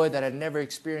Freunde. joy that I'd never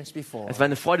experienced before Es war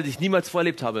eine Freude, die ich niemals vorher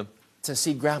erlebt habe, to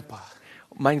see grandpa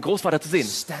meinen Großvater zu sehen,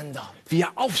 stand up wie er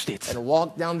aufsteht and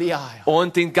walk down the aisle,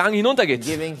 und den Gang hinuntergeht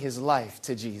giving his life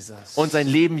to Jesus. und sein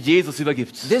Leben Jesus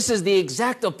übergibt. This is the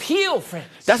exact appeal, friends.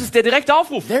 Das ist der direkte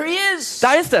Aufruf. There he is.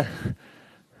 Da ist er.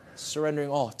 Surrendering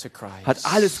all to Christ. Hat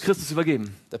alles Christus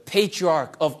übergeben. The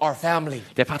patriarch of our family.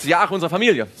 Der Patriarch unserer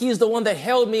Familie. He is the one that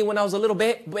held me when I was a little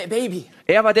baby.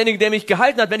 Er war derjenige, der mich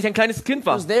gehalten hat, wenn ich ein kleines Kind He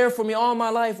war. was there for me all my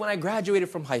life when I graduated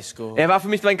from high school. Er war für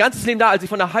mich mein ganzes Leben da, als ich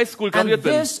von der Highschool And graduiert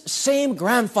bin. this same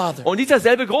grandfather Und dieser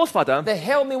selbe Großvater, that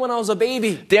held me when I was a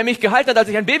baby, der mich gehalten hat, als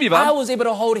ich ein Baby I war, was able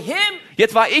to hold him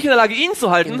jetzt war ich in der Lage, ihn zu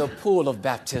in halten the pool of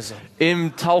baptism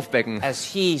im Taufbecken, as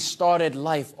he started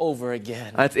life over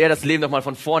again. als er das Leben nochmal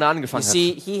von vorne You angefangen hat.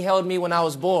 see, he held me when I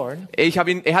was born,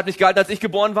 Er hat mich gehalten, als ich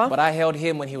geboren war, but I held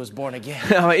him when he was born again.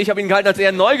 aber ich habe ihn gehalten, als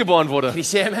er neu geboren wurde. Can you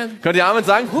say amen? Könnt ihr Amen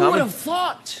sagen? Who would Amen. have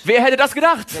thought Wer hätte das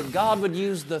gedacht? that God would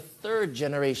use the third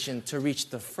generation to reach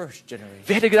the first generation?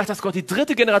 Wer hätte gedacht, dass Gott die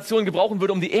dritte Generation gebrauchen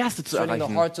würde, um die erste zu Turning the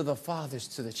erreichen? hearts of the fathers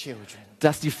to the children,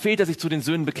 Dass die Väter sich zu den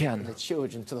Söhnen bekehren the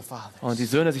children to the fathers. und die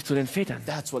Söhne sich zu den Vätern.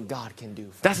 That's what God can do.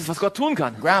 Das ist, was Gott tun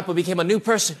kann. Grandpa became a new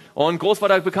person. Und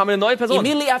Großvater bekam eine neue Person.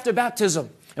 Immediately after baptism,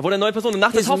 Er wurde eine neue Person. Und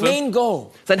nach der his Taufe, main goal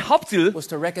sein Hauptziel was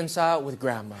to reconcile with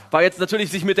grandma. war jetzt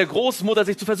natürlich, sich mit der Großmutter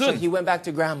sich zu So versöhnen. he went back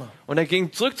to grandma, Und er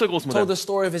ging zurück zur told Großmutter. the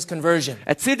story of his conversion,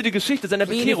 Erzählte die Geschichte seiner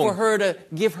pleaded for Bekehrung. her to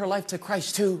give her life to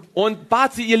Christ too. Und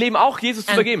bat sie, ihr Leben auch Jesus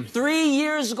zu übergeben. And 3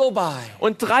 years go by,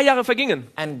 Und 3 Jahre vergingen.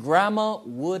 and grandma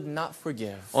would not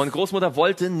forgive. Und Großmutter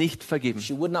wollte nicht vergeben.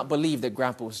 She would not believe that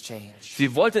grandpa was changed.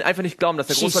 Sie wollte einfach nicht glauben, dass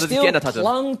der She Großvater sich still geändert hatte.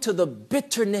 clung to the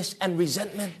bitterness and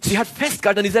resentment. Sie hat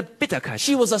festgehalten an dieser Bitterkeit.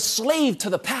 She was a slave to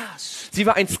the past. Sie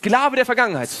war ein Sklave der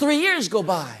Vergangenheit. 3 years go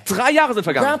by. 3 Jahre sind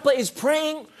vergangen. Grandpa is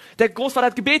praying. Der Großvater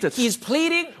hat gebetet He's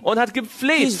pleading. und hat He's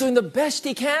gefleht. doing the best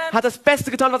he can. Hat das Beste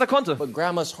getan, was er konnte. But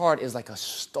grandma's heart is like a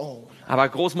stone. Aber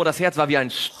Großmutters Herz war wie ein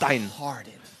Stein.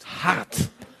 Hardened. Hart.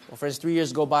 Well, friends, 3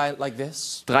 years go by like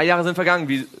this. 3 Jahre sind vergangen,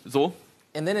 wie so.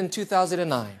 And then in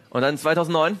 2009, Und dann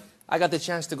 2009, I got the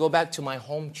chance to go back to my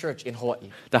home church in Hawaii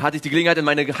da hatte ich die Gelegenheit, in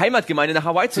meine Heimatgemeinde nach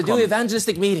Hawaii zu to do kommen,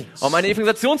 evangelistic meetings. um eine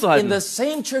Evangelisation zu In halten. the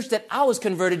same church that I was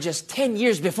converted just 10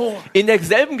 years before. In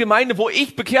derselben Gemeinde, wo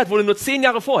ich bekehrt wurde, nur 10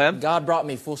 Jahre vorher, God brought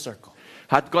me full circle.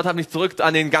 Gott hat mich zurück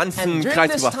an den ganzen And during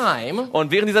Kreis this gebracht. time,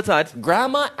 Und während dieser Zeit,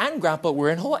 Grandma and Grandpa were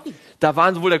in Hawaii. da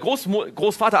waren sowohl der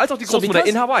Großvater als auch die Großmutter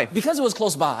in Hawaii. because it was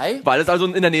close by, Weil es also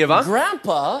in der Nähe war,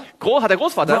 Grandpa hat der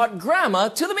Großvater, brought Grandma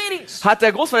to the meetings. hat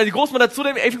der Großvater die Großmutter zu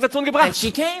der Evangelisation And gebracht.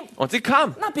 she came, Und sie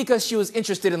kam. not because she was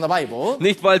interested in the Bible.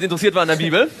 Nicht, weil sie interessiert war an der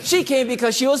Bibel. She came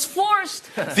because she was forced.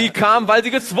 Sie kam, weil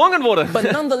sie gezwungen wurde.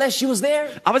 But nonetheless, she was there.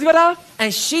 Aber sie war da.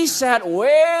 And she sat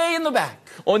way in the back,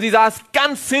 Und sie saß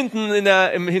ganz hinten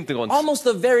im Hintergrund. almost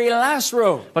the very last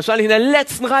row. Wahrscheinlich in der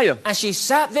letzten Reihe. And she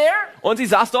sat there, Und sie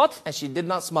saß dort and she did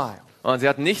not smile. und sie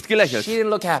hat nicht gelächelt. She didn't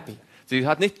look happy. Sie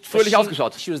hat nicht But fröhlich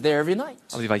ausgeschaut. she was there every night.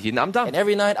 Aber sie war jeden Abend da. And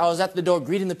every night I was at the door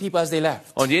greeting the people as they left.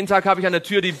 Und jeden Tag habe ich an der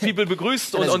Tür die People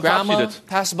begrüßt And as und Grandma verabschiedet.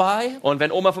 passed by, Und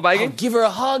wenn Oma I'll vorbeiging, give her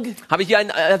a hug. habe ich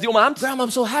sie umarmt. Grandma,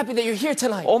 I'm so happy that you're here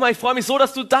tonight. Oma, ich freue mich so,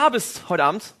 dass du da bist heute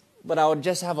Abend. But I would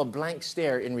just have a blank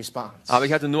stare in response. Aber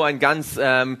ich hatte nur ein ganz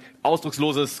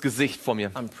ausdrucksloses Gesicht vor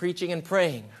mir. I'm preaching and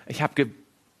praying. Ich habe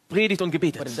gepredigt und but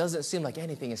gebetet. it doesn't seem like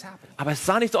anything is happening. Aber es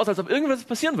sah nicht so aus, als ob irgendwas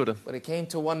passieren würde. But it came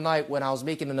to one night when I was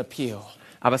making an appeal,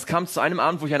 Aber es kam zu einem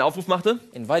Abend, wo ich einen Aufruf machte.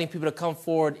 inviting people to come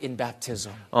forward in baptism.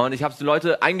 Und ich habe die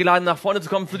Leute eingeladen, nach vorne zu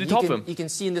kommen für die Taufe. You can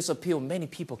see in this appeal many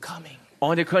people coming.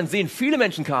 Und ihr könnt sehen, viele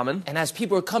Menschen kamen. And as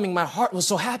people were coming, my heart was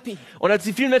so happy. Und als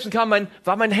die vielen Menschen kamen,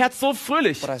 war mein Herz so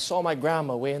fröhlich. But I saw my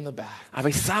grandma way in the back. Aber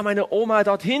ich sah meine Oma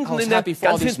dort hinten, I was in der, happy for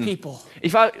all ganz these hinten. people.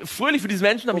 Ich war fröhlich für diese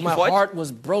Menschen, habe But mich my gefreut. heart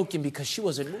was broken because she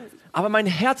wasn't moving. Aber mein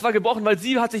Herz war gebrochen, weil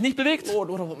sie hat sich nicht bewegt. Lord,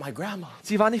 what about my grandma?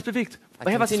 Sie war nicht bewegt. I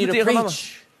Herr, was ist continue mit to ihrer Mama?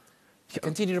 preach.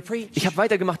 Continue to preach. Ich habe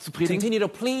weitergemacht zu predigen Continue to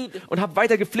plead. und habe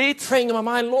weiter gefleht Praying in my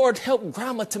mind, Lord, help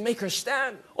grandma to make her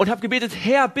stand. und habe gebetet,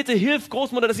 Herr, bitte hilf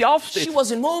Großmutter, dass sie aufsteht. She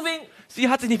wasn't moving. Sie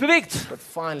hat sich nicht bewegt. But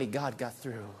finally, God got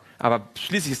through. Aber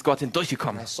schließlich ist Gott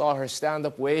hindurchgekommen. I saw her stand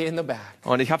up way in the back,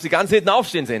 Und ich habe sie ganz hinten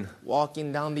aufstehen sehen.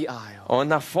 walking down the aisle, Und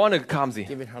nach vorne kam sie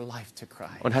giving her life to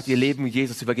Christ. und hat ihr Leben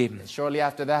Jesus übergeben. Shortly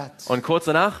after that, Und kurz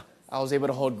danach, I was able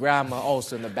to hold grandma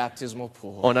also in the baptismal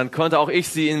pool. und dann konnte auch ich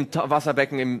sie im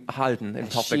Wasserbecken halten, im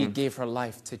And she Tauchbecken. gave her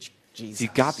life to Jesus. Sie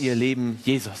gab ihr Leben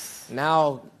Jesus.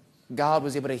 Now, God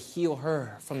was able to heal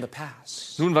her from the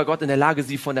past. Nun war Gott in der Lage,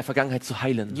 sie von der Vergangenheit zu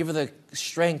heilen. Give her the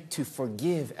strength to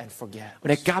forgive and forget. Und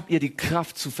er gab ihr die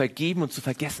Kraft zu vergeben und zu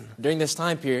vergessen. During this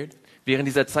time period, Während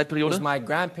dieser was Zeitperiode, my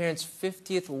grandparents'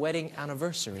 50th wedding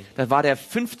anniversary. das war der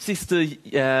 50.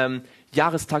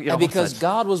 Jahrestag ihrer And because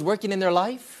Hochzeit. God was working in their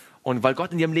life, Und weil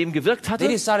Gott in ihrem Leben gewirkt they hatte,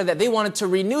 decided that they wanted to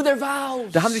renew their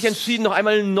vows. da haben sie sich entschieden, noch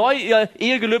einmal neu ihr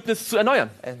Ehegelöbnis zu erneuern.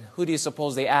 And who do you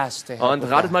suppose they asked to help Und with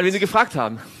ratet that? mal, wen sie gefragt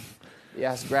haben. They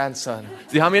asked grandson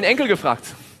Sie haben ihren Enkel gefragt,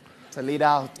 to lead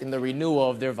out in the renewal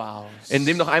of their vows. in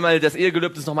dem noch einmal das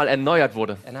Ehegelöbnis noch mal erneuert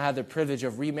wurde. And I had the privilege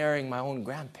of remarrying my own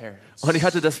grandparents. Und ich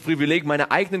hatte das Privileg,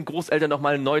 meine eigenen Großeltern noch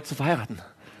mal neu zu verheiraten.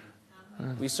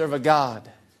 We serve a God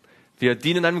Wir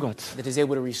dienen einem Gott, that is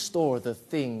able to restore the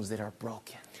things that are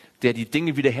broken. der die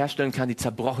Dinge wiederherstellen kann, die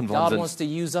zerbrochen God worden wants sind.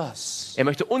 to use us Er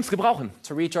möchte uns gebrauchen,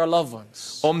 to reach our loved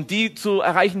ones. um die zu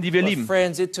erreichen, die wir But lieben.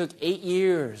 friends, it took 8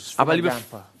 years for Aber my liebe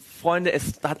grandpa, Freunde,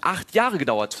 es hat 8 Jahre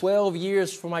gedauert. 12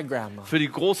 years for my grandma. Für die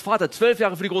Großvater, 12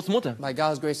 Jahre für die Großmutter. By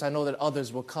God's grace, I know that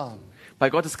others will come.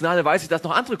 Bei Gottes Gnade weiß ich, dass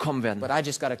noch andere kommen werden. But I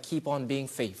just got to keep on being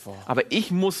faithful. Aber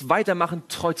ich muss weitermachen,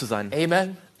 treu zu sein.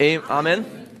 Amen. Amen.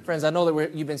 Friends, I know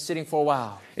that you've been sitting for a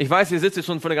while. Ich weiß, ihr sitzt hier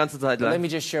schon für eine ganze Zeit But let lang. me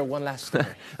just share one last story.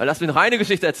 Lass mich noch eine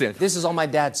Geschichte erzählen. This is on my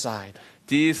dad's side.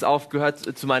 Die ist gehört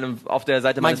zu auf der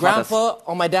Seite My meines Vaters. grandpa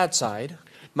on my dad's side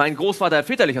Mein Großvater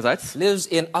väterlicherseits, lives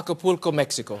in Acapulco,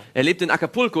 Mexico. er lebt in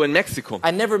Acapulco in Mexiko.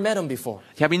 I never met him before.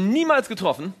 Ich habe ihn niemals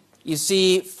getroffen. You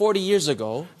see, 40 years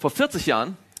ago, Vor 40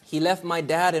 Jahren he left my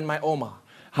dad and my oma.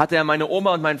 hat er meine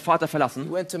Oma und meinen Vater He verlassen,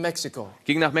 went to Mexico,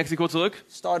 ging nach Mexiko zurück,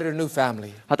 started a new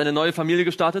family. hat eine neue Familie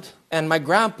gestartet. And my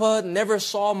grandpa never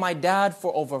saw my dad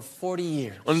for over 40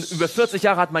 years. Und über 40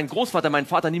 Jahre hat mein Großvater meinen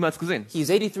Vater niemals gesehen. He's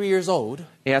 83 years old.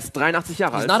 Er ist 83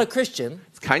 Jahre He's alt, not a Christian,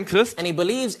 ist kein Christ and he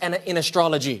believes in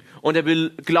astrology. und er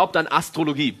glaubt an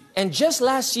Astrologie. And just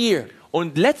last year,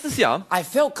 Und letztes Jahr, I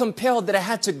felt compelled that I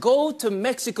had to go to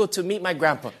Mexico to meet my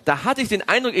grandpa. da hatte ich den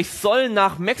Eindruck, ich soll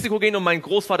nach Mexiko gehen, um meinen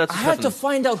Großvater zu I had to treffen.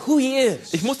 find out who he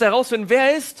is, Ich musste herausfinden,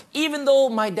 wer er ist, even though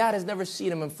my dad has never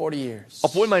seen him in 40 years.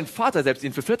 obwohl mein Vater selbst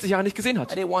ihn für 40 Jahre nicht gesehen I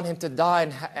hat. didn't want him to die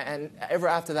and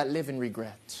ever after that live in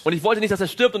regret. Und ich wollte nicht, dass er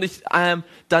stirbt und ich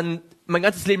dann mein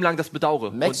ganzes Leben lang das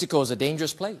bedauere. Mexico is a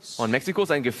dangerous place. Und Mexiko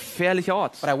ist ein gefährlicher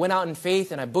Ort. But I went out in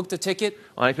faith and I booked a ticket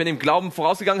Und ich bin dem Glauben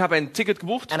vorausgegangen, habe ein Ticket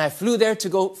gebucht and I flew there to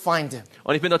go find him.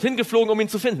 und ich bin dorthin geflogen, um ihn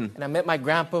zu finden. And I met my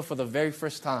grandpa for the very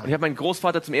first Und ich time. habe meinen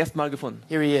Großvater zum ersten Mal gefunden.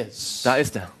 Here he is. Da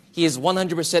ist er. He is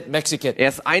 100% Mexican. Er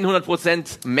ist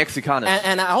 100% mexikanisch.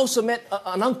 And I also met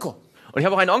an uncle Und ich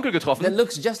habe auch einen Onkel that getroffen,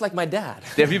 looks just like my dad.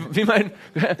 der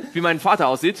wie mein Vater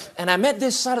aussieht. And I met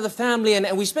this side of the family and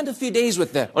we spent a few days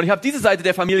with them. Und ich habe diese Seite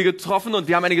der Familie getroffen und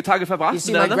wir haben einige Tage verbracht You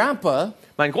see, my miteinander. grandpa,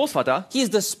 Mein Großvater, he's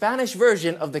the Spanish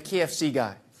version of the KFC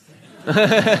guy.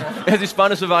 er ist die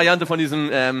spanische Variante von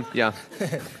diesem, ja.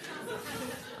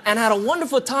 And I had a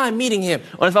wonderful time meeting him.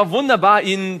 Und es war wunderbar,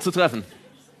 ihn zu treffen.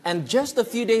 And just a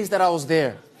few days that I was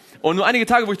there, Und nur einige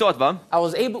Tage, wo ich dort war,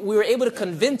 we were able to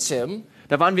convince him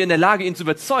da waren wir in der Lage, ihn zu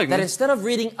that überzeugen, instead of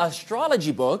reading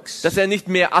astrology books, dass er nicht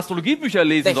mehr Astrologiebücher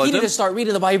lesen that he needed to sollte, start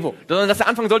reading the Bible. sondern dass er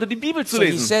anfangen sollte, die Bibel zu So he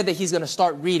lesen. said that he's going to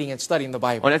start reading and studying the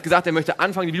Bible. Und er hat gesagt, er möchte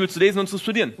anfangen, die Bibel zu lesen und zu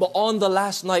studieren. But on the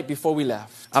last night before we left,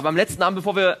 Aber am letzten Abend,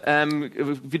 bevor wir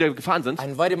wieder gefahren sind, I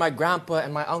invited my grandpa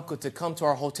and my uncle to come to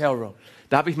our hotel room.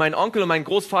 da habe ich meinen Onkel und meinen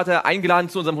Großvater eingeladen,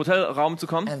 zu unserem Hotelraum zu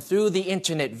kommen. And through the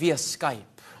internet via Skype,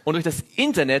 Und durch das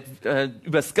Internet,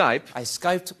 über Skype, I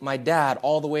Skyped my dad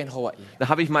all the way in Hawaii. da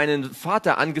habe ich meinen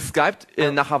Vater angeskypt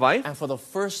nach Hawaii. And for the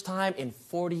first time in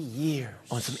 40 years,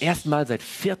 Und zum ersten Mal seit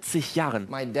 40 Jahren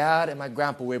my dad and my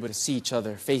grandpa were able to see each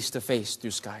other face to face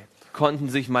through Skype. konnten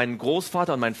sich mein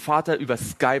Großvater und mein Vater über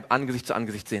Skype Angesicht zu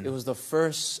Angesicht It sehen. was the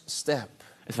first step.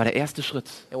 Es war der erste Schritt.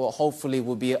 It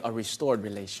will be a restored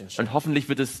relationship. Und hoffentlich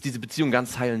wird es diese Beziehung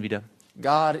ganz heilen wieder.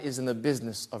 God is in the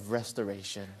business of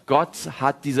restoration. Gott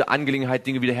hat diese Angelegenheit,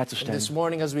 Dinge And wiederherzustellen. this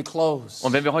morning as we close,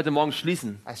 Und wenn wir heute Morgen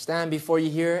schließen, I stand before you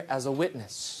here as a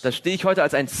witness da stehe ich heute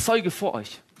als ein Zeuge vor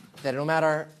euch. that no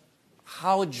matter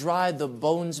how dry the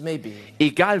bones may be,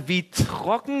 Egal wie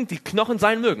trocken die Knochen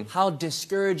sein mögen, how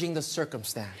discouraging the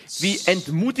circumstance, wie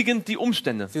entmutigend die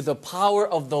Umstände, through the power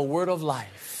of the word of life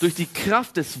durch die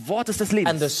Kraft des Wortes des and the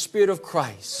Lebens Spirit of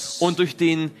Christ, und durch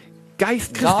den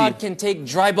Geist God Christi can take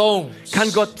dry bones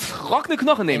kann Gott trockene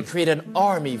Knochen nehmen and create an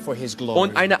army for His glory.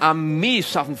 und eine Armee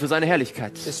schaffen für seine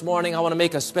Herrlichkeit. This morning I want to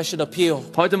make a special appeal.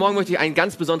 Heute Morgen möchte ich einen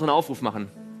ganz besonderen Aufruf machen.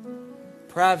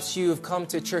 Perhaps you have come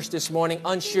to church this morning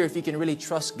unsure if you can really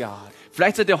trust God.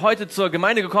 Vielleicht seid ihr heute zur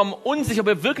Gemeinde gekommen, unsicher, ob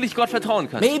ihr wirklich Gott vertrauen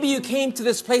könnt. Maybe you came to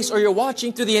this place or you're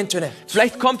watching through the internet.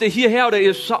 Vielleicht kommt ihr hierher oder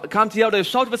ihr kamt hierher oder ihr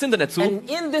schaut übers Internet zu. And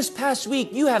in this past week,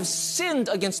 you have sinned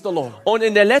against the Lord. Und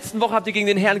in der letzten Woche habt ihr gegen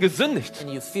den Herrn gesündigt.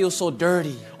 And you feel so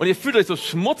dirty. Und ihr fühlt euch so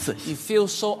schmutzig. You feel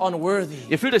so unworthy.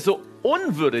 Ihr fühlt euch so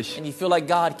unwürdig. And you feel like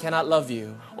God cannot love you.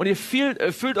 Und ihr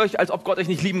fühlt euch, als ob Gott euch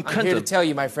nicht lieben I'm here to könnte. tell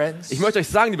you, my friends, Ich möchte euch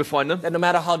sagen, liebe Freunde, that no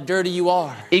matter how dirty you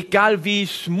are, egal wie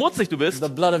schmutzig du bist, the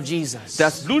blood of Jesus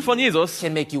das Blut von Jesus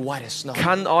can make you white as snow.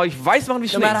 kann euch weiß machen wie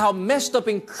No matter Schnee. how messed up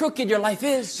and crooked your life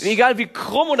is, Egal wie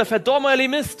krumm oder verdorben euer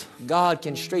Leben ist, God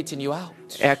can straighten you out.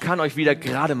 er kann euch wieder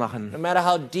gerade machen. No matter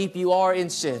how deep you are in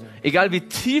sin, Egal wie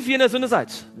tief ihr in der Sünde seid,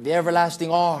 the everlasting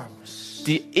arms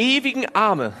die ewigen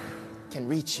Arme can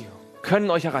reach you. können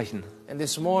euch erreichen. And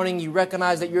this morning you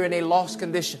recognize that you're in a lost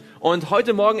condition, Und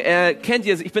heute Morgen erkennt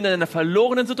ihr, ich bin in einer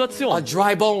verlorenen a Situation.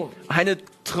 dry bone. Eine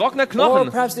trockene Or Knochen.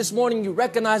 perhaps this morning you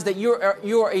recognize that you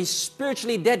are a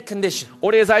spiritually dead condition.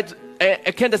 Oder ihr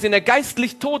erkennt, dass ihr in einer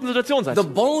geistlich toten Situation seid. The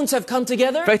bones have come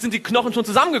together, Vielleicht sind die Knochen schon but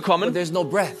zusammengekommen, there's no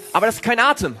breath. aber das ist kein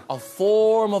Atem. A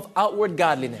form of outward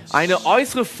godliness, Eine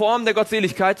äußere Form der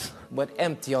Gottseligkeit, but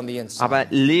empty on the inside. aber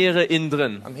Leere innen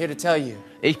drin. I'm here to tell you,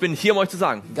 Ich bin hier, um euch zu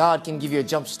sagen, God can give you a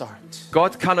jump start.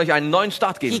 Gott kann euch einen neuen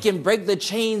Start He geben. can break the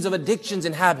chains of addictions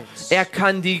and habits. Er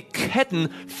kann die Ketten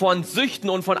von Süchten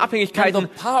und von And the Abhängigkeiten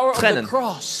power of the trennen.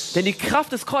 cross Denn die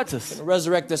Kraft des Kreuzes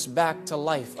resurrect us back to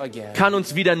life again. kann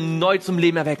uns wieder neu zum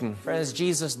Leben erwecken. Friends,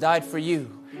 Jesus died for you.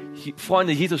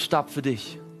 Freunde, Jesus starb für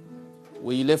dich.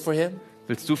 Will you live for Him?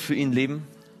 Willst du für ihn leben?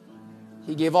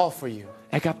 He gave all for you.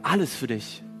 Er gab alles für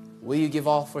dich. Will you give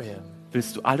all for Him?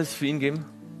 Willst du alles für ihn geben?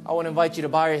 I want to invite you to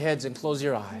bow your heads and close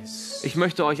your eyes. Ich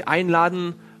möchte euch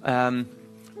einladen,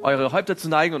 eure Häupter zu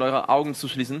neigen und eure Augen zu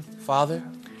schließen. Father,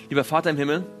 Lieber Vater im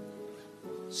Himmel,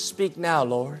 speak now,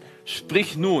 Lord.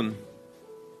 sprich nun.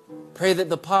 Pray that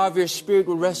the power of your Spirit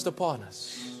will rest upon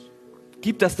us.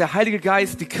 Gib, dass der Heilige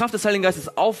Geist, die Kraft des Heiligen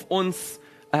Geistes auf uns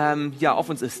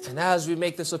ist. And as we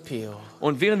make this appeal,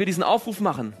 Und während wir diesen Aufruf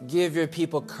machen, give your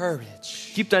people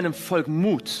courage gib deinem Volk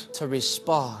Mut, to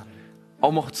respond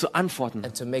um auch zu antworten,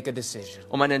 and to make a decision.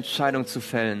 um eine Entscheidung zu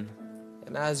fällen.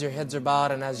 And as your heads are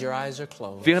bowed and as your eyes are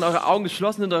closed, Während eure Augen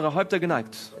geschlossen sind und eure Häupter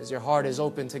geneigt as your heart is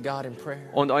open to God in prayer,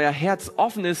 und euer Herz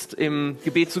offen ist im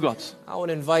Gebet zu Gott. I want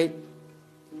to invite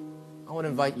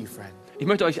you, friend. Ich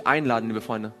möchte euch einladen, liebe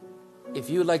Freunde. If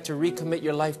you would like to recommit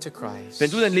your life to Christ, Wenn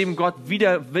du dein Leben Gott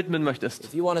wieder widmen möchtest,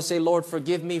 if you want to say, Lord,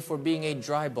 forgive me for being a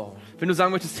dry bone, wenn du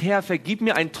sagen möchtest, Herr, vergib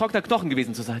mir, ein trockener Knochen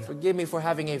gewesen zu sein. forgive me for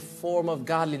having a form of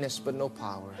godliness but no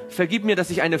power. Vergib mir, dass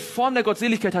ich eine Form der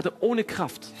Gottseligkeit hatte, ohne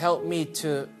Kraft. Help me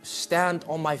to stand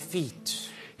on my feet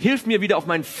Hilf mir, wieder auf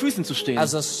meinen Füßen zu stehen,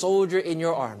 as a soldier in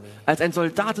your army. als ein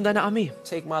Soldat in deiner Armee.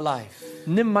 Take my life,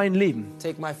 Nimm mein Leben,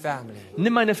 take my family,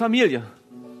 nimm meine Familie,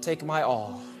 take my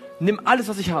all. nimm alles,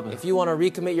 was ich habe. If you want to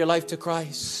recommit your life to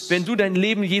Christ, Wenn du dein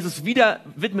Leben Jesus wieder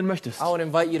widmen möchtest, I want to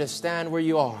invite you to stand where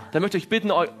you are. dann möchte ich bitten,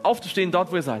 euch aufzustehen,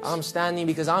 dort, wo ihr seid. I'm standing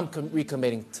because I'm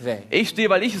recommitting today. Ich stehe,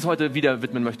 weil ich es heute wieder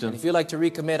widmen möchte. If you'd like to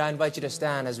recommit, I invite you to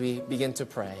stand as we begin to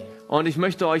pray. Und ich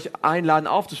möchte euch einladen,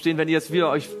 aufzustehen, wenn ihr jetzt wieder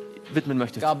euch widmen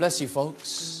möchtet. God bless you,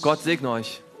 folks. Gott segne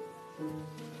euch.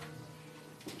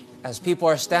 As people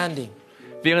are standing,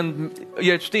 Während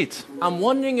ihr jetzt steht, I'm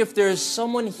wondering if there is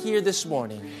someone here this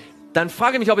morning, dann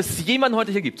frage ich mich, ob es jemanden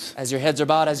heute hier gibt. as your heads are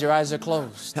bowed, as your eyes are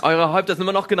closed. Eure Häupter sind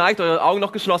immer noch geneigt, eure Augen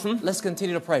noch geschlossen. Let's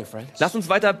continue to pray, friends. Lasst uns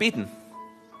weiter beten.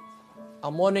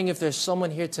 I'm wondering if there's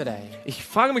someone here today Ich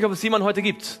frage mich, ob es jemanden heute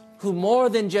gibt, who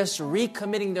more than just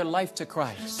recommitting their life to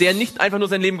Christ der nicht einfach nur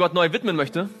sein Leben Gott neu widmen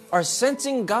möchte, are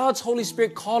sensing God's Holy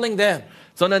Spirit calling them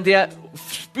sondern der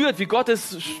spürt, wie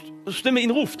Gottes Stimme ihn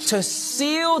ruft to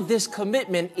seal this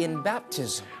commitment in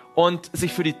baptism und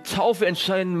sich für die Taufe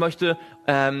entscheiden möchte,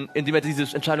 indem er diese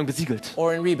Entscheidung besiegelt.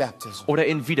 or in rebaptism. Oder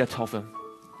in Wiedertaufe.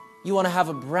 You want to have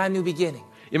a brand new beginning.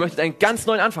 Ihr möchtet einen ganz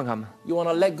neuen Anfang haben. You want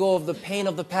to let go of the pain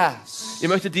of the past Ihr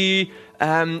möchtet die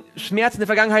Schmerzen der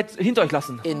Vergangenheit hinter euch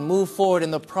lassen and move forward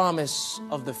in the promise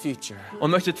of the future.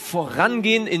 und möchtet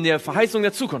vorangehen in der Verheißung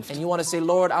der Zukunft. And you want to say,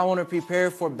 Lord, I want to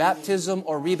prepare for baptism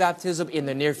or rebaptism in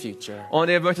the near future. Und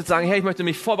ihr möchtet sagen, hey, ich möchte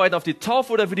mich vorbereiten auf die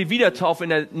Taufe oder für die Wiedertaufe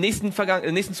in der nächsten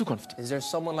Zukunft. Is there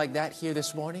someone like that here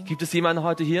this morning? Gibt es jemanden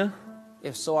heute hier?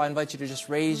 If so, I invite you to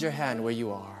just raise your hand where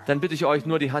you are. Dann bitte ich euch,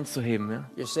 nur die Hand zu heben. Ja?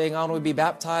 You're saying, I want to be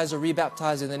baptized or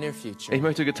rebaptized in the near future. Ich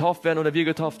möchte getauft werden oder wir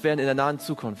getauft werden in der nahen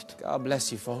Zukunft. God bless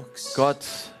you, folks. Gott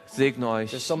segne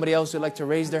There's euch. somebody else who'd like to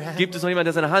raise their hand? Gibt es noch jemanden,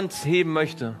 der seine Hand heben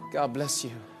möchte? God bless you.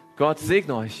 Gott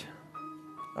segne euch.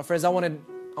 Now, friends, I want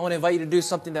to invite you to do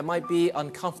something that might be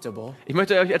uncomfortable, Ich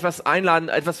möchte euch etwas einladen,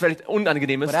 etwas vielleicht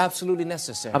Unangenehmes, but absolutely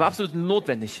necessary. aber absolut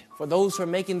notwendig. For those who are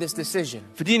making this decision,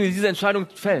 Für diejenigen, die diese Entscheidung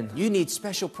fällen. you need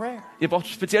special prayer Ihr braucht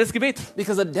spezielles Gebet,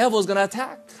 because the devil is going to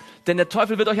attack. denn der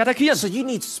Teufel wird euch attackieren. So you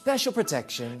need special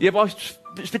protection. Ihr braucht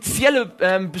spezielle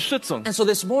Beschützung. And so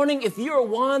this morning, if you're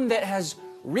one that has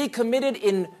recommitted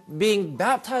in being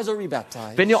baptized or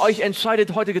rebaptized, Wenn ihr euch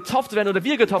entscheidet, heute getauft zu werden oder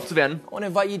wir getauft zu werden, I want to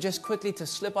invite you just quickly to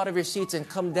slip out of your seats and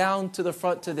come down to the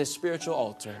front to this spiritual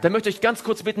altar. dann möchte ich euch ganz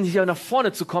kurz bitten, hier nach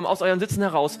vorne zu kommen, aus euren Sitzen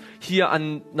heraus, hier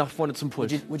nach vorne zum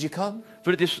Pult. Would you come?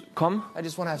 Würdet ihr kommen? I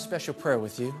just want to have special prayer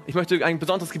with you. Ich möchte ein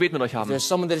besonderes Gebet mit euch If haben. there's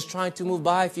someone that is trying to move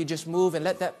by, if you just move and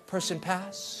let that person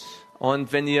pass.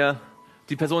 Und wenn ihr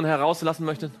die Person herauslassen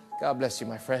möchtet, God bless you,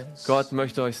 my friends. Gott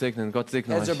möchte euch segnen. Gott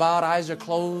segne Heads are euch. bowed, eyes are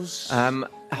closed.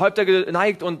 Häupter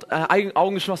geneigt und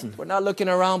Augen geschlossen. We're not looking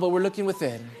around, but we're looking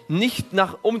within. Nicht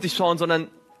nach um sich schauen, sondern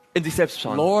in sich selbst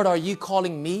schauen. Lord, are you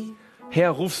calling me?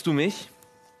 Herr, rufst du mich?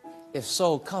 If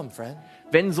so, come, friend.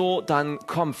 Wenn so, dann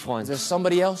komm, Is Freund. there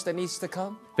somebody else that needs to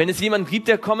come Wenn es jemanden gibt,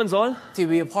 der kommen soll, to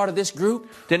be a part of this group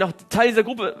der noch Teil dieser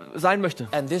Gruppe sein möchte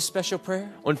and this special prayer?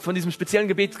 und von diesem speziellen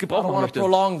Gebet I Gebrauch don't machen want to möchte.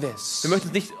 prolong this. Wir möchten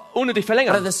es nicht unnötig But at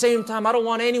verlängern. the same time, I don't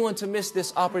want anyone to miss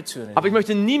this opportunity. Aber ich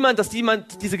möchte dass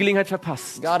jemand diese Gelegenheit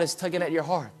verpasst. God is tugging at your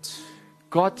heart,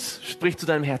 Gott spricht zu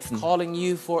deinem Herzen. calling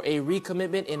you for a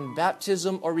recommitment in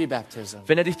baptism or rebaptism.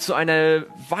 Wenn er dich zu einer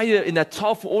Weihe in der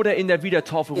Taufe oder in der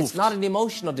Wiedertaufe It's ruft. not an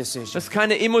emotional decision. Das ist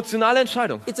keine emotionale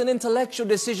Entscheidung. It's an intellectual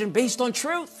decision based on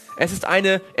truth. Es ist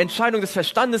eine Entscheidung des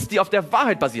Verstandes, die auf der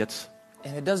Wahrheit basiert.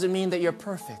 And it doesn't mean that you're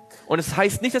perfect. Und es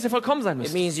heißt nicht, dass ihr vollkommen sein It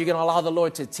müsst. means you're going to allow the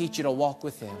Lord to teach you to walk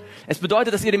with Him. Es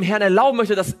bedeutet, dass ihr dem Herrn erlauben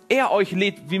möchtet, dass er euch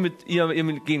lebt, wie mit ihr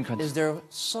gehen könnt. Is there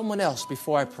someone else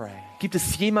before I pray Gibt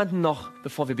es jemanden noch,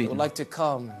 bevor wir who would beten, like to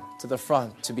come to the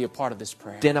front to be a part of this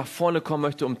prayer? der nach vorne kommen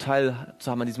möchte, um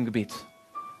teilzuhaben an diesem Gebet?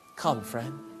 Come,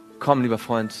 friend. Komm, lieber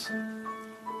Freund.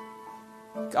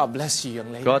 God bless you,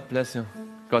 young lady. Gott bless you.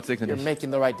 Gott segne You're dich.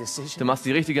 making the right Du decision. machst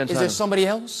die richtige Is there Entscheidung. somebody Du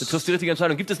else? triffst die richtige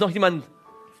Entscheidung. Gibt es noch jemanden?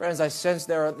 Friends, I sense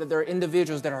that there are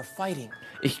individuals that are fighting.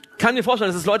 Ich kann mir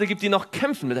vorstellen, dass es Leute gibt, die noch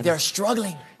kämpfen They're miteinander.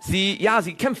 struggling. Sie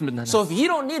kämpfen miteinander. So if you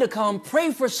don't need to come,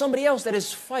 pray for somebody else that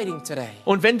is fighting today.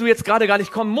 Und wenn du jetzt gerade gar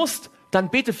nicht kommen musst, dann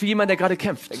bete für jemanden, der gerade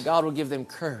kämpft. That God will give them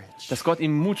courage Dass Gott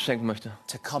ihm Mut schenken möchte,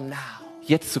 to come now.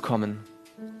 jetzt zu kommen.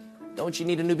 Don't you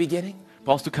need a new beginning?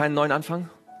 Brauchst du keinen neuen Anfang?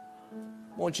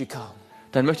 Won't you come?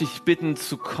 Dann möchte ich bitten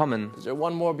zu kommen. Is there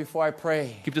one more before I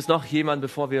pray Gibt es noch jemanden,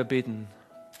 bevor wir beten,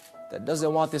 that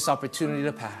doesn't want this opportunity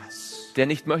to pass? der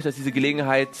nicht möchte, dass diese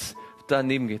Gelegenheit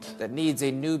daneben geht? That needs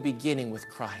a new beginning with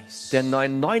Christ? Der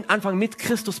einen neuen Anfang mit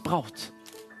Christus braucht?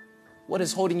 What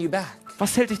is holding you back?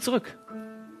 Was hält dich zurück?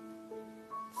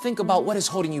 Think about what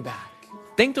is holding you back.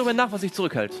 Denk darüber nach, was dich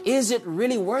zurückhält. Is it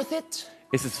really worth it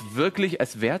Ist es wirklich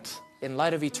es wert, in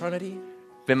light of eternity?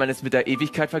 wenn man es mit der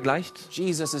Ewigkeit vergleicht?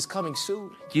 Jesus is coming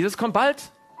soon. Jesus kommt bald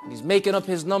He's making up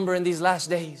his number in these last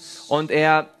days. und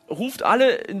er ruft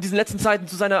alle in diesen letzten Zeiten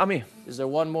zu seiner Armee. Is there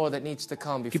one more that needs to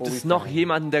come Gibt before we es noch pray?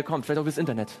 jemanden, der kommt, vielleicht auch übers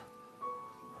Internet?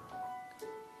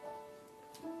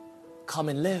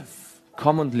 Come and live.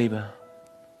 Komm und lebe.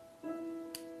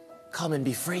 Come and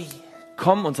be free.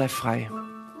 Komm und sei frei.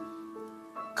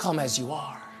 Come as you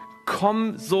are.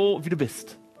 Komm so, wie du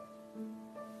bist.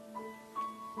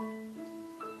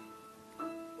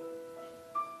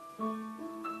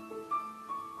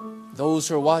 Those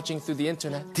who are watching through the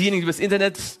internet, Diejenigen, die übers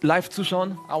Internet live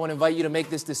zuschauen, I want to invite you to make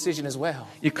this decision as well.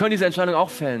 ihr könnt diese Entscheidung auch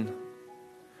fällen.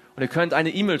 Und ihr könnt eine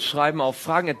E-Mail schreiben auf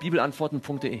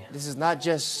fragen@bibelantworten.de. This is not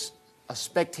just a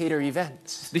spectator event.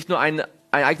 Es ist nicht nur ein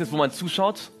Ereignis, wo man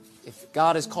zuschaut. If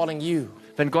God is calling you,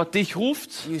 Wenn Gott dich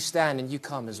ruft, you stand and you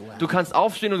come as well. du kannst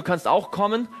aufstehen und du kannst auch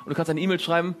kommen und du kannst eine E-Mail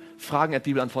schreiben,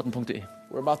 fragen@bibelantworten.de.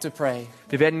 We're about to pray.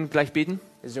 Wir werden gleich beten.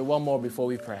 Is there one more before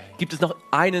we pray? Gibt es noch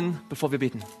einen, bevor wir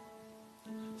beten?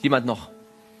 Jemand noch?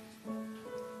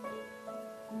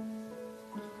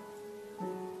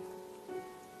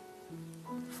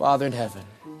 Father in heaven,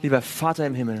 Lieber Vater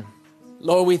im Himmel,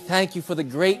 Lord, we thank you for the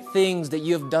great things that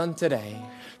you have done today.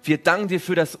 wir danken dir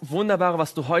für das Wunderbare,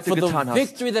 was du heute For the getan hast.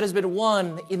 victory that has been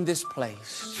won in this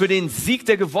place. Für den Sieg,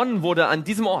 der gewonnen wurde an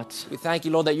diesem Ort. We thank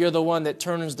you, Lord, that you're the one that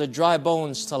turns the dry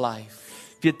bones to life.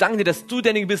 Wir danken dir, dass du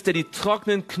derjenige bist, der die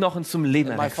trockenen Knochen zum Leben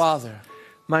And my erweckt. Father,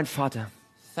 Mein Vater,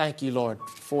 thank you, Lord,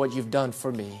 for what you've done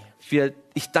for me.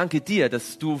 ich danke dir,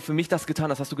 dass du für mich das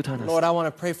getan hast, was du getan Lord, hast. I want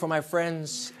to pray for my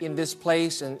friends in this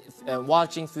place and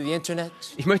watching through the internet.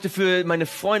 Ich möchte für meine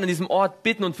Freunde an diesem Ort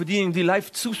bitten und für diejenigen, die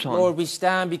live zuschauen. Lord, we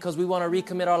stand because we want to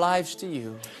recommit our lives to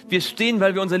you. Wir stehen,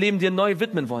 weil wir unser Leben dir neu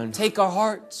widmen wollen. Take our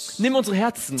hearts. Nimm unsere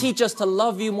Herzen, Teach us to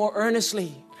love you more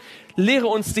earnestly lehre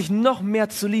uns, dich noch mehr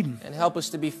zu lieben and help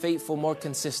us to be faithful more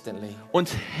consistently. und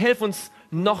helf uns,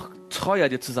 noch treuer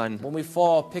dir zu sein. When we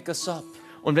fall, pick us up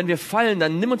Und wenn wir fallen,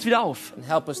 dann nimm uns wieder auf and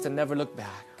help us to never look back.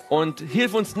 und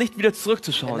hilf uns nicht wieder And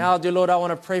zurückzuschauen. now, dear Lord, I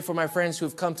want to pray for my friends who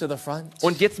have come to the front.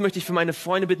 Und jetzt möchte ich für meine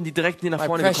Freunde bitten, die direkt hier nach My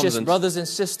vorne gekommen precious sind. brothers and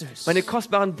sisters Meine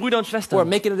kostbaren Brüder und who are Schwestern,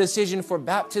 making a decision for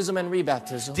baptism and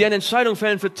rebaptism. die eine Entscheidung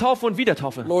fällen für Taufe und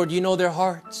Wiedertaufe. Lord, you know their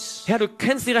hearts. Herr, du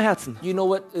kennst ihre Herzen. You know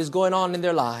what is going on in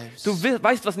their lives. Du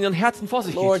weißt, was in ihren Herzen vor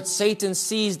sich Lord, geht. Satan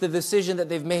sees the decision that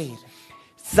they've made.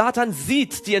 Satan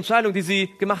sieht die Entscheidung, die sie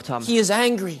gemacht haben. He is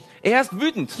angry. Er ist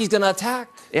wütend. He's going to attack.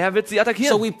 Er wird sie So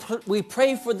attackieren. we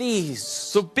pray for these,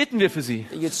 So bitten wir für sie,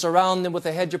 that you'd surround them with a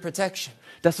hedge of protection.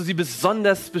 dass du sie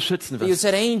besonders beschützen That you'd wirst.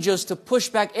 send angels to push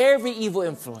back every evil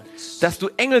influence. Dass du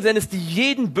Engel sendest, die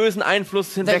jeden bösen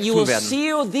Einfluss That you will hinwegtun werden.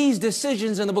 seal these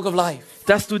decisions in the book of life.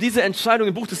 Dass du diese Entscheidung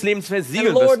im Buch des Lebens And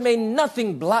versiegeln Lord, wirst. may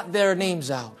nothing blot their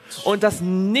names out. Und dass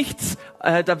nichts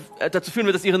dazu führen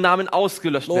wird, dass ihre Namen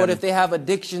ausgelöscht Lord, if werden. they have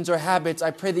addictions or habits,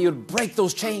 I pray that you'd break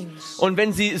those chains. Und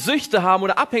wenn sie Süchte haben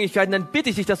oder Abhängigkeiten, dann bitte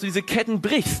ich dich, dass du diese Ketten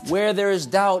brichst. Where there is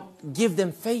doubt, give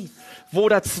them faith. Wo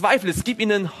da Zweifel ist, gib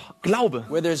ihnen Glaube.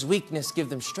 Where there's weakness, give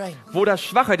them strength. Wo da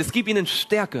Schwachheit ist, gib ihnen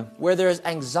Stärke. Where there is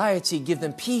anxiety, give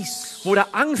them peace. Wo da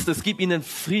Angst ist, gib ihnen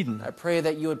Frieden. I pray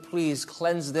that you would please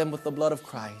cleanse them with the blood of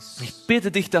Christ. Ich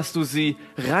bitte dich, dass du sie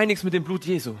reinigst mit dem Blut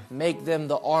Jesu. Make them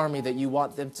the army that you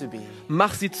want them to be.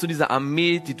 Mach sie zu dieser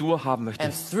Armee, die du haben And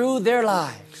möchtest. through their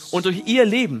lives, Und durch ihr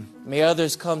Leben may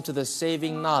others come to the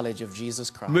saving knowledge of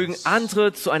Jesus mögen Christ.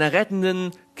 andere zu einer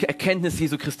rettenden Erkenntnis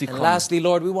Jesu Christi And kommen. lastly,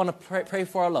 Lord, we want to pray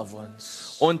for our loved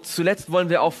ones Und zuletzt wollen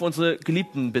wir auch für unsere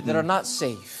Geliebten that are bitten, not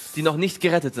safe. die noch nicht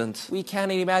gerettet sind. We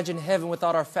can't imagine heaven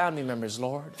without our family members,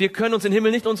 Lord. Wir können uns den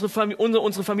Himmel nicht unsere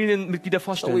Familienmitglieder So we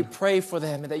vorstellen. pray for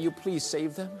them and that you please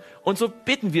save them. Und so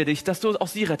bitten wir dich, dass du auch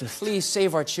sie rettest. Please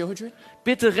save our children.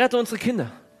 Bitte rette unsere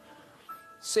Kinder,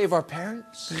 Save our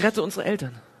parents, rette unsere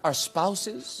Eltern, our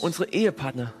spouses, unsere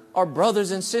Ehepartner, our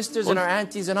brothers and sisters, and our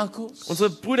aunties and uncles. unsere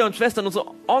Brüder und Schwestern, unsere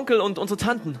Onkel und unsere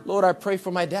Tanten. Lord, I pray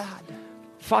for my dad.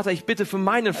 Vater, ich bitte für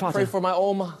meinen I pray Vater, for my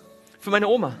Oma, für meine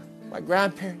Oma, my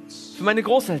grandparents, für meine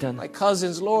Großeltern, my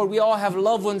cousins. Lord, we all have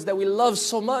loved ones that we love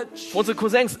so much. für unsere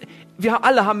Cousins. Wir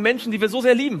alle haben Menschen, die wir so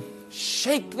sehr lieben.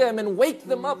 Shake them and wake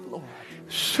them up, Lord.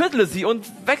 Schüttle sie und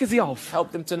wecke sie auf.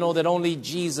 Help them to know that only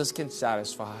Jesus can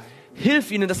satisfy.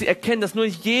 Hilf ihnen, dass sie erkennen, dass nur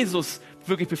Jesus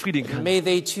wirklich befriedigen kann. May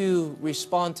they too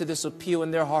respond to this appeal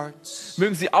in their hearts.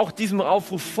 Mögen sie auch diesem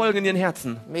Aufruf folgen in ihren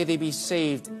Herzen, May they be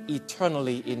saved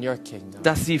eternally in your kingdom.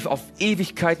 dass sie auf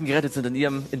Ewigkeiten gerettet sind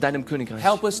in deinem Königreich.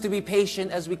 Help us to be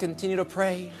patient as we continue to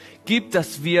pray. Gib,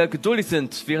 dass wir geduldig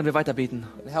sind, während wir weiter beten.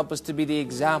 And help us to be the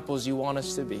examples you want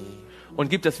us to be. Und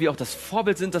gib, dass wir auch das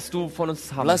Vorbild sind, das du von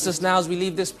uns haben Bless möchtest. us now as we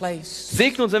leave this place,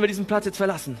 Segne uns, wenn wir diesen Platz jetzt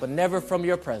verlassen. but never from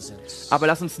your presence. Aber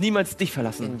lass uns niemals dich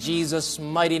verlassen. In Jesus'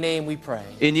 mighty name we pray.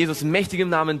 In Jesus' mächtigem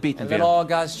Namen beten And let wir. all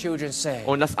God's children say,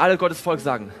 Und lass alle Gottes Volk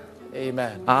sagen,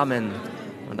 Amen. Amen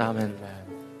und Amen.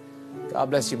 Amen. God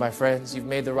bless you, my friends. You've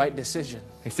made the right decision.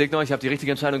 Ich segne euch, ich habe die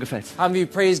richtige Entscheidung gefällt. How many of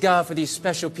you praise God for these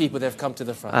special people that have come to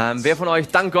the front? Wer von euch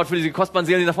dankt Gott für diese kostbaren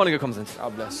Seelen, die nach vorne gekommen sind?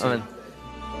 God bless you. Amen.